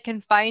where they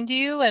can find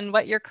you and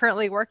what you're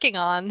currently working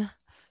on?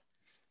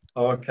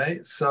 Okay,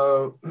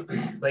 so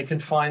they can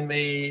find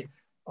me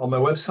on my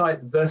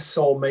website,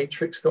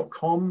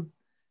 thesoulmatrix.com.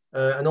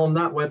 And on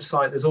that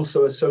website, there's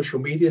also a social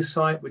media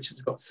site, which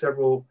has got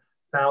several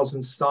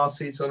 1,000 star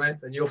seeds on it,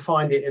 and you'll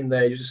find it in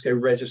there. You just go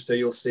register,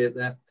 you'll see it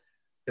there.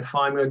 You'll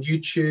find me on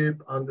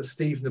YouTube under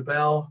Steve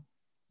Nobel.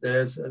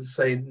 There's, as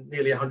I say,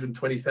 nearly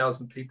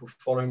 120,000 people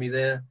following me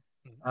there.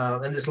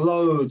 And there's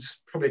loads,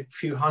 probably a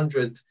few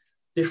hundred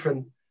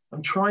different.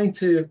 I'm trying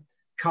to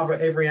cover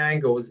every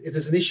angle. If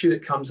there's an issue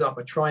that comes up,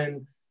 I try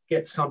and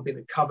get something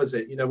that covers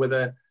it,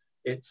 whether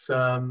it's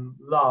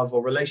love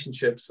or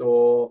relationships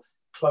or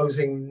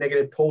closing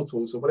negative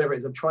portals or whatever it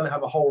is. I'm trying to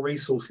have a whole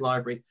resource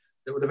library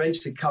that would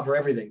eventually cover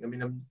everything. I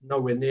mean, I'm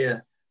nowhere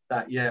near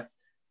that yet.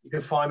 You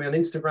can find me on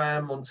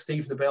Instagram on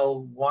Steve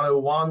Nobel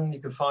 101. You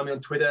can find me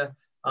on Twitter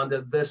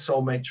under The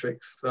Soul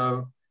Matrix.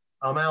 So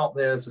I'm out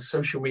there as a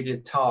social media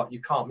tart.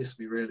 You can't miss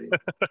me, really.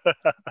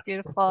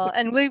 Beautiful.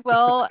 And we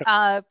will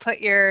put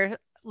your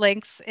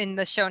links in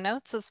the show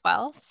notes as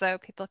well, so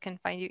people can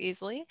find you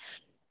easily.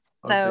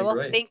 So,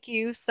 well, thank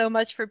you so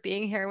much for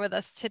being here with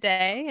us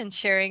today and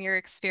sharing your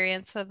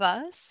experience with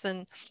us.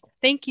 And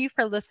thank you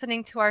for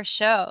listening to our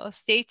show.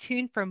 Stay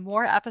tuned for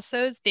more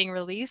episodes being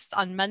released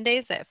on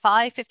Mondays at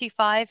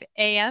 5:55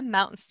 a.m.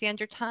 Mountain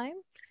Standard Time.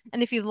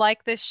 And if you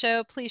like this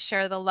show, please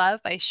share the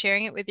love by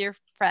sharing it with your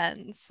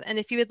friends. And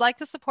if you would like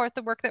to support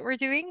the work that we're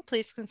doing,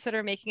 please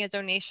consider making a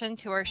donation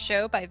to our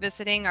show by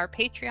visiting our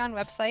Patreon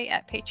website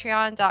at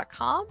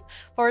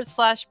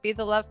patreon.com/Be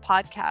the Love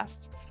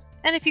Podcast.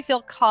 And if you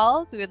feel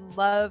called, we would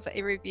love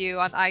a review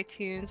on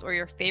iTunes or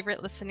your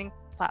favorite listening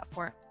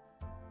platform.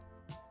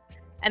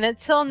 And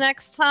until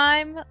next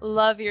time,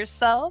 love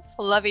yourself,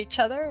 love each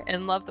other,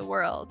 and love the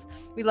world.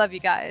 We love you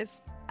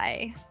guys.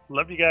 Bye.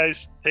 Love you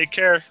guys. Take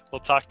care.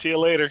 We'll talk to you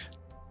later.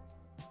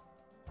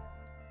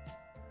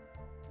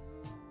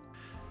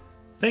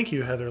 Thank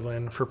you, Heather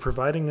Lynn, for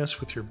providing us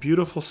with your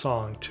beautiful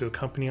song to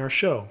accompany our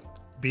show,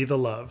 Be the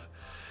Love.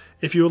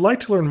 If you would like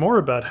to learn more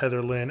about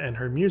Heather Lynn and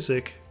her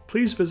music,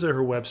 please visit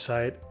her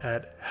website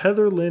at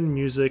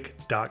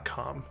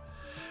heatherlynnmusic.com.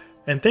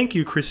 And thank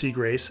you, Chrissy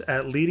Grace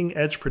at Leading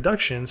Edge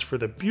Productions for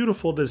the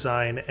beautiful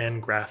design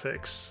and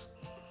graphics.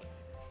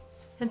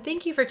 And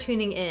thank you for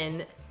tuning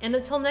in. And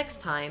until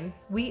next time,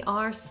 we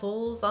are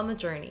souls on the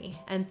journey.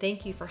 And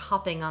thank you for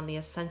hopping on the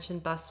Ascension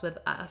bus with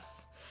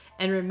us.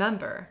 And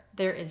remember,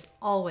 there is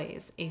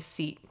always a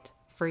seat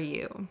for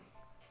you.